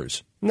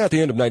 $200. And at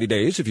the end of 90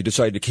 days, if you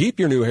decide to keep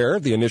your new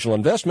hair, the initial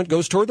investment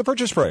goes toward the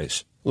purchase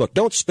price. Look,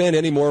 don't spend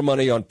any more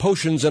money on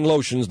potions and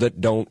lotions that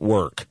don't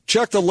work.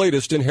 Check the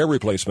latest in hair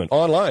replacement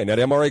online at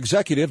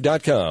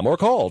mrexecutive.com or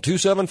call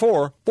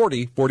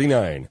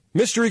 274-4049.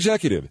 Mr.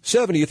 Executive,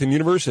 70th and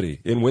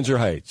University in Windsor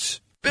Heights.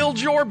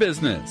 Build your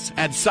business.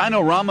 At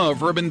Sinorama of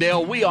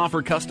Urbandale, we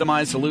offer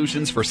customized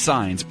solutions for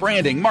signs,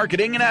 branding,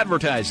 marketing, and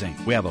advertising.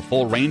 We have a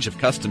full range of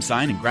custom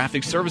sign and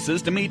graphic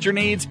services to meet your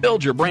needs,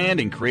 build your brand,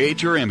 and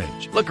create your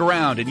image. Look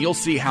around and you'll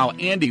see how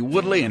Andy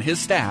Woodley and his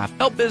staff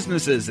help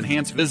businesses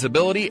enhance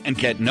visibility and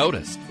get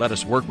noticed. Let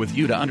us work with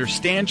you to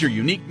understand your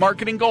unique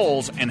marketing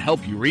goals and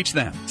help you reach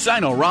them.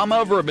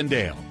 Sinorama of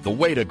Urbandale, the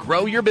way to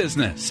grow your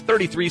business.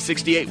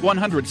 3368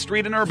 100th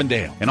Street in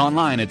Urbandale and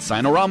online at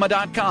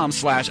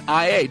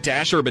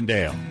sinorama.com/IA-Urbandale. You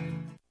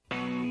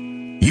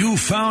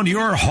found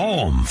your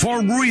home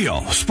for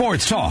real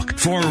sports talk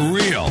for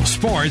real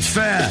sports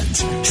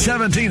fans.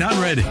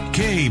 1700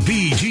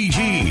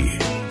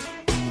 KBGG.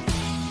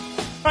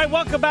 All right,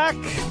 welcome back.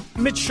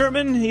 Mitch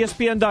Sherman,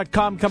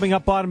 ESPN.com, coming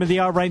up bottom of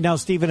the hour right now.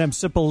 Stephen M.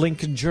 Sipple,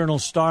 Lincoln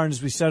Journal-Star. And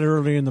as we said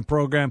earlier in the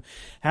program,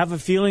 have a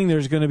feeling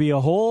there's going to be a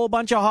whole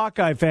bunch of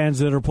Hawkeye fans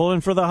that are pulling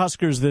for the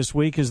Huskers this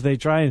week as they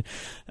try and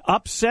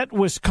upset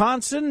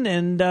Wisconsin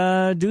and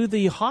do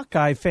the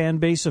Hawkeye fan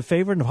base a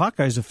favor and the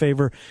Hawkeyes a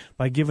favor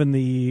by giving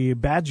the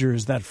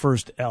Badgers that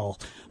first L,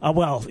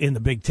 in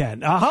the Big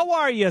Ten. How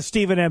are you,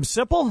 Stephen M.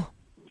 Sipple?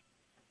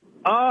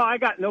 Oh, I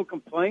got no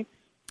complaints.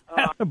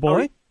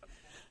 Boy.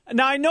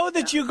 Now, I know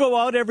that you go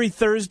out every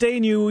Thursday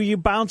and you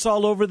bounce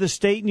all over the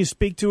state and you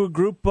speak to a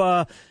group,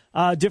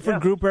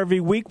 different group every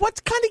week.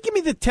 Give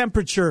me the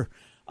temperature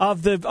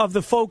of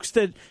the folks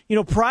that,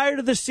 prior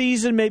to the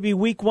season, maybe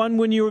week one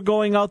when you were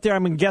going out there,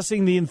 I'm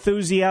guessing the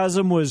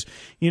enthusiasm was,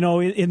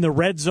 in the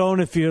red zone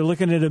if you're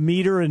looking at a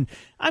meter, and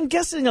I'm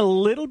guessing a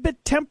little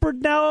bit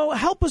tempered now.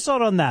 Help us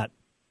out on that.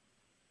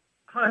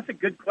 Oh, that's a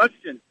good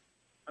question.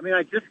 I mean,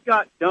 I just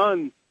got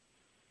done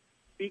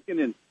speaking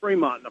in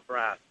Fremont,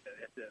 Nebraska,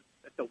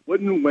 at the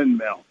Wooden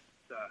Windmill.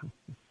 It's a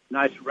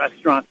nice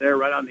restaurant there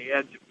right on the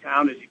edge of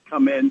town as you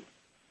come in,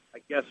 I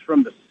guess,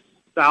 from the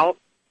south.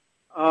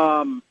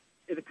 I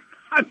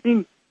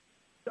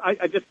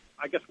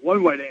guess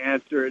one way to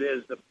answer it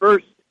is the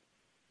first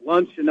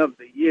luncheon of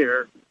the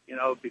year,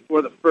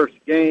 before the first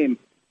game,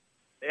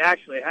 they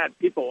actually had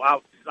people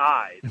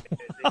outside.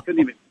 They couldn't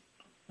even,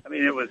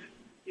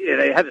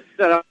 they had to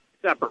set up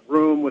a separate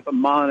room with a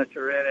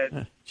monitor in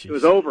it. It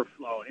was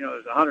overflowing.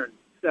 There's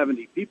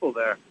 170 people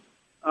there.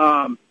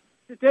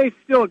 Today's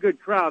still a good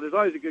crowd. There's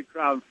always a good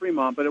crowd in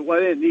Fremont, but they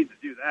didn't need to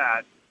do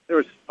that. There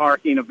was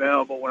parking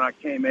available when I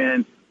came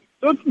in.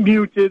 So it's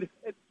muted.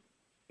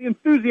 The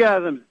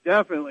enthusiasm's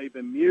definitely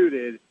been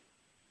muted.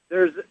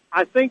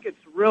 I think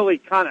it's really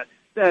kind of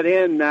set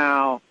in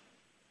now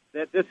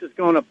that this is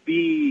going to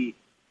be,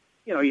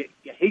 you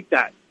hate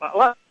that. A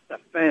lot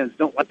of fans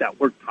don't like that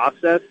word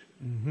process,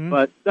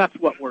 but that's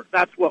what we're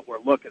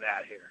looking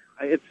at here.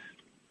 It's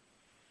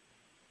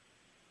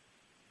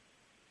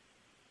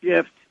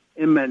shift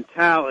in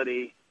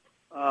mentality,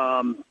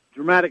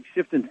 dramatic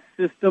shift in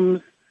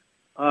systems,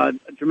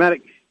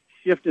 dramatic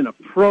shift in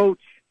approach,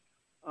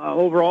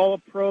 overall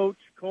approach,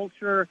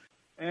 culture,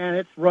 and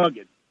it's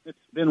rugged. It's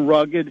been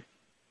rugged,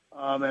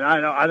 and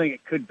I think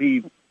it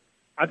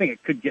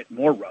could get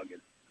more rugged.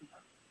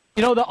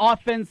 The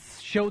offense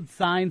showed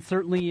signs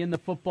certainly in the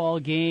football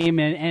game,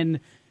 and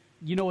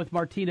with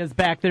Martinez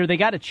back there, they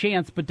got a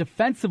chance, but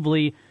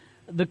defensively,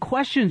 the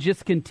questions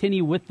just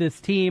continue with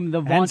this team.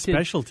 The vaunted, and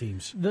special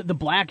teams. The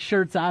black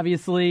shirts,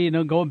 obviously,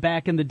 going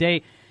back in the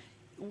day.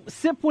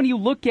 Sip, when you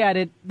look at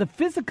it, the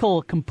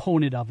physical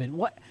component of it,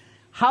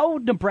 how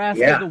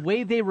Nebraska, the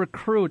way they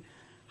recruit,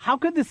 how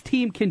could this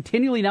team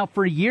continually now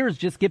for years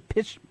just get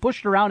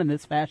pushed around in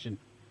this fashion?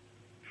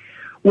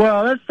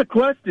 Well, that's the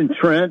question,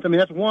 Trent.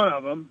 That's one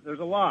of them. There's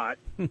a lot.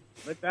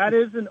 But that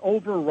is an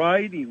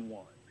overriding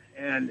one.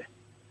 And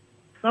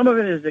some of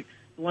it is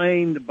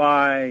explained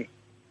by,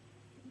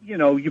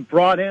 you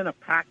brought in a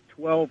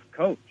Pac-12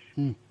 coach,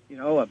 and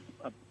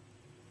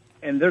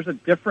there's a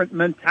different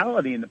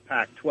mentality in the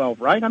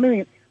Pac-12, right?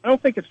 I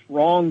don't think it's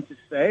wrong to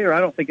say, or I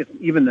don't think it's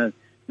even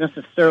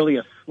necessarily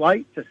a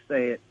slight to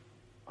say it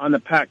on the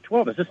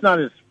Pac-12. It's just not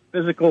as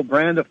physical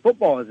brand of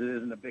football as it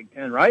is in the Big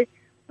Ten, right?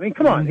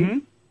 Come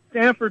on.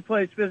 Stanford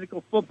plays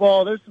physical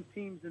football. There's some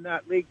teams in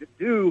that league that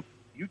do.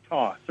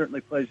 Utah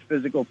certainly plays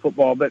physical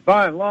football, but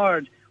by and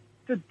large,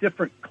 it's a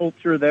different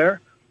culture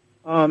there.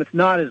 It's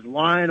not as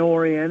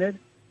line-oriented.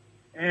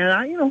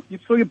 And,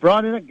 so you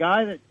brought in a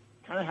guy that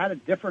kind of had a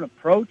different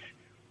approach.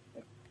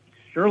 It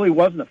surely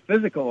wasn't a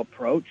physical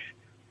approach,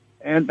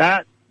 and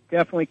that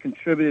definitely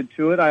contributed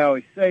to it. I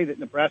always say that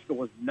Nebraska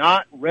was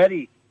not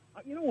ready.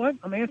 You know what?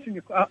 I'm answering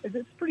your question.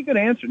 It's a pretty good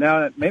answer.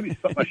 Now, maybe it's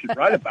something I should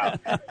write about.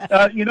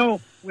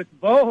 With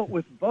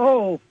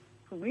Bo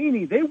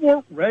Pelini, they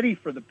weren't ready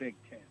for the Big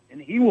Ten,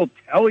 and he will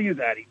tell you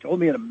that. He told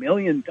me it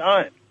 1,000,000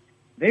 times.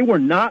 They were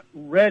not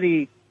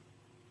ready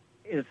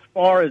as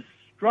far as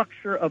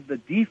structure of the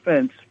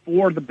defense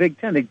for the Big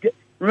Ten.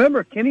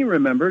 Remember, Kenny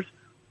remembers,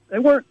 they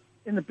weren't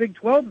in the Big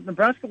 12.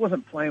 Nebraska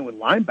wasn't playing with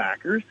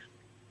linebackers.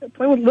 They're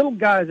playing with little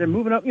guys. They're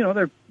moving up.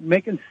 They're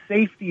making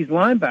safeties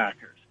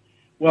linebackers.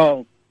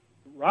 Well,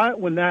 right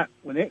when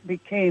it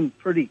became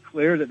pretty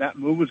clear that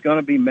move was going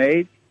to be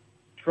made,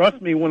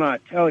 trust me when I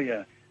tell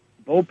you,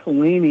 Bo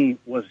Pelini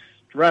was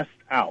stressed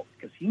out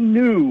because he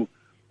knows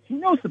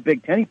the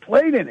Big Ten. He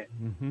played in it,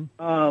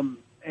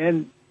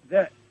 and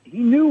that he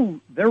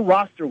knew their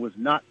roster was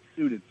not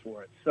suited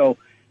for it. So,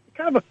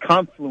 kind of a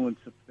confluence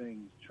of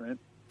things, Trent.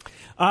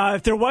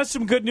 If there was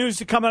some good news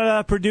to come out of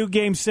that Purdue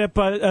game, Sip,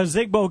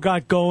 Zigbo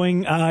got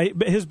going.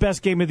 His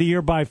best game of the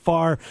year by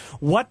far.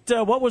 What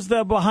was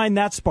behind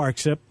that spark,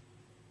 Sip?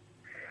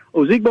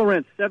 Zigbo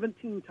ran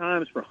 17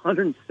 times for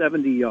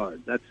 170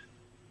 yards. That's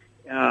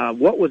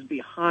what was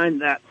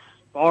behind that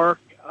spark.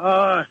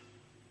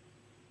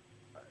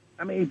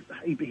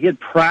 He had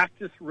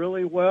practiced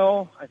really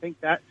well. I think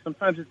that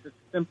sometimes it's as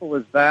simple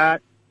as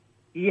that.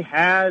 He's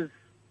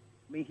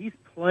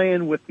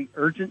playing with the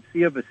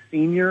urgency of a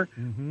senior.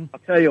 I'll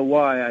tell you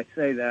why I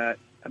say that.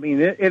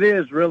 It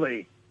is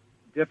really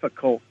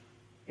difficult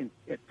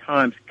at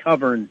times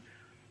covering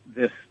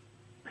the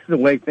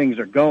way things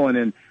are going.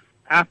 And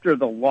after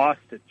the loss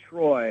to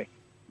Troy,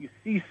 you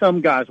see some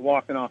guys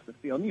walking off the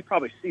field, and you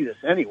probably see this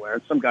anywhere.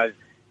 And some guys,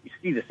 you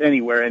see this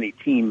anywhere, any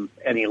team,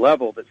 any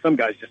level, that some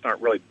guys just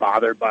aren't really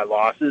bothered by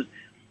losses.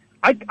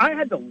 I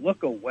had to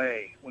look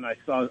away when I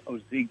saw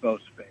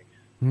Ozigbo's face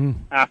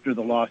after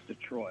the loss to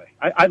Troy.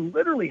 I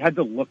literally had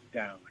to look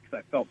down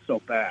because I felt so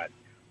bad.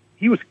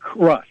 He was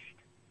crushed.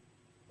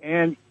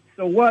 And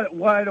so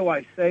why do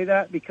I say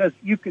that? Because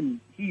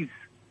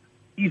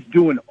he's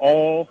doing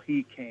all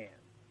he can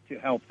to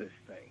help this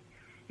thing.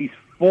 He's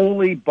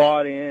fully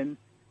bought in.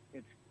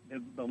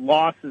 The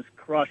losses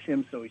crush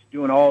him, so he's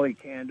doing all he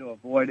can to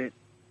avoid it.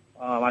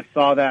 I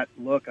saw that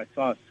look. I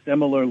saw a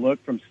similar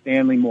look from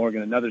Stanley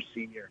Morgan, another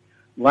senior,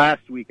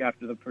 last week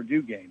after the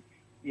Purdue game.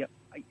 Yeah,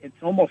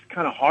 it's almost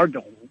kind of hard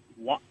to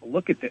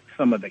look at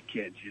some of the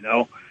kids,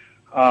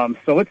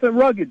 So it's a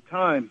rugged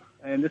time,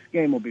 and this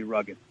game will be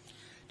rugged.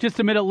 Just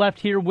a minute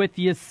left here with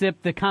you,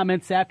 Sip. The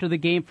comments after the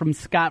game from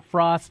Scott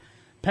Frost.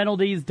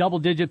 Penalties,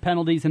 double-digit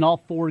penalties in all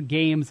 4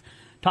 games.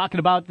 Talking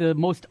about the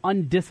most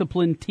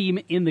undisciplined team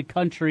in the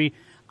country.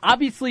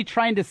 Obviously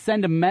trying to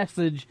send a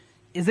message.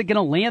 Is it going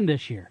to land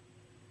this year?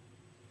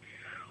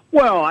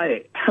 Well,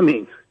 I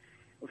mean,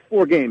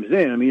 4 games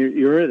in,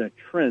 you're in a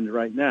trend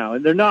right now.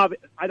 And they're not,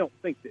 I don't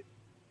think that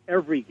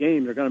every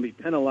game they're going to be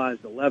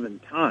penalized 11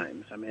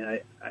 times.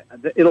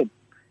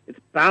 It's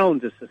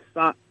bound to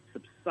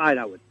subside,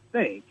 I would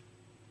think.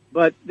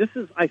 But this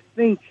is, I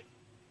think,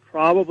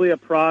 probably a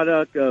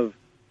product of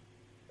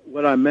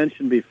what I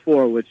mentioned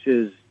before, which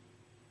is,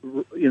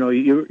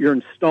 you're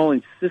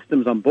installing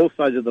systems on both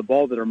sides of the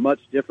ball that are much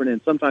different. And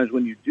sometimes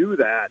when you do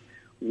that,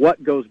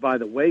 what goes by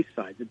the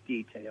wayside? The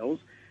details,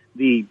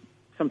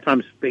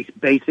 sometimes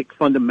basic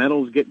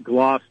fundamentals get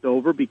glossed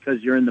over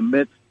because you're in the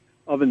midst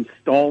of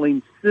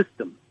installing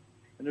systems.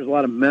 And there's a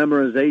lot of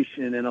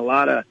memorization and a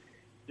lot of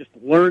just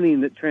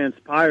learning that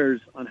transpires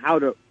on how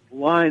to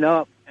line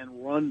up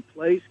and run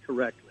plays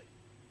correctly.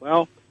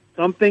 Well,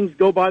 some things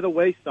go by the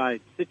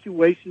wayside.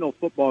 Situational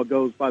football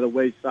goes by the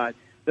wayside.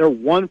 They're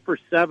 1 for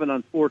 7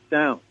 on 4th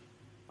down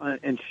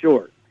and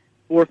short.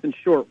 4th and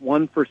short,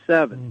 1 for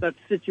 7. That's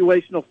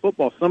situational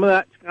football. Some of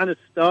that kind of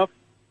stuff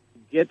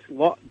gets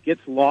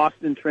lost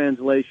in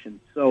translation.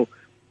 So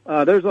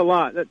there's a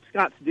lot.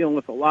 Scott's dealing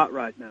with a lot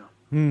right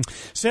now.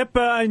 Sip,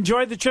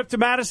 enjoy the trip to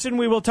Madison.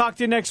 We will talk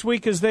to you next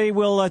week as they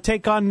will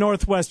take on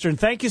Northwestern.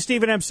 Thank you,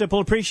 Stephen M. Sipple.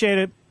 Appreciate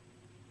it.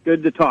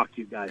 Good to talk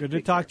to you guys. Good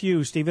to talk to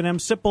you. Stephen M.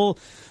 Sipple,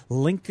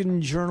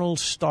 Lincoln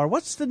Journal-Star.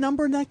 What's the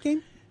number in that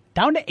game?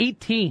 Down to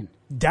 18.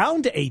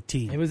 Down to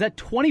 18. It was at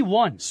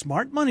 21.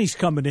 Smart money's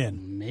coming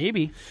in.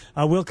 Maybe.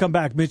 We'll come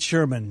back. Mitch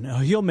Sherman.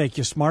 He'll make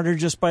you smarter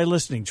just by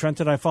listening.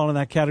 Trent and I fall in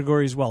that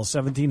category as well.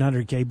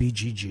 1700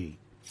 KBGG.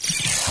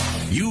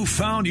 You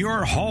found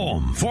your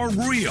home for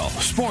real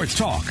sports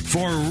talk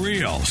for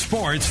real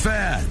sports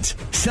fans.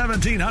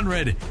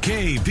 1700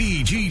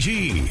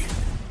 KBGG.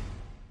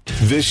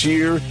 This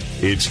year,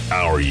 it's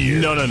our year.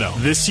 No.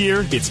 This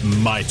year, it's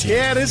my team.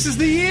 Yeah, this is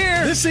the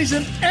year. This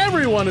season,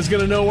 everyone is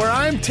going to know where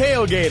I'm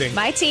tailgating.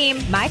 My team,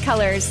 my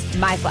colors,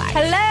 my flag.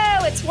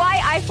 Hello, it's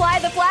why I fly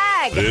the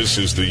flag. This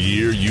is the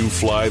year you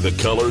fly the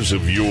colors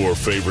of your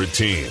favorite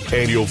team.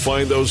 And you'll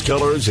find those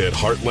colors at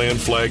Heartland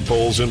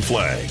Flagpoles and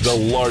Flags, the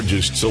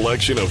largest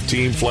selection of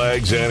team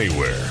flags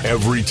anywhere.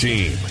 Every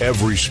team,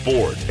 every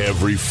sport,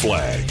 every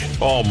flag.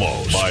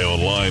 Almost. Buy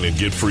online and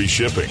get free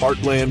shipping.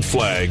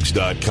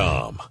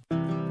 Heartlandflags.com.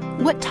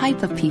 What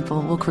type of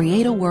people will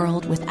create a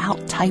world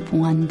without type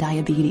 1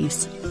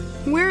 diabetes?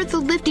 We're the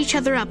lift each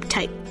other up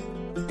type.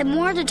 The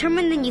more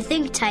determined than you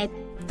think type.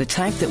 The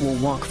type that will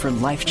walk for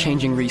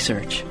life-changing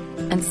research.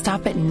 And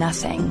stop at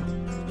nothing.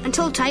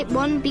 Until type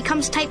 1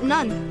 becomes type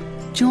none.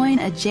 Join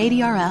a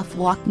JDRF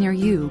walk near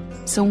you,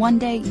 so one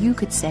day you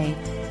could say,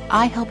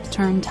 I helped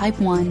turn type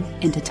 1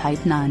 into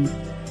type none.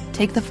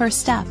 Take the first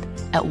step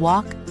at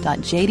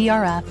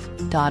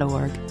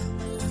walk.jdrf.org.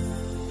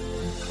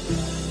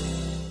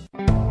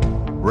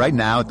 Right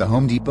now at the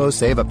Home Depot,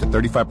 save up to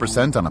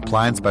 35% on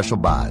appliance special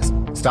buys.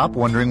 Stop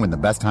wondering when the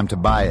best time to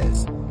buy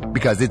is,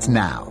 because it's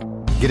now.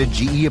 Get a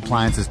GE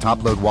Appliances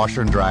top-load washer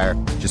and dryer,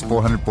 just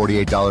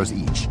 $448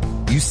 each.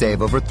 You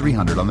save over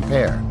 $300 on the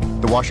pair.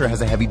 The washer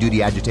has a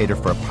heavy-duty agitator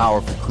for a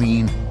powerful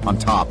clean on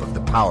top of the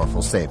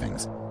powerful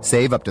savings.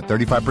 Save up to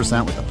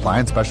 35% with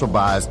appliance special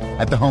buys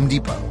at the Home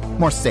Depot.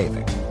 More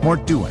saving, more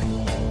doing.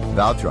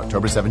 Valid through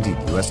October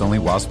 17th. U.S. only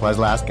while supplies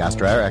last. Gas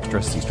dryer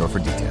extra. See store for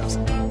details.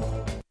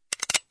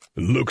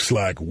 Looks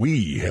like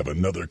we have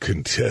another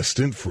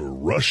contestant for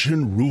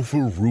Russian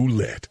Roofer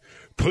Roulette.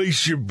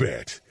 Place your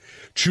bet.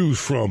 Choose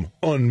from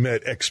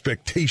unmet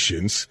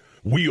expectations,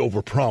 we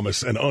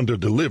overpromise and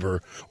underdeliver,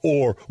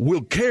 or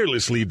we'll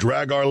carelessly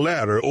drag our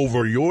ladder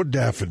over your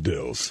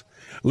daffodils.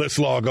 Let's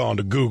log on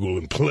to Google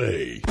and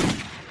play.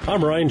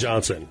 I'm Ryan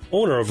Johnson,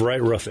 owner of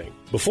Wright Roofing.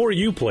 Before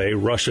you play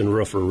Russian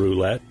Roofer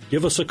Roulette,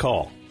 give us a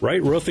call.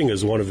 Wright Roofing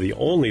is one of the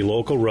only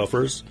local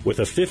roofers with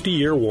a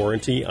 50-year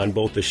warranty on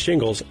both the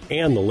shingles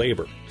and the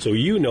labor. So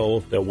you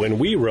know that when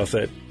we roof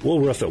it, we'll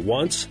roof it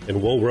once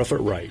and we'll roof it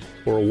right.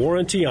 For a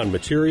warranty on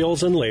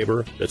materials and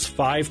labor that's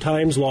 5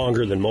 times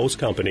longer than most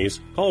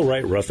companies, call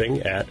Wright Roofing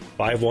at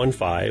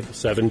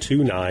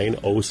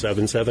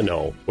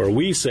 515-729-0770, where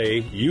we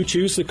say you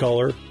choose the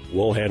color,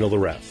 we'll handle the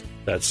rest.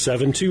 That's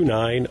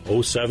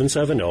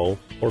 729-0770,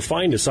 or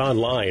find us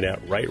online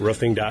at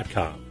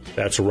wrightroofing.com.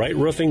 That's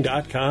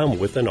wrightroofing.com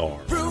with an R.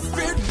 Roof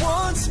it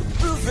once,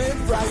 roof it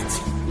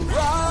right.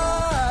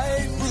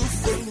 Right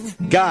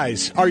Roofing.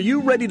 Guys, are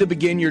you ready to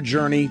begin your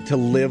journey to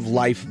live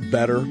life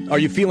better? Are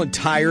you feeling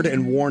tired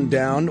and worn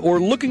down, or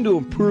looking to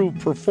improve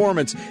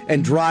performance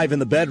and drive in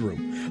the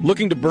bedroom?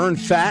 Looking to burn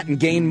fat and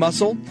gain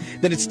muscle?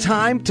 Then it's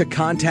time to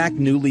contact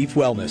New Leaf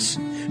Wellness.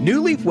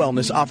 New Leaf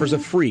Wellness offers a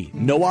free,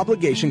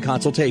 no-obligation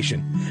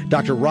consultation.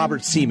 Dr.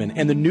 Robert Seaman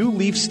and the New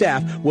Leaf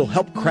staff will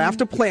help craft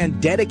a plan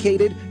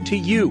dedicated to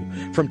you.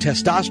 From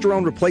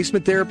testosterone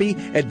replacement therapy,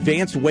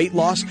 advanced weight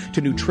loss,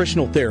 to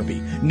nutritional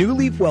therapy, New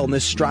Leaf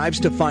Wellness strives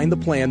to find the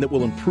plan that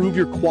will improve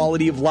your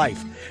quality of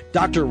life.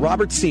 Dr.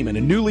 Robert Seaman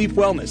and New Leaf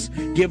Wellness.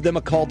 Give them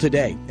a call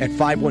today at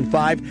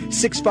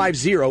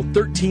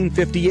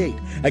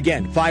 515-650-1358.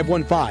 Again,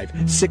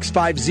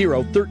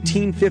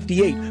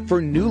 515-650-1358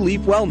 for New Leaf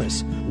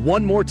Wellness.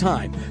 One more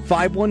time,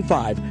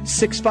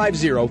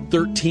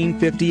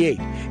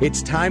 515-650-1358.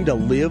 It's time to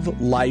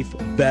live life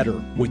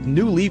better with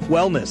New Leaf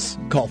Wellness.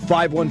 Call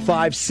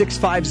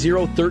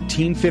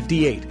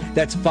 515-650-1358.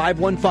 That's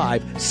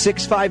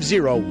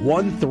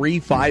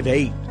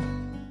 515-650-1358.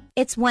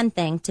 It's one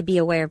thing to be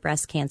aware of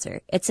breast cancer.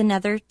 It's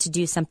another to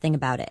do something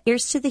about it.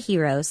 Here's to the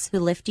heroes who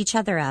lift each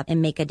other up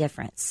and make a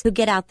difference, who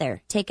get out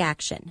there, take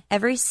action.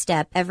 Every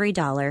step, every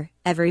dollar,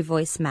 every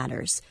voice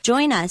matters.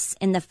 Join us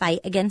in the fight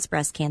against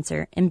breast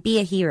cancer and be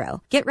a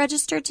hero. Get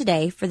registered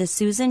today for the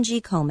Susan G.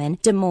 Komen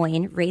Des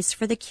Moines Race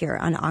for the Cure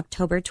on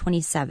October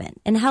 27th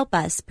and help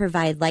us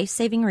provide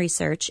life-saving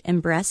research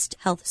and breast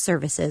health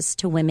services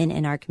to women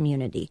in our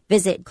community.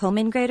 Visit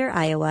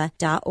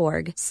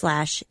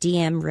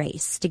KomenGreaterIowa.org/DM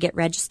race to get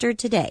registered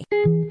today.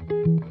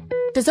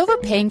 Does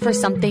overpaying for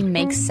something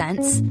make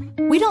sense?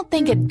 We don't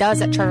think it does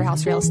at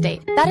Charterhouse Real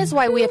Estate. That is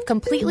why we have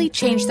completely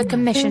changed the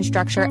commission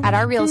structure at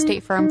our real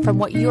estate firm from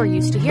what you are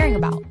used to hearing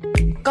about.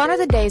 Gone are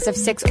the days of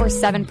 6 or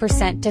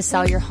 7% to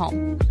sell your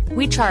home.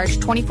 We charge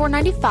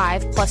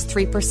 $24.95 plus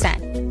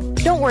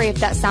 3%. Don't worry if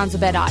that sounds a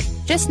bit odd.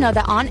 Just know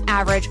that on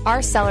average,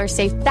 our sellers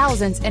save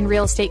thousands in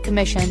real estate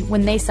commission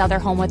when they sell their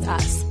home with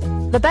us.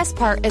 The best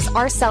part is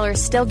our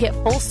sellers still get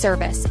full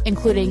service,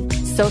 including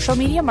social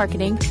media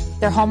marketing,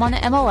 their home on the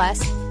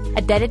MLS,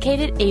 a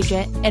dedicated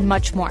agent, and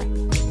much more.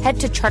 Head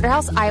to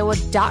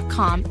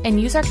charterhouseiowa.com and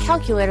use our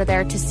calculator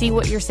there to see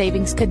what your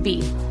savings could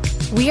be.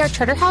 We are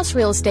Charterhouse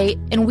Real Estate,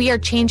 and we are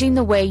changing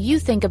the way you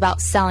think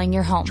about selling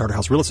your home.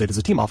 Charterhouse Real Estate is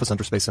a team office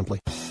under Space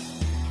Simply.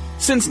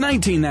 Since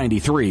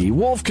 1993,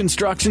 Wolf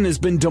Construction has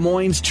been Des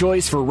Moines'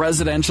 choice for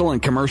residential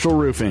and commercial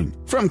roofing.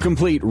 From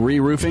complete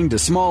re-roofing to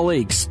small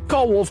leaks,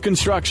 call Wolf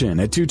Construction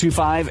at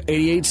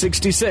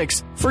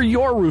 225-8866 for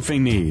your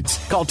roofing needs.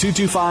 Call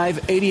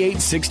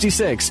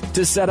 225-8866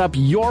 to set up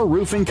your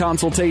roofing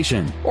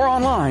consultation or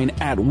online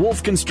at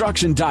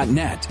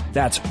wolfconstruction.net.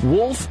 That's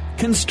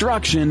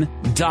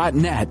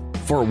wolfconstruction.net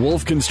for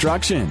Wolf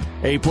Construction.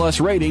 A+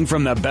 rating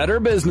from the Better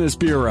Business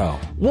Bureau.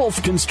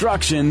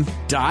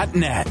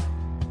 wolfconstruction.net.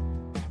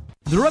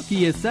 The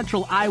Rookie is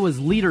Central Iowa's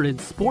leader in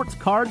sports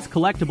cards,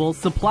 collectibles,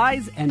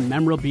 supplies, and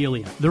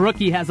memorabilia. The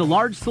Rookie has a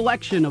large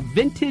selection of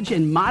vintage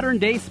and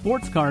modern-day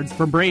sports cards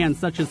from brands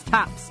such as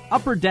Topps,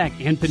 Upper Deck,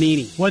 and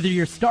Panini. Whether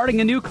you're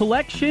starting a new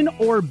collection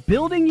or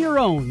building your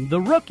own, The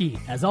Rookie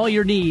has all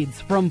your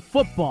needs from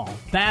football,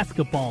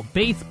 basketball,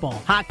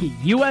 baseball, hockey,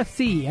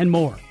 UFC, and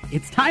more.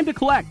 It's time to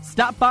collect.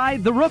 Stop by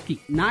The Rookie,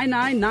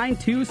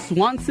 9992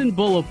 Swanson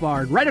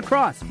Boulevard, right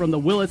across from the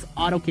Willis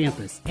Auto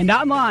Campus, and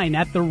online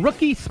at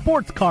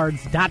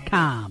TheRookieSportsCards.com.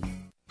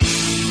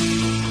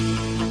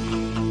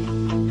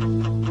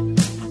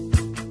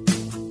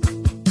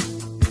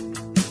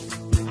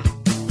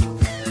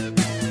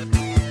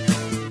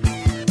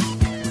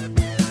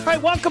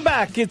 Welcome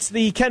back. It's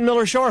the Ken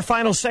Miller Show, our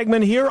final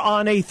segment here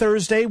on a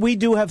Thursday. We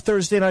do have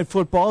Thursday Night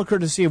Football,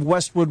 courtesy of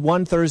Westwood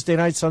One, Thursday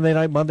night, Sunday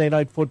night, Monday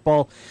Night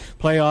Football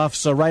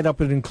playoffs, right up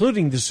and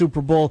including the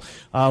Super Bowl.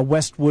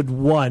 Westwood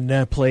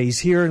One plays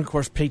here, and, of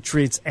course,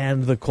 Patriots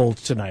and the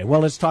Colts tonight. Well,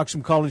 let's talk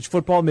some college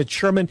football. Mitch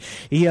Sherman,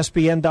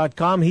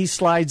 ESPN.com, he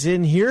slides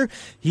in here.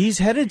 He's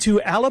headed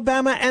to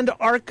Alabama and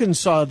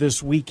Arkansas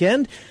this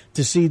weekend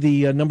to see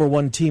the number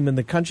one team in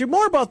the country.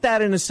 More about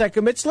that in a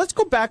second, Mitch. Let's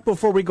go back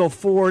before we go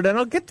forward, and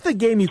I'll get to the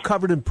game you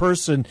covered in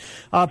person,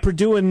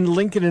 Purdue and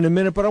Lincoln in a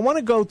minute, but I want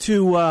to go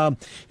to,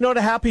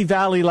 to Happy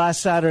Valley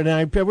last Saturday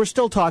night. We're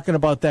still talking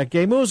about that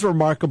game. It was a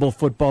remarkable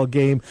football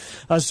game.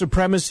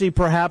 Supremacy,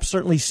 perhaps,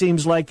 certainly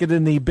seems like it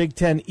in the Big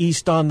Ten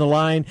East on the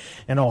line,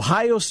 and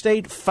Ohio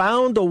State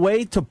found a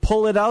way to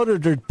pull it out, or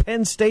did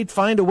Penn State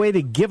find a way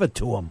to give it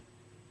to them?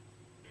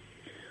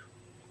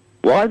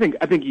 Well, I think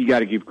you got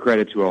to give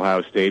credit to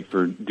Ohio State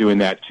for doing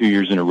that 2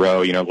 years in a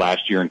row. You know,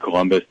 last year in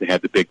Columbus, they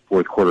had the big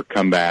fourth quarter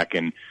comeback,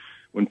 and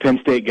when Penn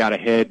State got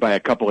ahead by a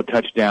couple of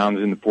touchdowns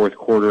in the fourth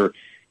quarter,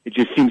 it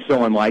just seemed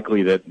so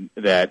unlikely that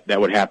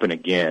would happen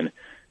again.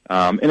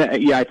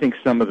 I think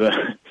some of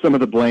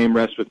the blame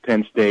rests with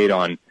Penn State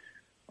on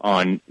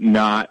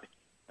not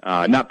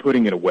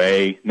putting it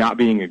away, not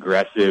being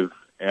aggressive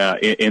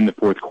in the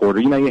fourth quarter.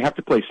 You know, you have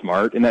to play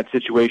smart in that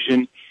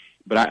situation.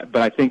 But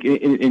I think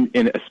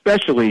in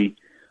especially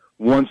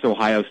once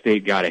Ohio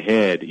State got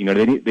ahead, you know,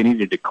 they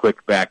needed to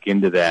click back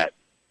into that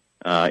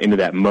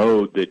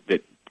mode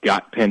that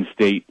got Penn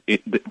State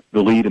the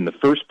lead in the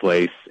first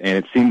place, and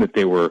it seemed that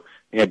they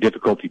had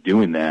difficulty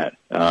doing that.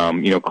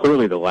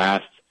 Clearly the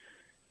last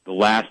the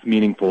last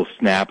meaningful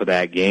snap of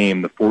that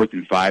game, the 4th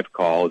and 5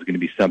 call, is going to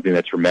be something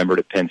that's remembered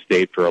at Penn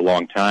State for a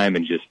long time,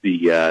 and just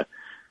the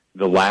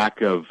lack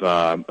of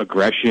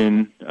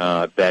aggression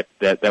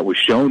that was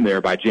shown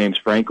there by James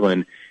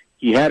Franklin.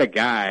 He had a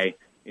guy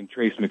in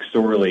Trace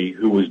McSorley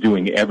who was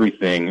doing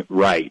everything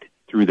right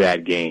through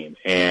that game,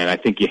 and I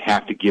think you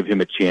have to give him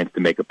a chance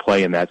to make a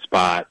play in that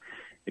spot.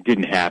 It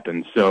didn't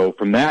happen. So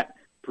from that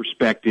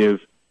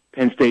perspective,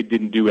 Penn State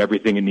didn't do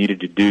everything it needed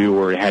to do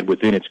or it had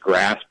within its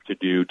grasp to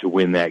do to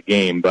win that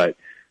game, but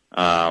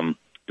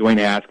Dwayne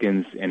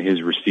Haskins and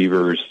his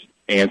receivers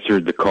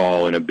answered the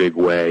call in a big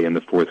way in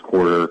the fourth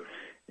quarter,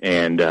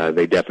 and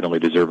they definitely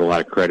deserve a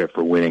lot of credit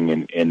for winning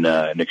in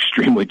an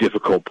extremely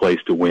difficult place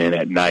to win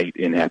at night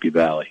in Happy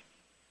Valley.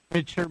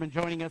 Rich Sherman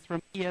joining us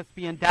from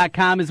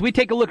ESPN.com as we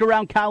take a look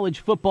around college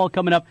football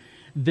coming up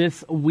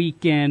this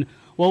weekend.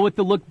 Well, with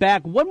the look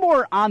back, one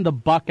more on the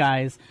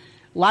Buckeyes.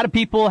 A lot of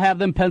people have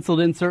them penciled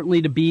in,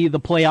 certainly, to be the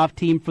playoff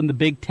team from the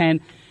Big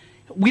Ten.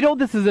 We know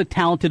this is a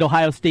talented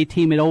Ohio State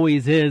team. It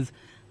always is.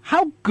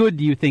 How good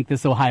do you think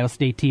this Ohio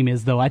State team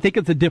is, though? I think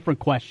it's a different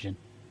question.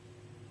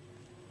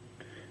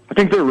 I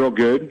think they're real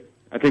good.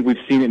 I think we've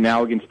seen it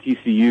now against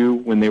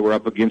TCU when they were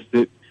up against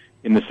it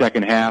in the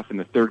second half, in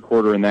the third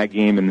quarter in that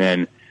game, and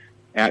then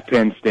at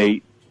Penn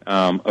State,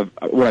 of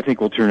what I think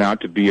will turn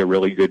out to be a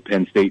really good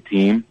Penn State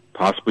team.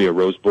 Possibly a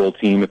Rose Bowl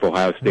team if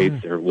Ohio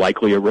State's, or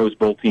likely a Rose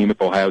Bowl team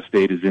if Ohio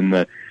State is in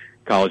the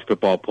college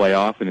football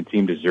playoff, and a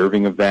team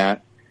deserving of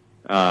that.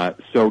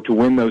 So to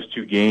win those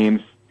two games,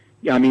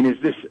 yeah, I mean, is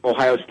this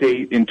Ohio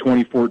State in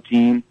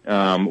 2014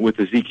 with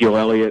Ezekiel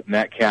Elliott and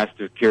that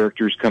cast of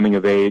characters coming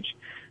of age?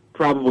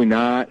 Probably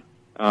not.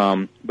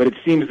 But it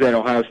seems that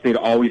Ohio State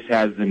always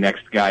has the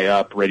next guy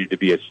up ready to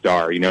be a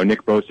star. You know,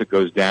 Nick Bosa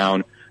goes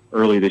down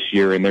early this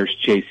year, and there's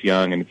Chase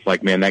Young, and it's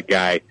like, man, that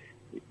guy.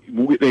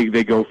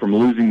 They go from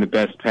losing the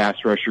best pass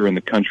rusher in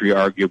the country,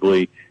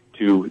 arguably,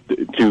 to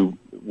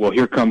well,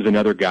 here comes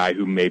another guy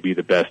who may be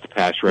the best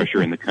pass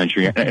rusher in the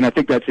country, and I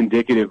think that's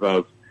indicative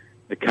of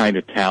the kind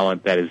of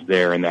talent that is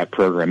there in that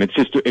program.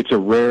 It's a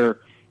rare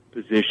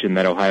position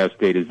that Ohio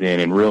State is in,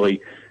 and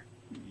really,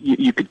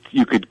 you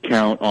could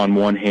count on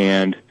one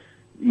hand,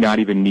 not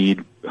even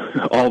need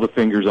all the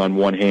fingers on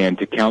one hand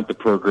to count the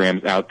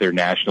programs out there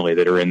nationally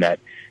that are in that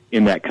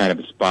kind of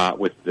a spot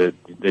with the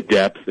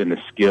depth and the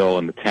skill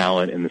and the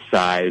talent and the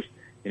size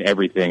and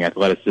everything,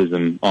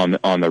 athleticism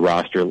on the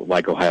roster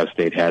like Ohio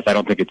State has. I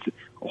don't think it's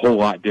a whole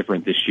lot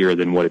different this year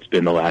than what it's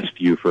been the last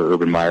few for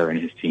Urban Meyer and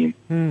his team.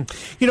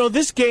 You know,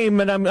 this game,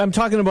 and I'm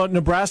talking about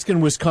Nebraska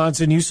and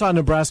Wisconsin. You saw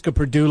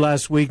Nebraska-Purdue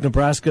last week.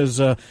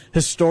 Nebraska's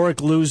historic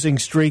losing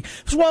streak.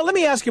 Well, let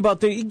me ask you about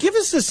give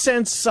us a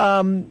sense.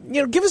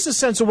 Give us a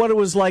sense of what it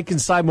was like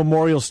inside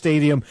Memorial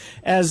Stadium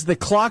as the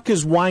clock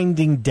is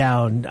winding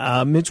down.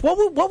 Mitch, what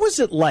was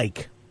it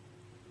like?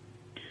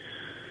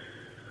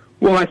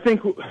 Well, I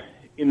think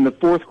in the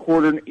fourth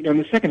quarter, in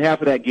the second half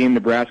of that game,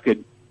 Nebraska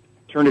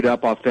turned it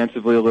up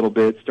offensively a little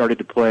bit, started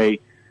to play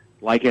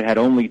like it had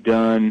only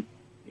done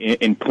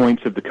in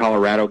points of the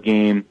Colorado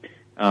game.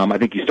 I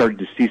think you started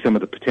to see some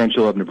of the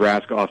potential of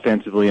Nebraska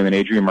offensively, and then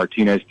Adrian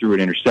Martinez threw an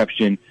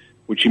interception,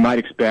 which you might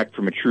expect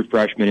from a true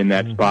freshman in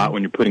that spot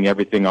when you're putting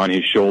everything on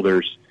his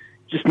shoulders.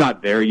 Just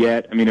not there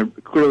yet. I mean,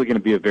 clearly going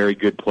to be a very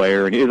good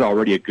player, and is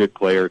already a good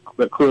player,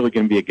 but clearly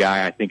going to be a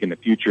guy, I think, in the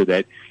future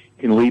that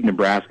can lead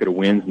Nebraska to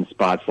wins in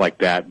spots like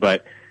that.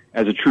 But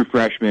as a true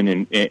freshman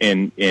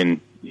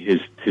in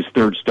his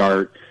third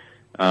start,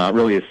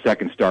 really his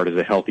second start as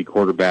a healthy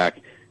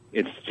quarterback,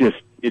 it's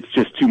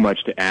just too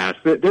much to ask.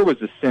 There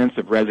was a sense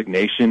of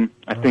resignation,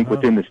 I think,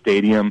 within the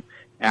stadium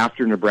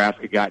after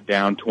Nebraska got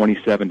down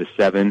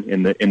 27-7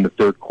 in the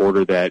third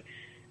quarter. That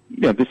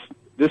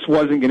this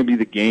wasn't going to be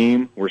the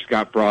game where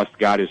Scott Frost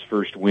got his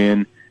first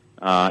win,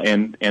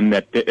 and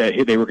that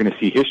they were going to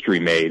see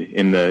history made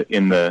in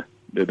the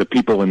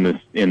people in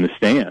the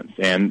stands,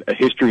 and a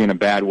history in a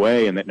bad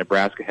way, and that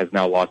Nebraska has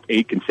now lost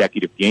 8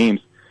 consecutive games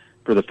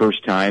for the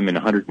first time in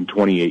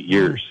 128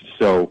 years.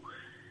 So,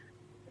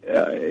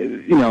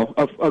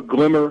 a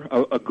glimmer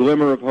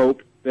of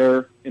hope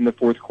there in the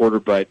fourth quarter,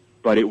 but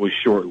it was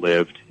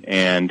short-lived.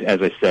 And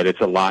as I said,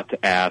 it's a lot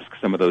to ask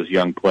some of those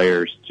young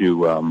players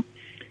to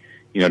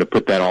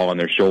put that all on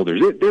their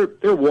shoulders.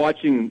 They're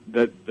watching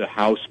the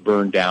house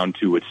burn down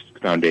to its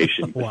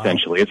foundation. Wow.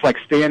 Essentially, it's like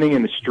standing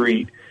in the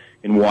street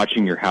and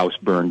watching your house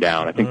burn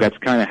down. I think that's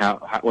kind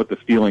of what the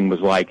feeling was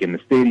like in the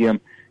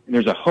stadium. And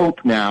there's a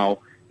hope now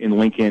in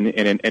Lincoln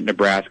and at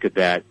Nebraska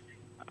that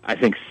I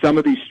think some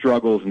of these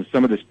struggles and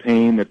some of this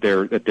pain that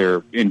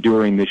they're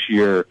enduring this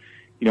year,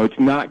 it's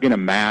not going to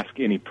mask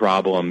any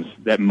problems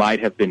that might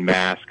have been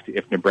masked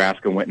if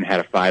Nebraska went and had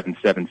a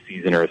 5-7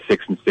 season or a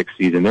 6-6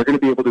 season. They're going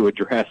to be able to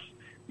address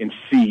and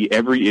see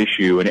every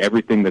issue and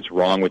everything that's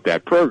wrong with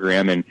that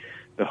program. And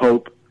the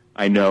hope,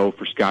 I know,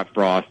 for Scott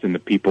Frost and the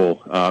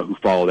people who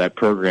follow that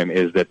program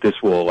is that this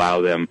will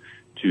allow them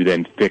to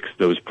then fix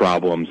those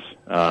problems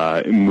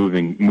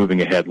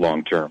moving ahead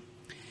long term.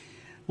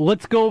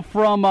 Let's go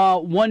from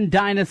former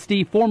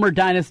dynasty,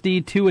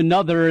 to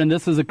another, and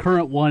this is a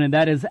current one, and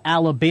that is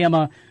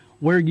Alabama.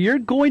 where you're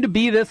going to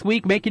be this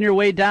week, making your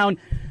way down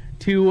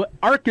to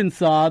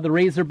Arkansas. The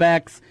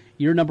Razorbacks,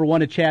 you're number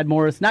 1 at Chad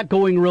Morris, not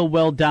going real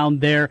well down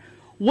there.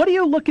 What are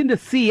you looking to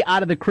see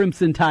out of the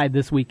Crimson Tide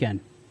this weekend?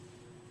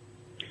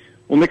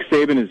 Well, Nick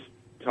Saban has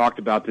talked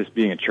about this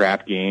being a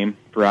trap game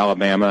for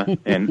Alabama,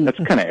 and that's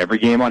kind of every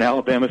game on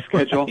Alabama's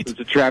schedule. Right. It's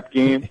a trap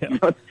game. Yeah. You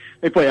know,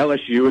 they play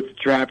LSU, it's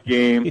a trap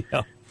game.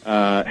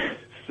 Yeah.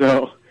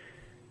 So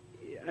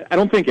I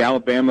don't think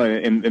Alabama,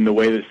 in the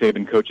way that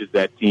Saban coaches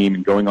that team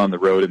and going on the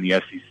road in the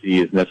SEC,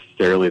 is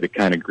necessarily the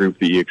kind of group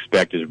that you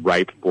expect is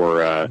ripe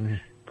for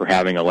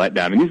having a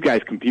letdown. I mean, these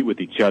guys compete with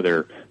each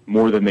other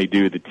more than they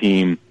do the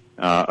team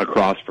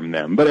across from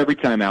them. But every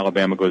time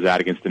Alabama goes out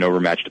against an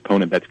overmatched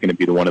opponent, that's going to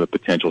be one of the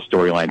potential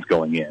storylines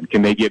going in.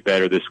 Can they get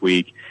better this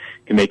week?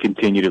 Can they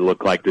continue to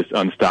look like this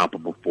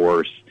unstoppable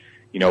force?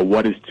 You know,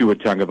 what is Tua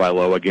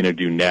Tagovailoa going to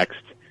do next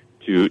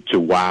to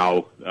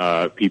wow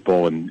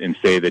people and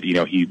say that, you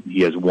know,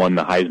 he has won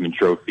the Heisman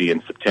Trophy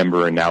in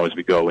September, and now as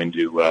we go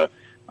into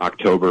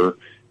October,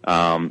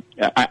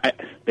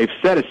 they've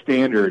set a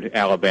standard,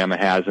 Alabama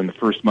has, in the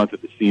first month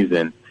of the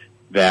season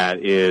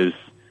that is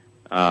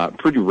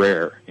pretty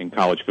rare in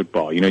college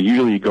football. You know,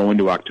 usually you go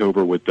into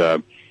October with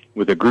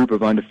a group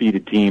of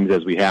undefeated teams,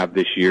 as we have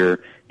this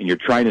year, and you're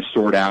trying to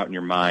sort out in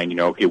your mind, you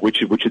know, okay,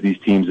 which of these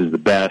teams is the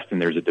best,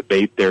 and there's a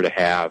debate there to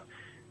have.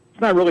 It's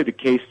not really the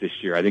case this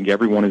year. I think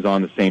everyone is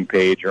on the same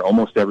page, or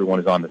almost everyone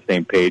is on the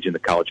same page in the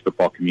college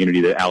football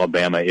community, that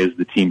Alabama is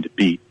the team to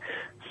beat.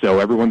 So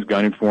everyone's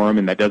gunning for them,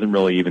 and that doesn't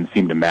really even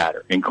seem to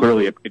matter. And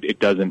clearly it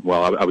doesn't,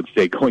 well, I would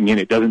say going in,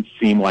 it doesn't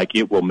seem like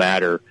it will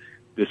matter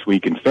this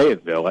week in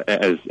Fayetteville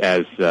as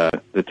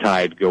the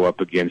Tide go up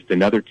against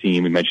another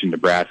team. We mentioned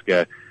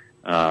Nebraska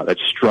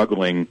that's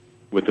struggling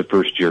with the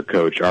first-year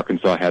coach.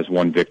 Arkansas has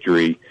one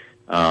victory,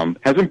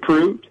 has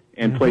improved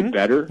and played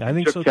better. I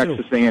think took so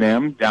Texas too.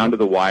 A&M down to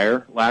the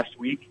wire last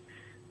week,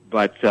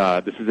 but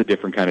this is a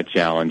different kind of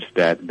challenge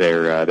that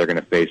they're going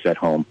to face at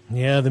home.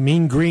 Yeah, the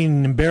Mean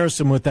Green embarrassed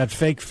them with that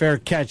fake fair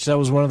catch. That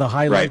was one of the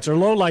highlights or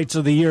lowlights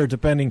of the year,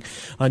 depending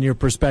on your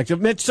perspective.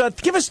 Mitch,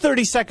 give us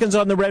 30 seconds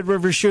on the Red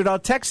River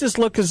Shootout. Texas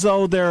look as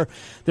though their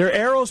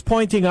arrows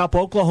pointing up.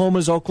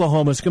 Oklahoma's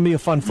Oklahoma. It's going to be a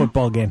fun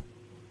football game.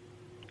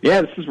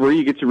 Yeah, this is where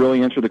you get to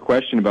really answer the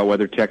question about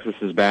whether Texas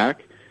is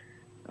back.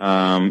 You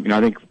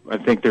know, I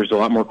think there's a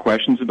lot more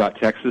questions about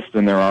Texas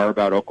than there are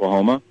about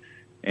Oklahoma.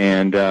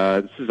 And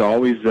this is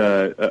always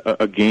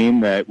a game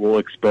that will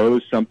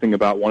expose something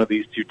about one of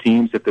these two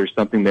teams if there's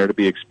something there to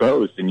be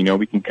exposed. And, you know,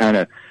 we can kind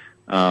of,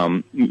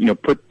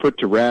 put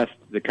to rest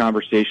the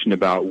conversation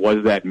about,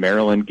 was that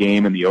Maryland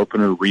game in the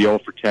opener real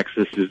for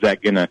Texas? Is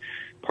that going to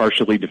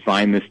partially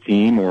define this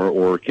team,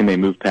 or can they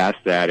move past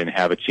that and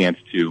have a chance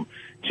to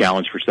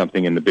challenge for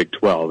something in the Big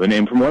 12?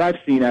 And from what I've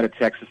seen out of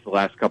Texas the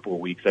last couple of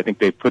weeks, I think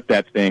they've put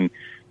that thing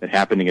that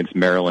happened against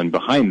Maryland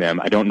behind them.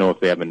 I don't know if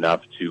they have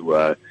enough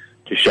to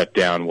shut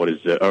down what is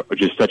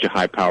just such a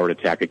high-powered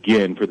attack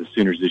again for the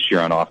Sooners this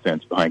year on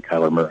offense behind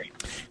Kyler Murray.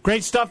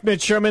 Great stuff,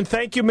 Mitch Sherman.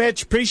 Thank you,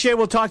 Mitch. Appreciate it.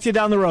 We'll talk to you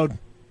down the road.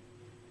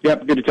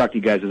 Yep, good to talk to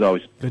you guys as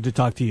always. Good to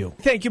talk to you.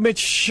 Thank you, Mitch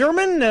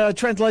Sherman.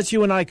 Trent, let's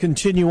you and I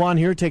continue on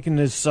here, taking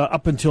this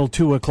up until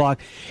 2 o'clock.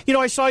 You know,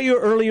 I saw you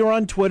earlier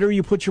on Twitter.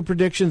 You put your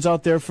predictions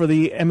out there for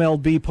the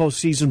MLB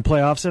postseason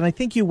playoffs, and I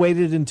think you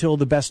waited until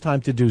the best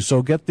time to do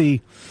so. Get the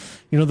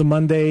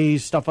Monday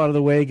stuff out of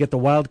the way, get the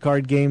wild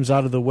card games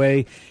out of the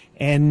way.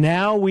 And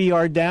now we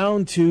are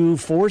down to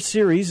 4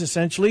 series,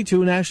 essentially,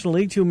 2 National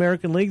League, 2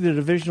 American League, the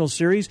divisional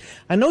series.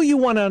 I know you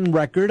went on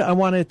record. I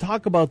want to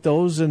talk about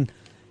those, and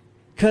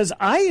because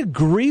I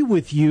agree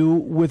with you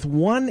with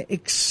one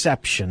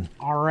exception.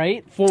 All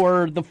right,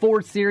 for the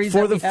 4 series.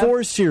 For the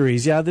 4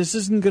 series, yeah, this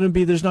isn't going to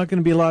be. There's not going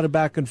to be a lot of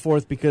back and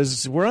forth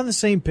because we're on the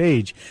same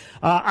page.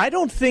 I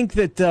don't think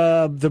that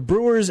the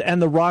Brewers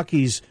and the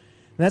Rockies.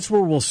 That's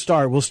where we'll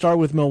start. We'll start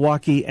with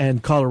Milwaukee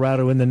and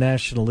Colorado in the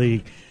National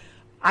League.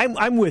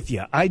 I'm with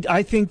you.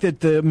 I think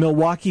that the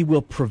Milwaukee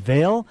will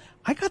prevail.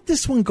 I got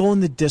this one going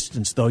the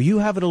distance, though. You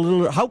have it a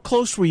little. How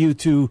close were you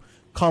to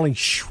calling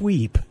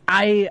sweep?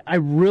 I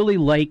really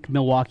like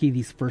Milwaukee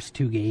these first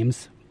 2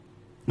 games.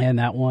 And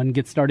that one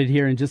gets started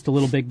here in just a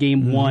little bit,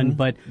 game 1.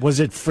 But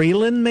was it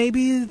Freeland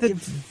maybe that you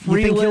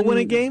think he'll win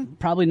a game?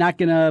 Probably not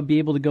going to be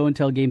able to go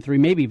until game 3,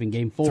 maybe even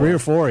game 4. 3 or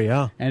 4,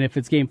 yeah. And if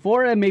it's game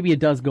 4, then maybe it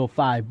does go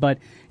 5. But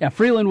yeah,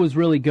 Freeland was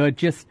really good.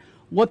 Just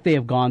what they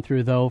have gone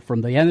through, though,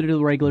 from the end of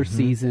the regular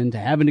season to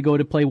having to go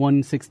to play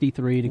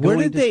 163 to go. Where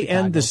did they Chicago.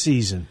 End the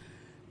season?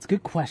 It's a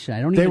good question.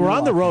 I don't. They even were know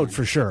on the road offhand.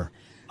 for sure.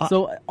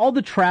 So all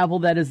the travel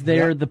that is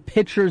there, the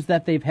pitchers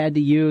that they've had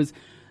to use,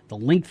 the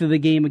length of the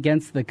game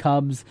against the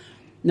Cubs.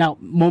 Now,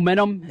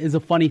 momentum is a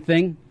funny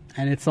thing,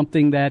 and it's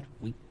something that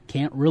we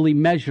can't really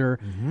measure.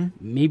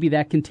 Maybe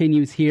that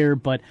continues here,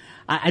 but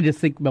I just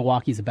think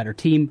Milwaukee's a better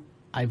team.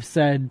 I've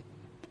said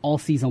all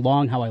season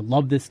long how I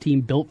love this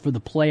team, built for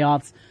the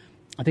playoffs.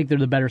 I think they're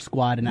the better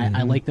squad, and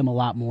I like them a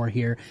lot more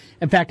here.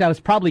 In fact, I was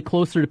probably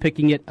closer to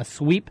picking it a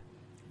sweep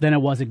than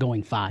it was at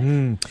going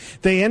 5.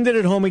 They ended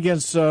at home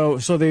against, so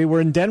they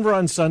were in Denver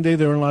on Sunday,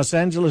 they were in Los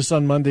Angeles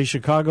on Monday,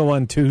 Chicago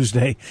on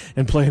Tuesday,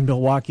 and playing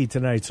Milwaukee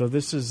tonight. So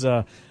this is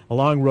a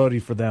long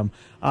roadie for them.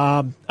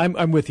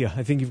 I'm with you.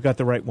 I think you've got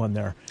the right one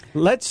there. Do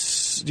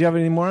you have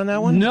any more on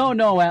that one?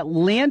 No.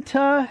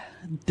 Atlanta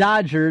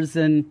Dodgers,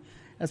 and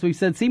as we've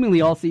said seemingly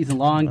all season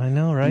long, I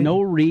know, right?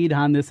 No read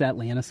on this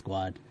Atlanta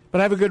squad. But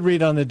I have a good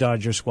read on the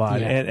Dodger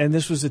squad, and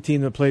this was a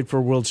team that played for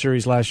a World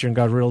Series last year and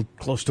got real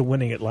close to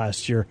winning it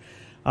last year.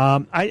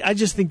 I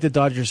just think the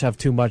Dodgers have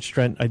too much,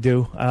 Trent. I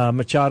do.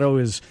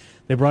 Machado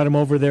they brought him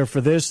over there for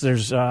this.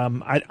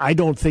 I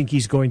don't think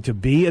he's going to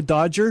be a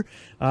Dodger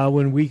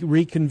when we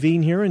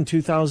reconvene here in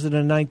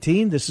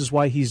 2019. This is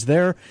why he's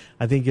there.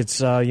 I think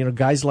it's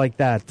guys like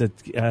that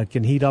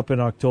can heat up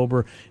in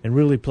October and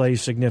really play a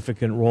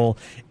significant role.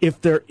 If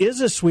there is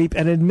a sweep,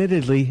 and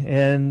admittedly,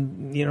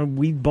 and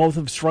we both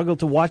have struggled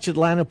to watch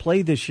Atlanta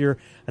play this year,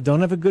 I don't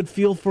have a good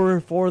feel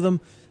for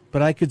them.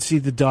 But I could see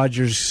the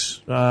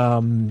Dodgers,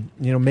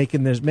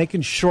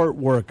 making short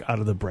work out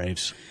of the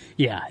Braves.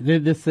 Yeah,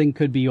 this thing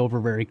could be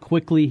over very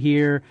quickly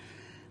here.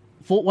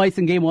 Fulton Weiss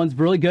in Game 1's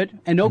really good,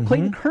 and no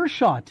Clayton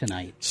Kershaw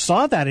tonight.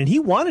 Saw that, and he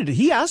wanted it.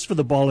 He asked for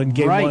the ball in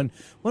Game 1.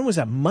 When was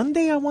that?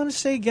 Monday, I want to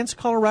say, against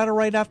Colorado.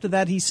 Right after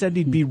that, he said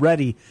he'd be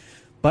ready.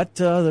 But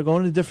they're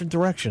going in a different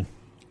direction.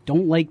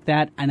 Don't like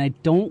that, and I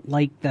don't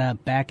like the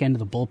back end of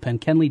the bullpen.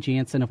 Kenley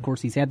Jansen, of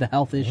course, he's had the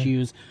health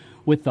issues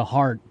with the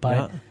heart,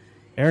 but... Yeah.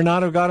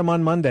 Arenado got him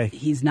on Monday.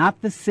 He's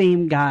not the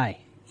same guy.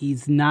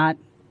 He's not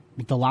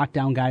the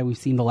lockdown guy we've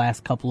seen the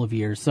last couple of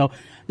years. So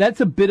that's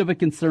a bit of a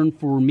concern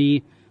for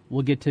me.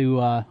 We'll get to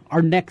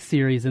our next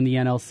series in the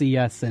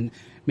NLCS, and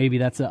maybe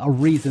that's a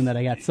reason that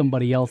I got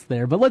somebody else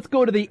there. But let's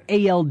go to the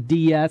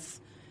ALDS.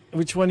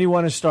 Which one do you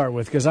want to start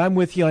with? Because I'm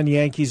with you on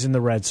Yankees and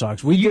the Red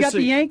Sox. You got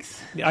the Yanks?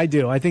 I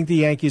do. I think the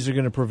Yankees are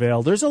going to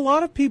prevail. There's a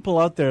lot of people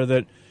out there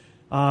that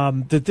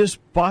this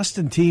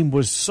Boston team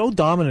was so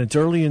dominant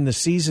early in the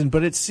season,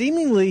 but it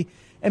seemingly,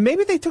 and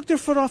maybe they took their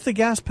foot off the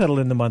gas pedal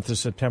in the month of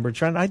September,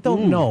 Trent. I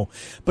don't know.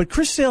 But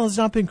Chris Sale has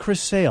not been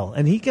Chris Sale,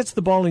 and he gets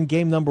the ball in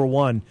game number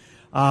 1.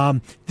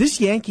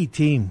 This Yankee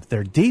team,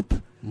 they're deep.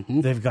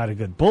 They've got a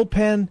good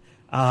bullpen.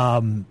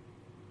 I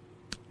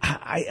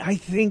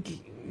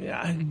think,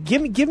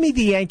 give me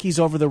the Yankees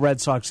over the Red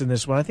Sox in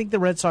this one. I think the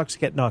Red Sox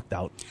get knocked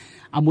out.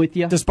 I'm with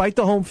you. Despite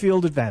the home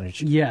field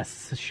advantage.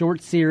 Yes,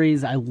 short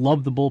series. I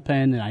love the bullpen,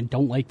 and I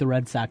don't like the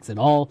Red Sox at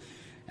all.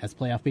 As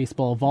playoff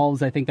baseball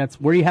evolves, I think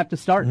that's where you have to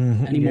start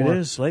anymore. It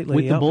is lately,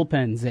 with the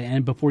bullpens.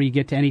 And before you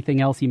get to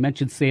anything else, you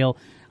mentioned Sale.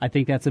 I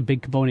think that's a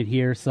big component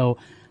here. So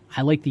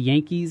I like the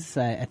Yankees.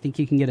 I think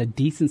you can get a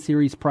decent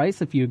series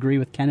price if you agree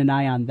with Ken and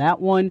I on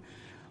that one.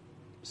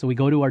 So we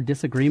go to our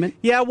disagreement.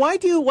 Yeah, why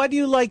do you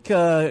like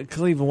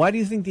Cleveland? Why do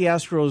you think the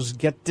Astros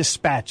get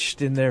dispatched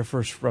in their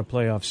first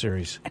playoff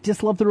series? I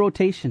just love the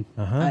rotation.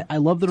 I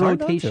love the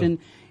rotation.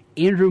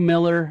 Andrew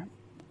Miller,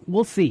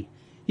 we'll see.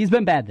 He's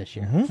been bad this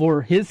year.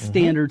 For his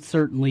standards,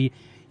 certainly.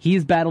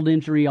 He's battled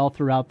injury all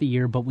throughout the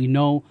year, but we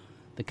know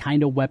the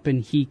kind of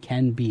weapon he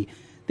can be.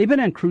 They've been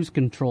on cruise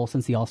control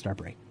since the All-Star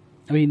break.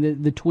 I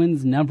mean, the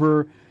Twins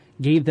never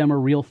gave them a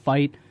real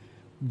fight.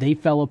 They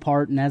fell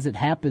apart, and as it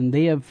happened,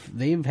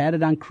 they've had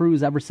it on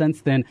cruise ever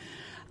since then.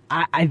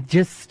 I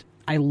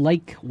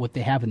like what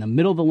they have in the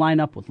middle of the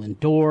lineup with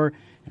Lindor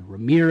and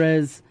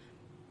Ramirez.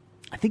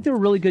 I think they're a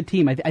really good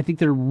team. I think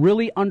they're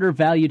really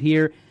undervalued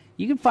here.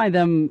 You can find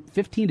them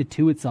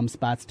 15-2 at some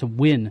spots to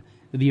win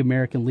the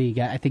American League.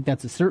 I think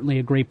that's certainly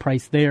a great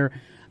price there.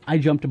 I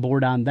jumped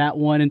aboard on that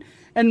one,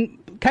 and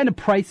kind of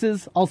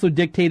prices also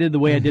dictated the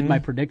way I did my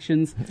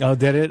predictions. Oh,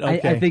 did it?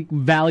 Okay. I think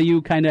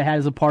value kind of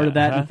has a part of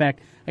that. In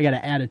fact, I got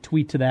to add a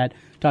tweet to that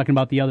talking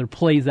about the other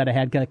plays that I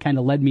had that kind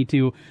of led me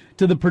to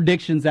the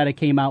predictions that I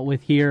came out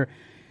with here.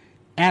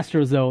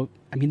 Astros, though,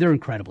 I mean, they're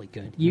incredibly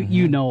good.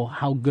 You know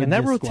how good and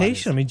that this rotation.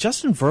 squad is. I mean,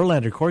 Justin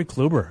Verlander, Corey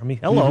Kluber. I mean,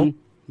 hello.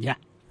 Yeah.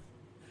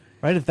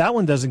 Right, if that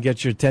one doesn't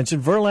get your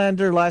attention.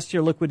 Verlander, last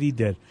year, look what he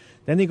did.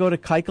 Then you go to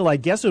Keuchel. I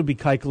guess it would be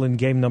Keuchel in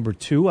game number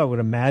 2, I would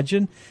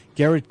imagine.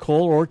 Garrett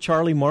Cole or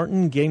Charlie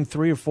Martin, game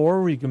 3 or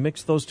 4, where you can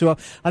mix those two up.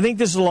 I think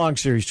this is a long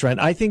series, Trent.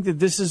 I think that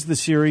this is the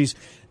series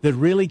that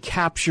really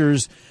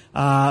captures,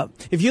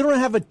 if you don't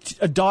have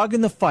a dog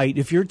in the fight,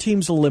 if your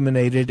team's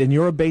eliminated and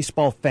you're a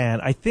baseball fan,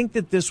 I think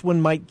that this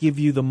one might give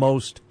you the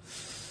most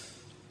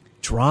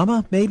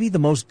drama, maybe, the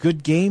most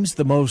good games,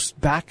 the most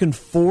back and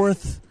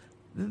forth.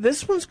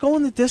 This one's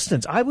going the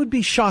distance. I would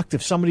be shocked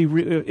if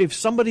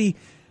somebody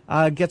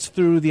gets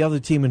through the other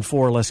team in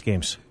 4 or less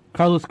games.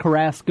 Carlos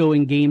Carrasco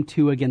in game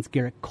 2 against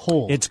Garrett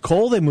Cole. It's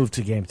Cole they moved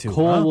to game 2.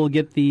 Cole will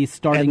get the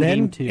starting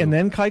game 2. And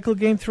then Keuchel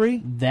game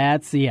 3?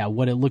 That's,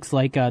 what it looks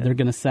like they're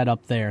going to set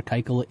up there.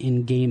 Keuchel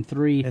in game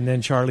 3. And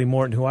then Charlie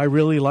Morton, who I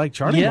really like.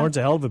 Charlie Morton's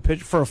a hell of a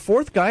pitcher. For a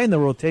 4th guy in the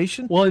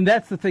rotation? Well, and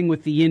that's the thing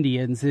with the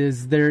Indians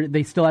is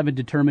they still haven't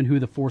determined who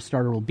the 4th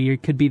starter will be.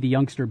 It could be the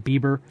youngster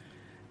Bieber.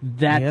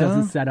 That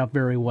doesn't set up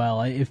very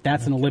well. If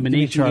that's an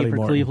elimination game for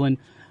Morton. Cleveland,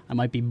 I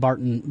might be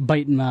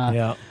biting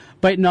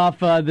off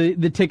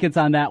the tickets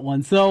on that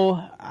one.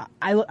 So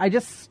I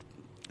just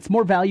It's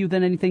more value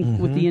than anything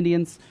with the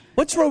Indians.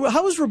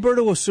 How is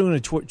Roberto Osuna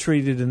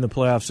treated in the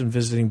playoffs and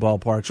visiting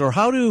ballparks, or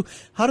how do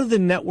the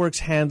networks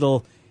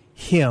handle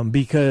him?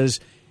 Because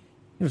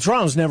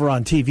Toronto's never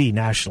on TV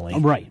nationally,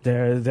 right?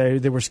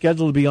 They were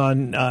scheduled to be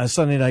on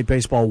Sunday Night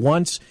Baseball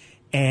once,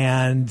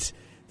 and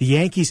the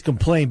Yankees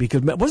complained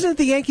because wasn't it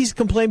the Yankees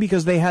complained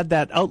because they had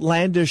that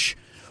outlandish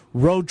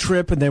road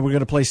trip and they were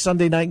going to play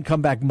Sunday night and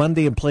come back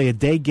Monday and play a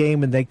day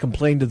game, and they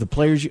complained to the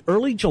players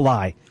early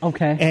July.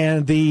 Okay.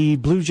 And the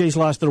Blue Jays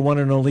lost their one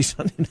and only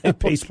Sunday Night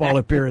Baseball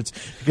appearance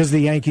because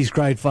the Yankees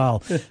cried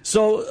foul.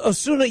 So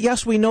Osuna,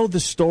 yes, we know the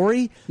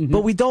story,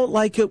 but we don't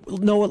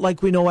know it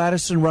like we know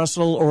Addison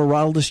Russell or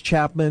Aroldis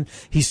Chapman.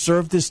 He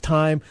served his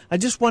time. I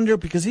just wonder,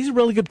 because he's a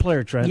really good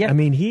player, Trent. Yep. I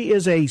mean, he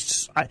is a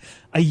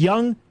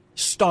young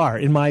star,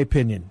 in my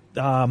opinion.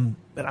 But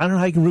I don't know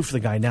how you can root for the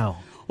guy now.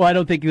 Well, I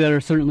don't think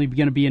there's certainly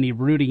going to be any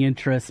rooting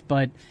interest,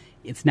 but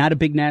it's not a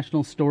big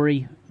national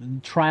story.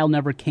 Trial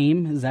never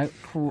came. Is that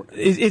correct?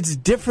 It's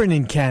different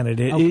in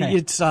Canada. Okay.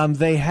 It's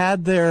they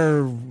had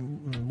their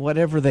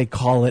whatever they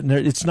call it, and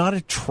it's not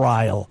a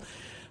trial.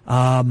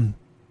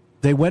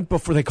 They went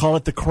before. They call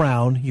it the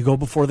Crown. You go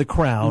before the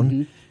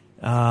Crown.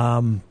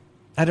 I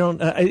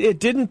don't. It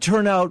didn't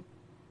turn out.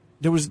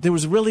 There was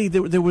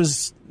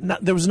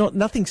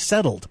nothing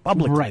settled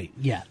publicly. Right.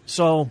 Yeah.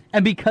 So,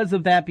 and because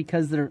of that,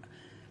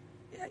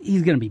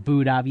 he's going to be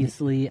booed,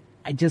 obviously.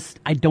 I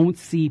don't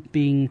see it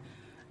being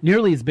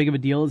nearly as big of a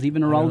deal as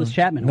even Aroldis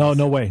Chapman was.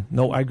 No way.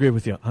 No, I agree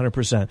with you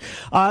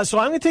 100%. So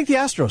I'm going to take the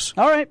Astros.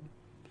 All right.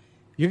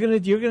 You're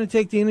going to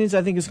take the Indians.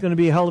 I think it's going to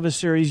be a hell of a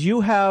series.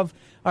 You have...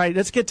 All right,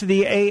 let's get to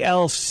the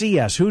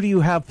ALCS. Who do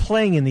you have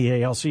playing in the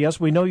ALCS?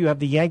 We know you have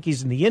the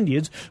Yankees and the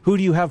Indians. Who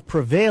do you have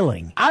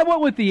prevailing? I went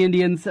with the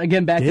Indians.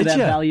 Again, back to that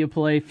value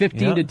play.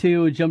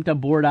 15-2, jumped on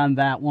board on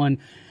that one.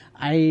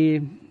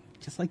 I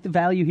just like the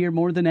value here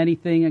more than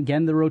anything.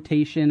 Again, the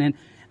rotation, and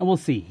we'll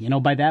see.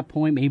 By that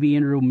point, maybe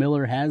Andrew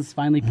Miller has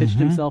finally pitched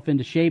himself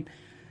into shape.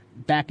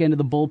 Back end of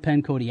the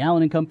bullpen, Cody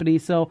Allen and company.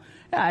 So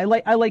yeah,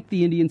 I like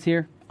the Indians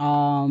here,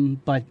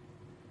 but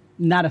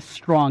not a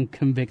strong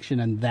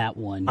conviction in that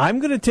one. I'm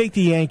going to take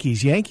the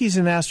Yankees. Yankees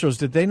and Astros,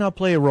 did they not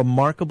play a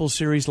remarkable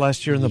series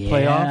last year in the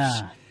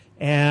playoffs?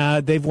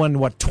 And they've won,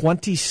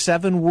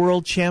 27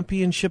 world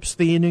championships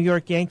the New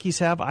York Yankees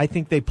have? I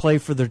think they play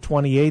for their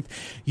 28th.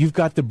 You've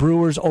got the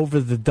Brewers over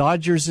the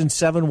Dodgers in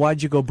 7.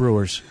 Why'd you go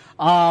Brewers?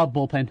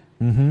 Bullpen.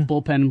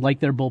 Bullpen, like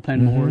their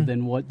bullpen more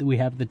than what we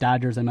have the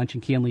Dodgers. I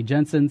mentioned Kenley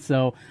Jensen,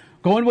 so...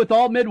 Going with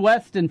all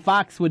Midwest, and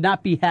Fox would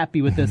not be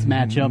happy with this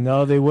matchup.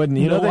 No, they wouldn't.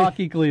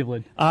 Milwaukee,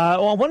 Cleveland.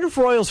 Well, I wonder if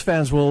Royals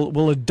fans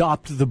will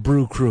adopt the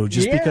Brew Crew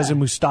just because of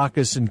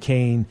Moustakas and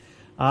Kane.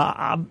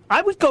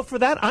 I would go for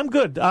that. I'm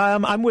good.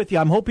 I'm with you.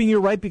 I'm hoping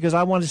you're right because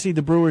I want to see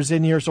the Brewers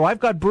in here. So I've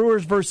got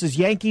Brewers versus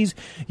Yankees.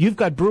 You've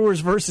got Brewers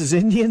versus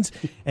Indians.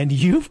 And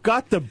you've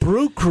got the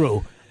Brew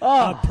Crew.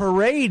 A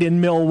parade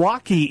in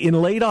Milwaukee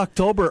in late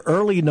October,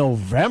 early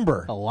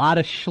November. A lot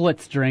of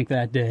Schlitz drank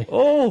that day.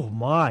 Oh,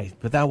 my.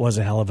 But that was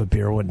a hell of a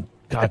beer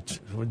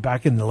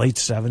back in the late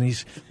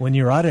 70s. When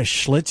you're out of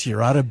Schlitz,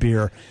 you're out of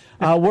beer.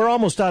 We're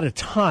almost out of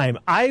time.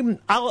 I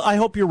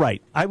hope you're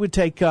right. I would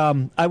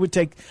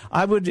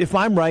if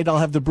I'm right, I'll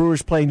have the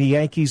Brewers playing the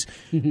Yankees.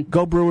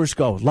 Go Brewers,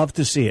 go. Love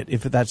to see it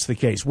if that's the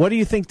case. What do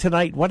you think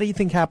tonight? What do you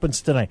think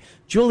happens tonight?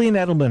 Julian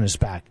Edelman is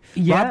back.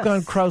 Yes.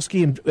 Rob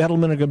Gronkowski and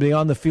Edelman are going to be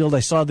on the field. I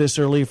saw this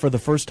earlier for the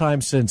first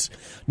time since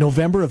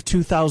November of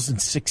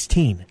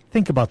 2016.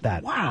 Think about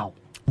that. Wow.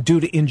 Due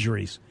to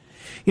injuries.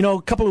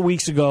 A couple of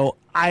weeks ago,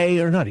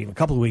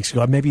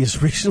 maybe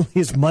as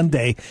recently as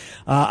Monday,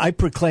 I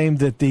proclaimed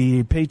that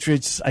the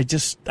Patriots, I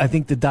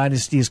think the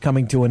dynasty is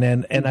coming to an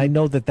end, and I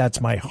know that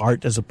that's my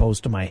heart as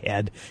opposed to my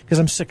head, because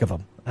I'm sick of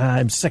them.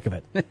 I'm sick of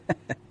it.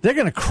 They're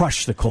going to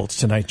crush the Colts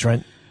tonight,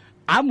 Trent.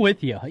 I'm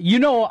with you.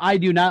 I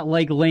do not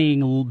like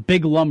laying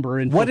big lumber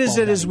in football. What is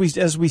it as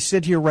we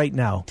sit here right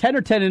now? 10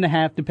 or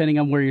 10.5, depending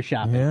on where you're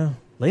shopping. Yeah,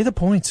 lay the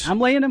points. I'm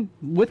laying them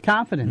with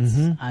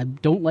confidence. I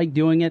don't like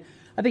doing it.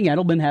 I think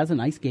Edelman has a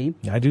nice game.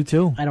 I do,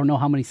 too. I don't know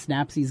how many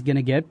snaps he's going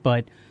to get,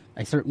 but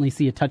I certainly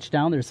see a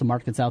touchdown. There's some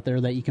markets out there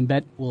that you can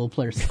bet will a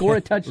player score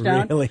a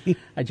touchdown. Really?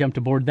 I jumped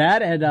aboard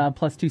that at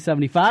plus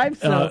 275.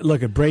 So.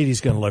 Look, Brady's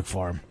going to look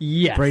for him.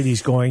 Yes.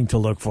 Brady's going to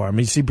look for him.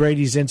 You see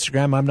Brady's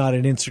Instagram. I'm not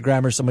an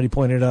Instagrammer. Somebody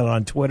pointed out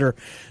on Twitter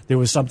there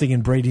was something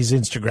in Brady's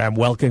Instagram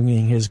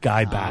welcoming his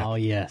guy back. Oh,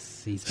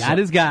 yes. He's got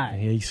his guy.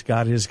 He's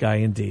got his guy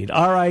indeed.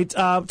 All right.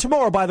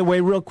 Tomorrow, by the way,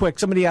 real quick,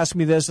 somebody asked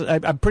me this.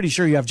 I'm pretty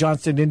sure you have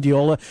Johnston,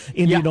 Indianola.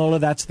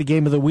 That's the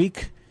game of the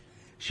week.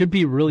 Should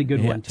be a really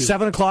good one, too.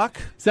 7 o'clock?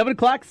 7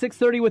 o'clock,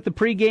 6:30 with the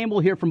pregame.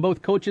 We'll hear from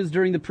both coaches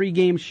during the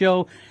pregame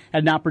show.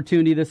 Had an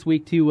opportunity this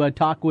week to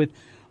talk with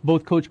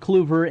both Coach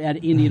Kluver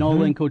at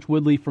Indianola and Coach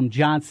Woodley from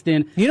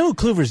Johnston. You know who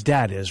Kluver's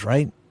dad is,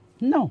 right?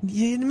 No.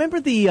 You remember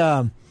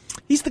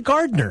he's the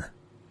gardener.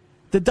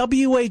 The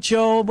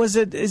WHO,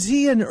 is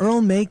he an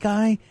Earl May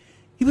guy?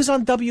 He was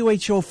on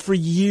WHO for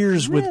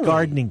years with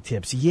gardening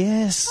tips.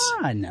 Yes.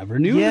 I never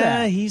knew that.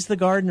 Yeah, he's the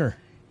gardener.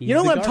 You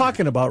know what I'm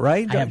talking about,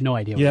 right? I have no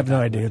idea. You have no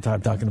idea what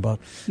I'm talking about.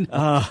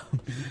 I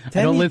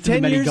don't listen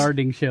to many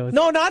gardening shows.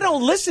 No, I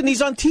don't listen.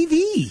 He's on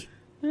TV.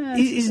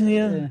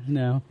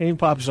 No. He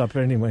pops up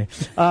anyway.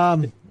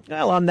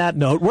 Well, on that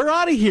note, we're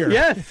out of here.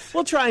 Yes.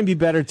 We'll try and be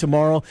better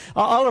tomorrow.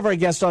 All of our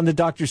guests on the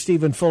Dr.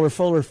 Stephen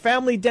Fuller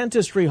Family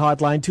Dentistry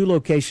Hotline, 2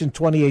 locations,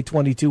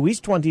 2822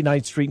 East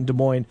 29th Street in Des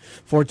Moines,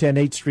 410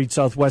 8th Street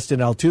Southwest in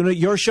Altoona.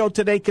 Your show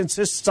today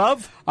consists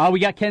of? We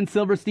got Ken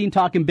Silverstein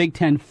talking Big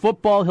Ten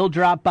football. He'll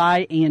drop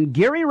by. And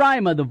Gary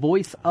Rima, the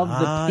voice of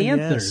the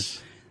Panthers.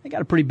 Yes. They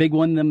got a pretty big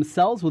one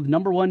themselves with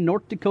number 1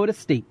 North Dakota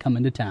State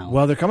coming to town.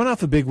 Well, they're coming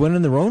off a big win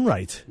in their own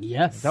right.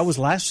 Yes. That was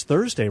last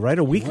Thursday, right?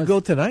 A week ago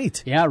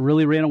tonight. Yeah,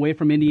 really ran away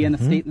from Indiana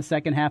State in the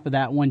second half of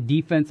that one.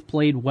 Defense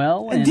played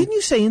well. And didn't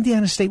you say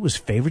Indiana State was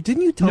favored?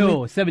 Didn't you tell me?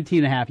 No,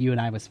 17.5, you and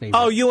I was favored.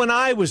 Oh, you and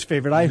I was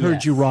favored. I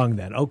heard you wrong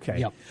then. Okay.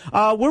 Yep.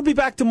 We'll be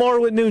back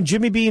tomorrow at noon.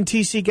 Jimmy B and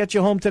TC get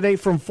you home today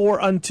from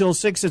 4 until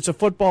 6. It's a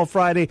football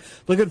Friday.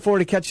 Looking forward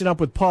to catching up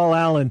with Paul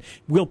Allen.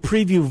 We'll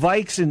preview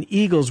Vikes and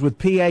Eagles with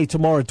PA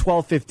tomorrow at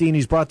 12:15.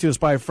 He's brought to us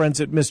by our friends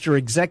at Mr.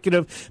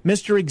 Executive,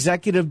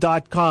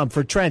 MrExecutive.com.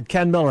 For Trent,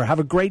 Ken Miller, have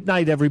a great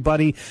night,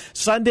 everybody.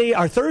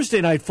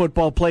 Thursday night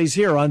football plays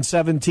here on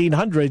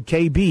 1700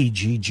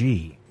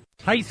 KBGG.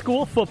 High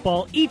school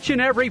football each and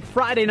every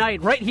Friday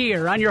night right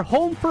here on your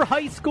home for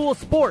high school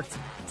sports,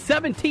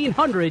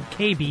 1700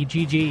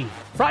 KBGG.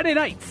 Friday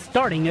nights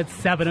starting at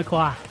 7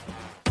 o'clock.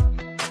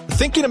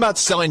 Thinking about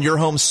selling your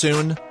home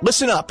soon?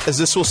 Listen up, as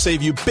this will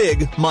save you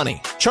big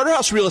money.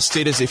 Charterhouse Real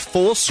Estate is a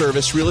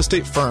full-service real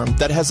estate firm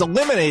that has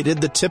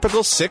eliminated the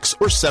typical 6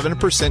 or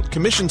 7%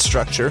 commission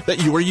structure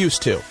that you are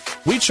used to.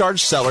 We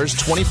charge sellers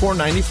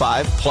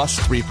 $24.95 plus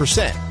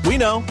 3%. We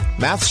know,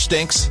 math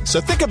stinks, so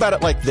think about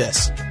it like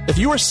this. If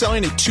you were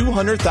selling a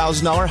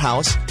 $200,000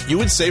 house, you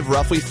would save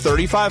roughly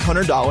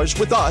 $3,500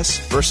 with us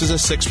versus a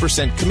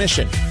 6%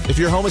 commission. If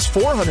your home is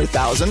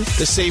 $400,000,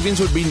 the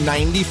savings would be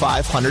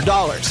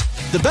 $9,500.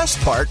 The best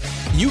part,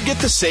 you get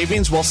the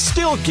savings while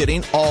still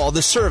getting all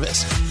the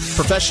service.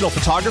 Professional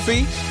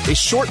photography, a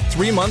short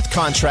 3-month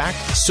contract,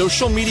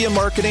 social media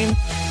marketing,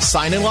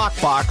 sign and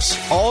lockbox,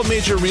 all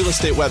major real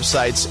estate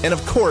websites, and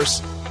of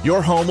course,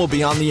 your home will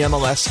be on the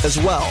MLS as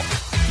well.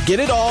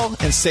 Get it all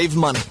and save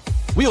money.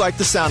 We like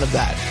the sound of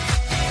that.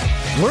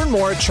 Learn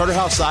more at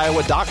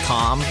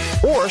charterhouseiowa.com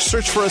or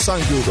search for us on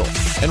Google.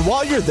 And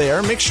while you're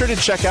there, make sure to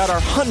check out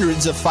our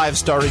hundreds of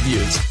 5-star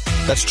reviews.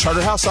 That's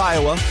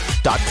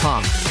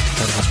charterhouseiowa.com.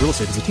 Charterhouse Real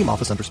Estate is a team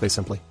office under Space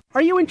Simply.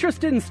 Are you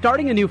interested in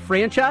starting a new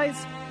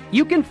franchise?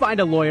 You can find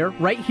a lawyer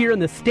right here in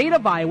the state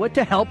of Iowa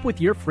to help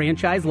with your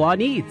franchise law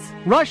needs.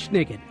 Rush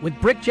Niggin with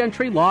Brick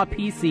Gentry Law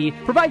PC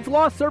provides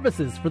law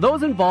services for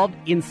those involved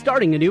in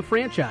starting a new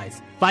franchise.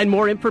 Find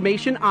more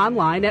information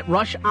online at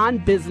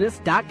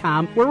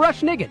rushonbusiness.com, where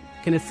Rush Niggin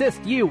can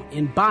assist you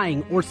in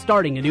buying or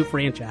starting a new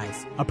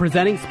franchise. A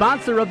presenting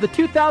sponsor of the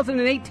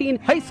 2018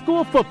 high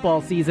school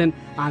football season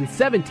on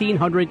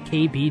 1700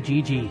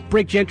 KBGG.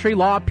 Brick Gentry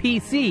Law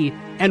PC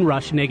and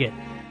Rush Niggin.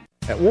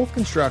 At Wolf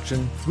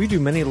Construction, we do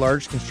many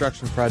large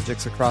construction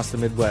projects across the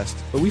Midwest,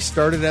 but we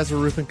started as a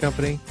roofing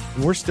company,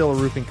 and we're still a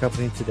roofing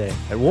company today.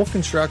 At Wolf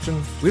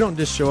Construction, we don't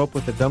just show up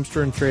with a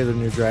dumpster and trailer in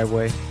your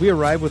driveway. We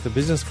arrive with a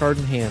business card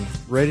in hand,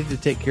 ready to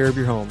take care of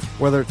your home.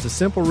 Whether it's a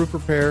simple roof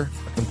repair,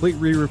 a complete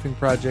re-roofing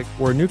project,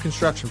 or a new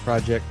construction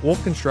project,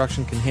 Wolf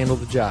Construction can handle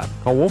the job.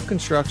 Call Wolf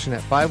Construction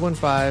at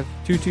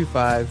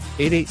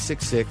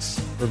 515-225-8866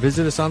 or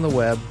visit us on the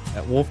web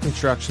at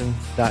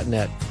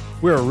wolfconstruction.net.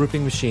 We're a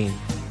roofing machine.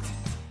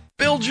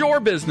 Build your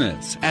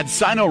business. At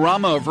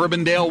Sinorama of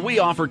Urbandale, we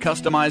offer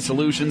customized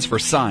solutions for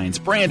signs,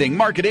 branding,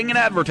 marketing, and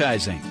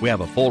advertising. We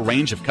have a full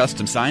range of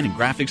custom sign and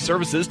graphic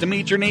services to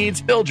meet your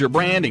needs, build your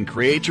brand, and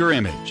create your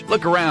image.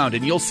 Look around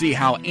and you'll see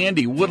how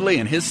Andy Woodley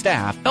and his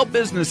staff help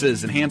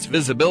businesses enhance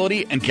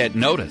visibility and get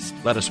noticed.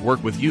 Let us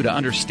work with you to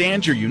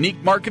understand your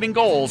unique marketing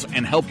goals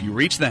and help you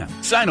reach them.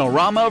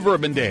 Sinorama of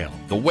Urbandale,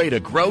 the way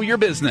to grow your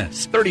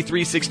business.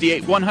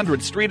 3368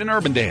 100th Street in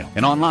Urbandale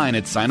and online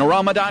at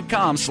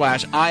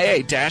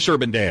sinorama.com/IA-Urbandale.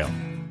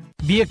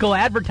 Vehicle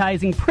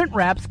advertising print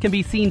wraps can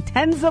be seen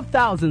tens of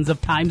thousands of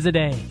times a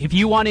day. If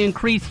you want to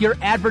increase your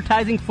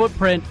advertising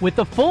footprint with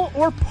the full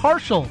or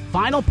partial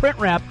vinyl print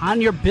wrap on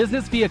your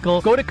business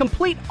vehicle, go to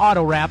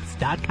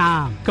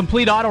CompleteAutoWraps.com.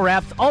 Complete Auto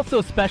Wraps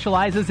also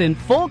specializes in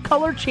full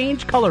color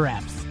change color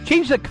wraps.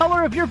 Change the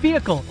color of your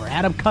vehicle or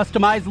add a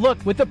customized look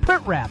with a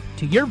print wrap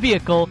to your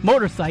vehicle,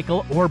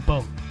 motorcycle, or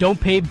boat. Don't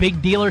pay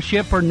big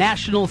dealership or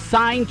national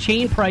sign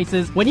chain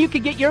prices when you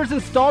can get yours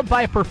installed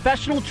by a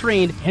professional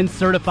trained and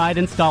certified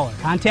installer.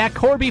 Contact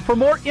Corby for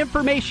more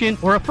information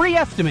or a free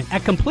estimate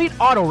at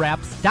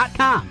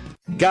CompleteAutoWraps.com.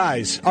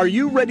 Guys, are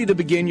you ready to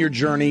begin your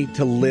journey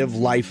to live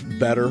life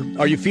better?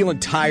 Are you feeling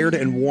tired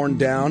and worn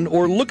down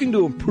or looking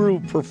to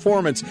improve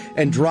performance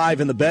and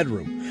drive in the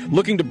bedroom?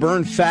 Looking to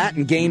burn fat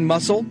and gain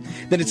muscle?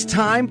 Then it's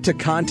time to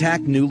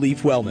contact New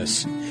Leaf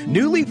Wellness.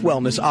 New Leaf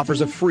Wellness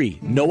offers a free,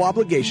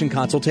 no-obligation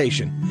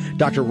consultation.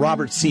 Dr.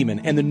 Robert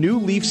Seaman and the New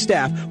Leaf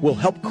staff will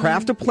help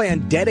craft a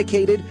plan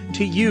dedicated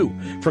to you.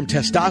 From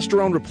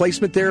testosterone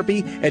replacement therapy,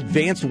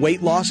 advanced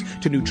weight loss,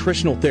 to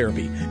nutritional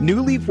therapy,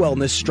 New Leaf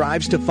Wellness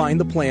strives to find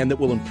the plan that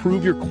will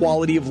improve your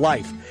quality of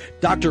life.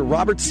 Dr.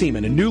 Robert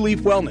Seaman and New Leaf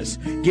Wellness.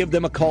 Give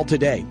them a call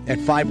today at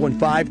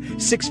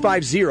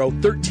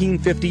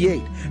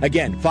 515-650-1358.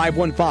 Again,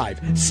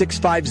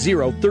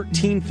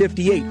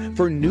 515-650-1358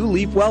 for New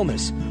Leaf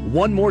Wellness.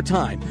 One more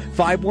time,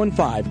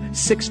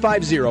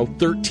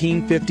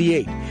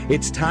 515-650-1358.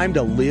 It's time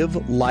to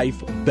live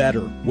life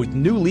better with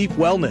New Leaf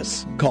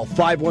Wellness. Call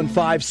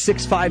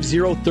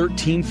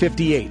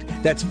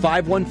 515-650-1358. That's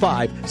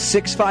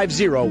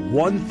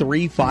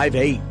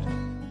 515-650-1358.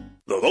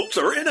 The votes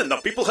are in and the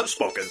people have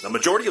spoken. The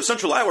majority of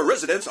Central Iowa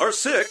residents are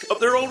sick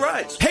of their old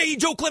rides. Hey,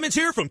 Joe Clements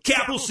here from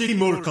Capital City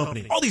Motor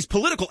Company. All these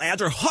political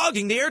ads are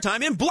hogging the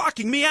airtime and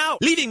blocking me out,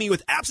 leaving me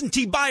with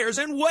absentee buyers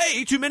and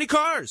way too many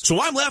cars. So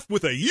I'm left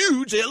with a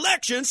huge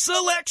election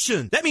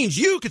selection. That means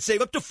you could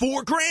save up to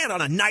 $4,000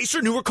 on a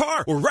nicer, newer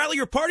car or rally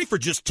your party for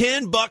just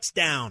 $10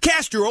 down.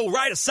 Cast your old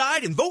ride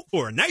aside and vote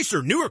for a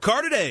nicer, newer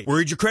car today.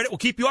 Worried your credit will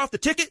keep you off the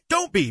ticket?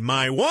 Don't be.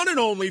 My one and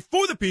only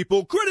for the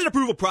people credit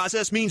approval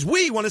process means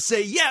we want to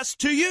say yes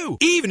to you,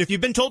 even if you've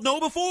been told no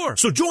before.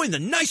 So join the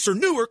nicer,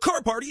 newer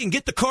car party and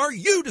get the car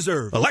you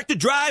deserve. Elect to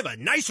drive a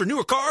nicer,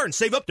 newer car and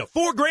save up to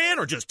 $4,000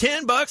 or just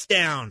 $10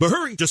 down. But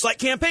hurry, just like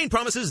campaign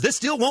promises, this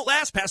deal won't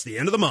last past the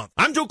end of the month.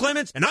 I'm Joe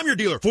Clements, and I'm your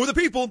dealer for the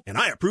people, and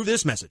I approve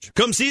this message.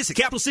 Come see us at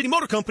Capital City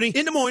Motor Company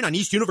in Des Moines on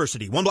East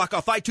University, 1 block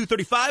off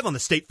I-235 on the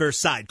State Fair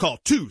side. Call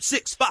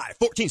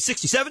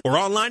 265-1467 or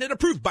online at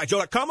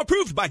approvedbyjoe.com.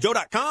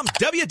 Approvedbyjoe.com.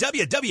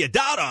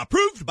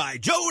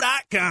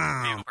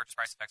 www.approvedbyjoe.com. Vehicle purchase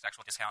price affects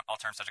actual discount. All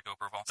terms subject to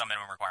approval. Some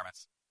minimum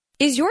requirements.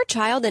 Is your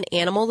child an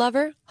animal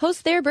lover?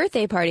 Host their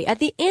birthday party at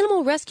the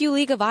Animal Rescue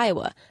League of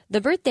Iowa. The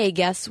birthday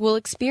guests will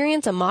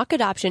experience a mock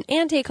adoption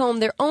and take home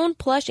their own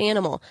plush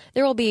animal.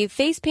 There will be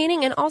face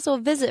painting and also a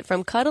visit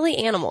from cuddly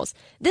animals.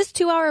 This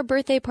 2-hour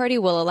birthday party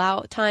will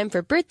allow time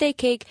for birthday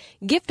cake,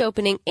 gift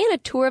opening, and a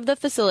tour of the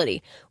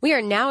facility. We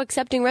are now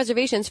accepting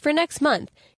reservations for next month.